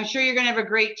 I'm sure you're going to have a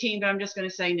great team, but I'm just going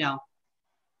to say no.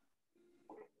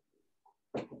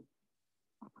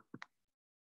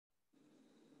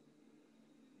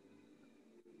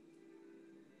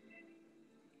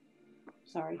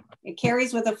 Sorry. It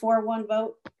carries with a 4-1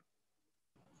 vote.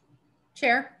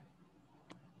 Chair.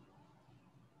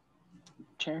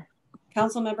 Chair.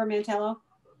 Councilmember Mantello.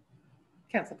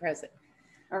 Council President.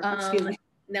 Excuse me.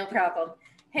 No problem.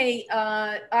 Hey,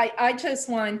 I just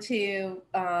want to,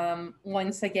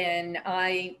 once again,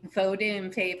 I voted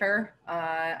in favor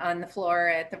on the floor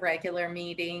at the regular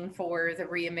meeting for the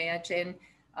Reimagine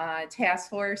Task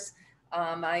Force.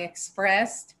 I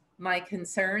expressed my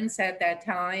concerns at that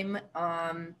time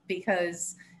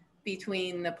because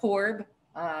between the PORB,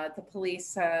 the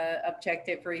Police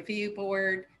Objective Review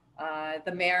Board,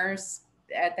 the mayor's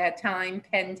at that time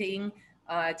pending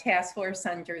task force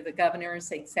under the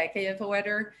governor's executive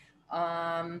order,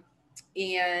 and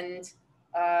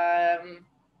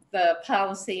the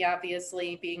policy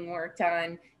obviously being worked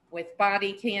on with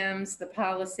body cams, the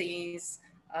policies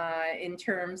in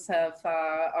terms of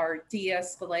our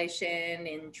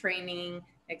de-escalation and training,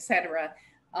 etc.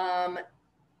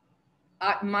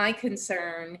 My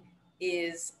concern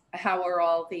is how are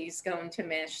all these going to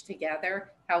mesh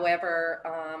together? However,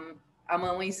 I'm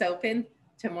always open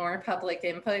to more public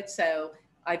input, so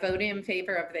I voted in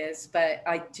favor of this, but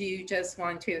I do just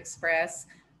want to express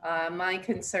my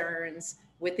concerns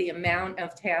with the amount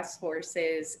of task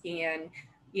forces. And,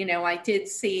 you know, I did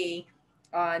see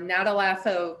not a lot of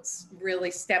folks really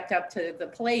stepped up to the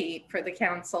plate for the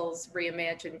council's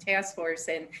Reimagine Task Force.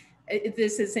 And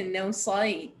this is in no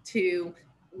slight to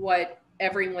what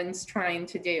everyone's trying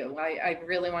to do. I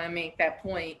really want to make that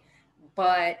point,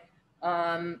 but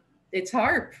it's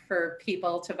hard for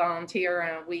people to volunteer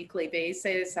on a weekly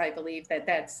basis. I believe that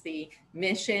that's the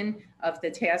mission of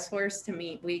the task force, to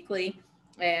meet weekly.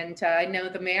 And I know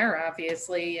the mayor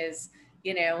obviously is,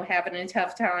 you know, having a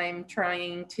tough time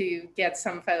trying to get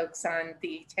some folks on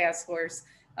the task force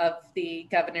of the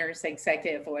governor's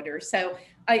executive order. So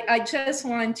I just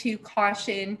want to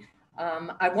caution,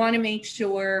 I want to make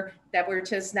sure that we're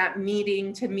just not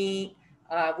meeting to meet.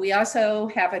 We also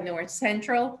have a North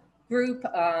Central group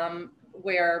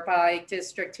whereby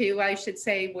District 2, I should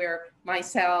say, where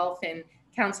myself and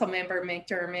Councilmember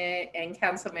McDermott and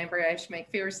Councilmember Ash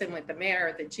McPherson with the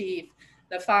mayor, the chief,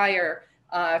 the fire,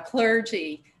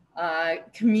 clergy,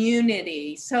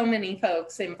 community, so many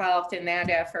folks involved in that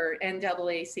effort,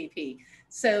 NAACP.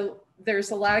 So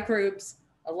there's a lot of groups,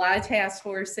 a lot of task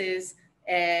forces,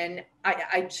 and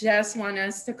I just want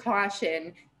us to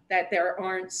caution that there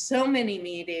aren't so many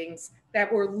meetings that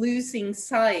we're losing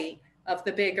sight of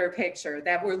the bigger picture,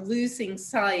 that we're losing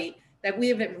sight that we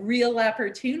have a real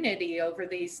opportunity over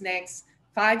these next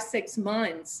 5-6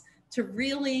 months to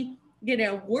really, you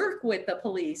know, work with the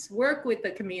police, work with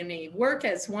the community, work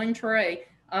as one Troy,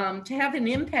 to have an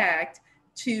impact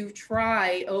to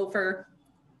try over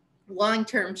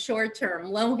long-term,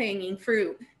 short-term, low-hanging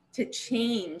fruit to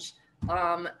change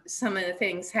some of the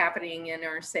things happening in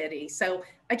our city. So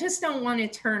I just don't want to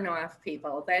turn off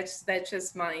people. That's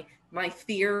just my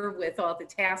fear with all the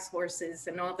task forces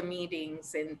and all the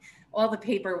meetings and all the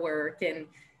paperwork. And,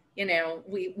 you know,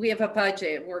 we have a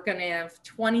budget. We're going to have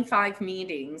 25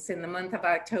 meetings in the month of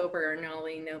October and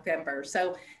early November.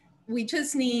 So we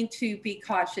just need to be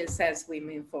cautious as we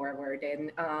move forward.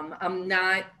 And I'm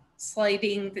not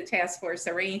slighting the task force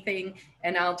or anything,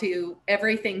 and I'll do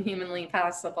everything humanly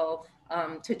possible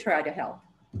to try to help.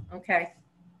 Okay.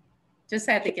 Just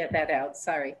had to get that out.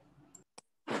 Sorry.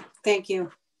 Thank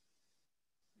you.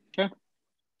 Okay.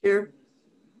 Here.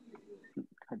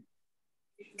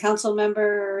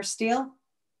 Councilmember Steele.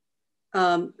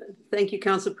 Thank you,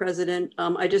 Council President.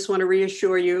 I just want to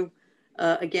reassure you,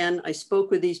 again, I spoke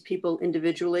with these people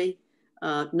individually.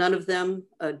 None of them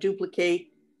duplicate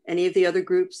any of the other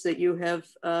groups that you have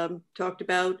talked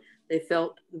about. They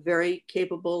felt very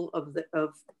capable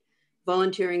of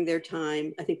volunteering their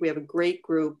time. I think we have a great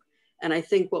group. And I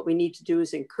think what we need to do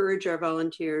is encourage our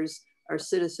volunteers, our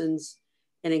citizens,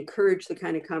 and encourage the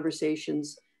kind of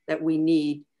conversations that we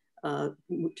need to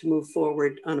move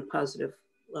forward on a positive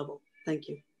level. Thank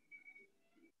you.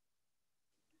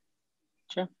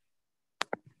 Sure.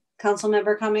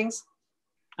 Councilmember Cummings.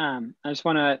 I just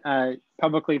want to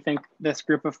publicly thank this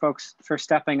group of folks for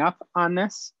stepping up on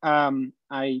this.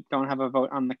 I don't have a vote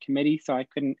on the committee, so I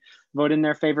couldn't vote in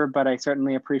their favor, but I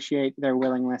certainly appreciate their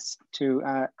willingness to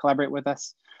collaborate with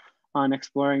us on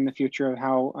exploring the future of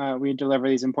how we deliver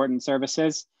these important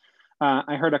services.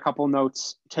 I heard a couple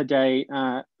notes today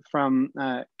from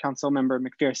Councilmember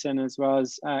McPherson as well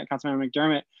as Councilmember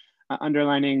McDermott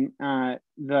underlining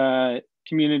the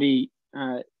community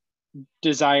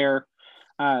desire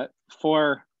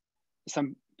for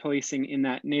some policing in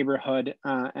that neighborhood,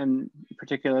 and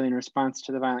particularly in response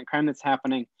to the violent crime that's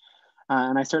happening.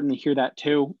 And I certainly hear that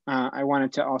too. I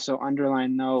wanted to also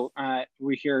underline though,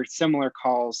 we hear similar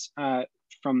calls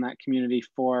from that community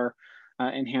for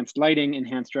enhanced lighting,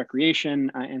 enhanced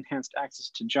recreation, enhanced access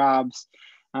to jobs,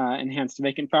 enhanced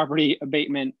vacant property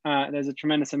abatement. There's a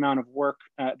tremendous amount of work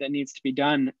that needs to be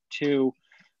done to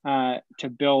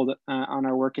build on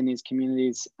our work in these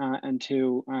communities and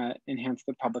to enhance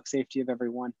the public safety of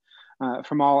everyone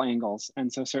from all angles.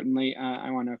 And so certainly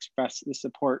I want to express the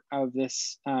support of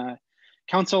this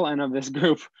council and of this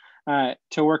group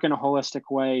to work in a holistic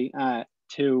way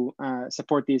to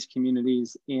support these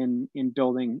communities in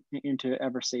building into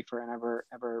ever safer and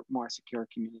ever more secure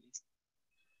communities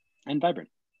and vibrant.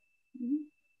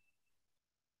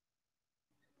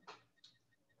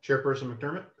 Chairperson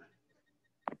McDermott.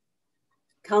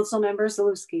 Councilmember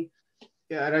Zalewski.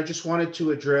 Yeah, and I just wanted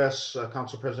to address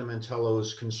Council President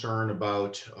Mantello's concern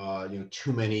about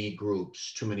too many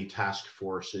groups, too many task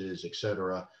forces, et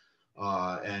cetera.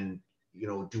 And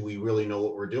do we really know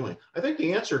what we're doing? I think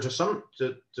the answer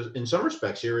in some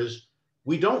respects here is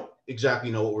we don't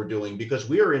exactly know what we're doing because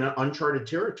we are in uncharted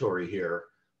territory here.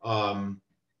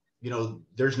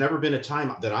 There's never been a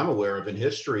time that I'm aware of in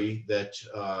history that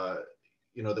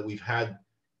that we've had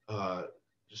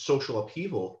social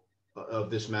upheaval of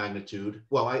this magnitude.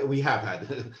 Well, we have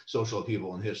had social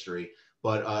upheaval in history,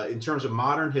 but in terms of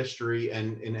modern history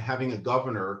and in having a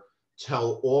governor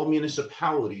tell all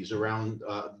municipalities around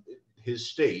his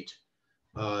state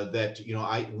that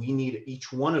we need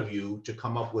each one of you to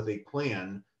come up with a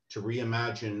plan to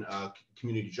reimagine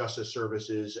community justice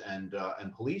services and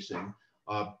policing.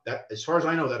 That, as far as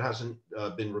I know, that hasn't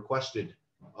been requested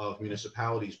of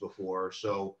municipalities before.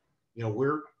 So,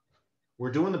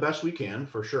 we're doing the best we can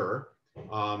for sure.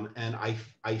 And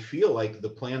I feel like the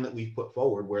plan that we've put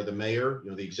forward, where the mayor,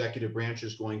 the executive branch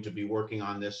is going to be working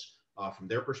on this from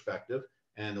their perspective,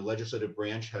 and the legislative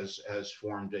branch has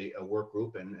formed a work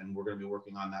group, and we're going to be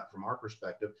working on that from our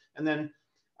perspective. And then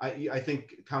I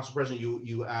think, Council President,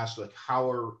 you asked, like, how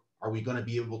are we going to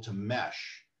be able to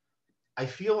mesh? I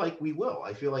feel like we will.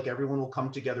 I feel like everyone will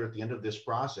come together at the end of this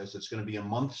process. It's going to be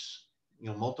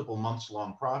a multiple months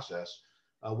long process.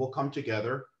 We'll come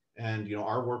together, and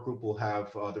our work group will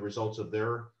have the results of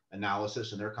their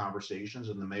analysis and their conversations,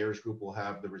 and the mayor's group will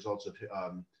have the results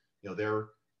of their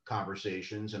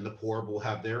conversations, and the PORB will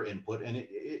have their input, and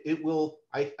it will.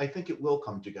 I think it will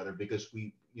come together because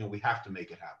we have to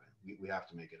make it happen. We have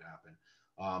to make it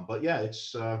happen. But yeah,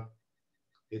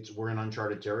 we're in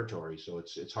uncharted territory, so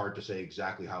it's hard to say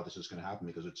exactly how this is going to happen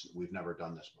because we've never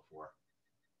done this before.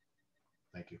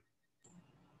 Thank you.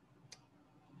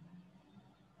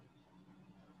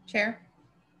 Chair.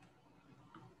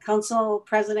 Council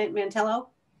President Mantello.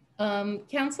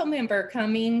 Councilmember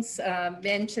Cummings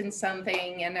mentioned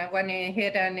something, and I want to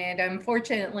hit on it.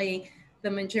 Unfortunately, the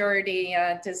majority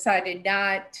decided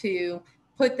not to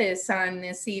put this on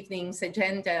this evening's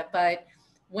agenda, but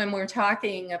when we're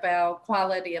talking about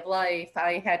quality of life,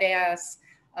 I had asked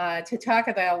to talk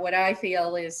about what I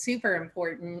feel is super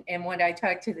important and what I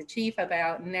talked to the chief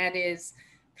about, and that is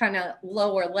kind of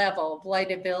lower level,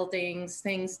 blighted buildings,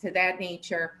 things to that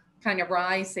nature, kind of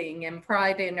rising, and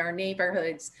pride in our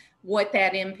neighborhoods, what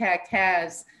that impact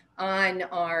has on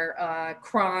our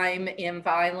crime and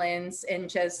violence and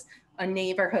just a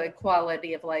neighborhood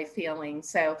quality of life feeling.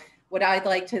 So what I'd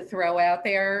like to throw out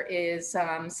there is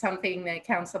something that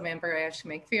Councilmember Ash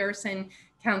McPherson,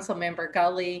 Councilmember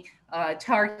Gully,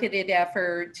 targeted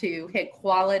effort to hit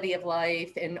quality of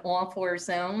life in all 4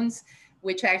 zones,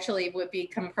 which actually would be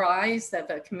comprised of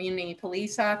a community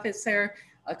police officer,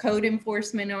 a code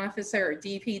enforcement officer, a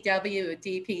DPW, a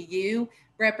DPU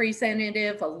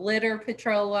representative, a litter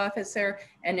patrol officer,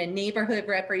 and a neighborhood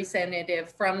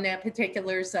representative from that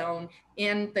particular zone,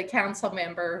 and the council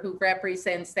member who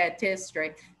represents that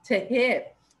district to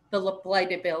hit the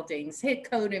blighted buildings, hit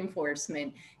code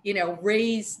enforcement,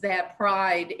 raise that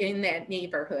pride in that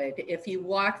neighborhood. If you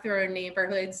walk through our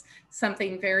neighborhoods,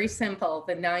 something very simple,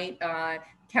 the night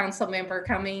Councilmember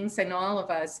Cummings and all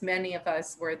of us, many of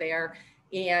us were there,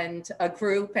 and a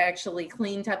group actually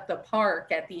cleaned up the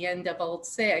park at the end of Old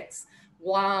Six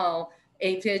while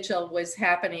a vigil was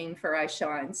happening for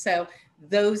Aishan. So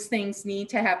those things need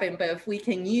to happen, but if we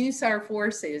can use our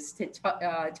forces to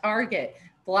target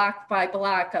block by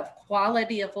block of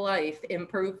quality of life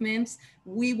improvements,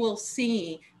 we will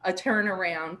see a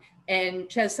turnaround and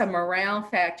just a morale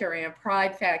factor and a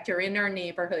pride factor in our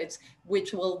neighborhoods,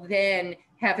 which will then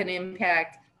have an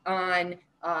impact on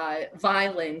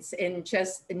violence and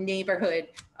just neighborhood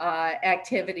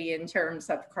activity in terms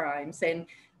of crimes. And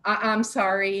I'm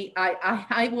sorry,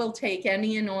 I will take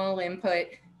any and all input.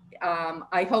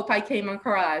 I hope I came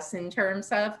across in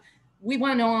terms of we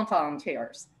want all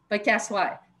volunteers, but guess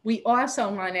what? We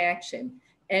also want action.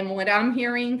 And what I'm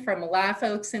hearing from a lot of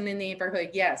folks in the neighborhood,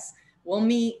 yes, we'll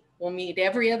meet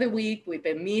every other week. We've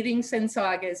been meeting since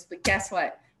August, but guess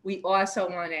what? we also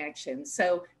want action.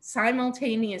 So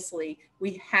simultaneously,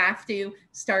 we have to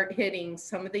start hitting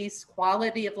some of these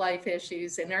quality of life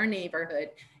issues in our neighborhood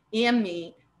and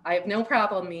meet. I have no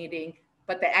problem meeting,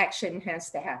 but the action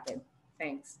has to happen.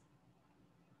 Thanks.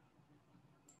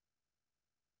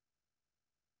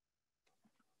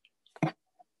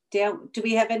 Do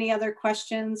we have any other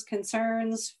questions,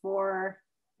 concerns for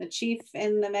the chief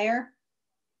and the mayor?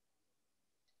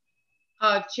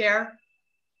 Chair,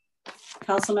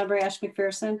 Councilmember Ash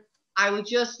McPherson. I would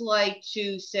just like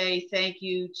to say thank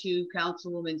you to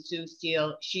Councilwoman Sue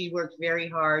Steele. She worked very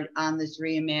hard on this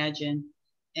Reimagine,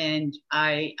 and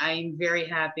I'm very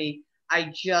happy.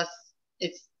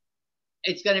 It's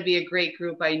going to be a great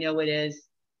group. I know it is.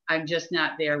 I'm just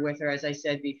not there with her, as I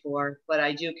said before, but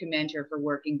I do commend her for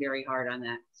working very hard on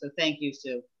that. So thank you,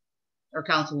 Sue, or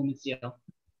Councilwoman Steele.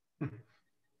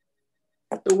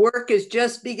 The work is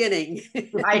just beginning.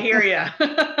 I hear you.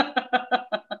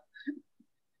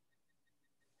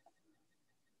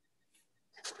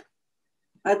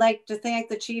 I'd like to thank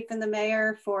the chief and the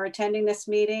mayor for attending this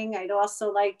meeting. I'd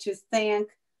also like to thank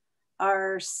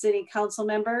our city council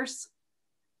members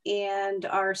and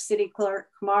our city clerk,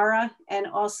 Kamara, and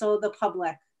also the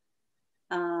public.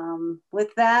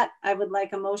 With that, I would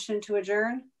like a motion to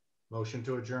adjourn. Motion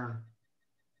to adjourn.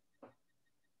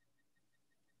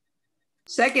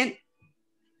 Second.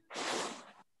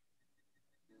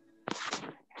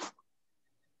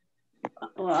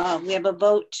 We have a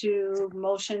vote to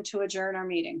motion to adjourn our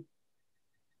meeting.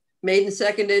 Made and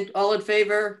seconded. All in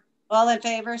favor? All in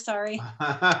favor, sorry.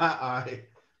 Aye.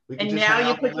 And now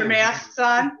you put your masks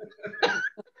on.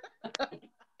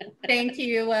 Thank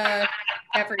you,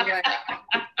 everyone.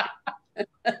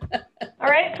 All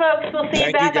right, folks, we'll see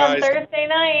you back on Thursday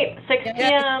night, 6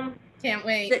 p.m. Can't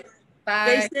wait.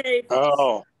 Bye. Stay safe.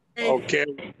 Oh, Safe. okay.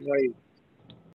 Right.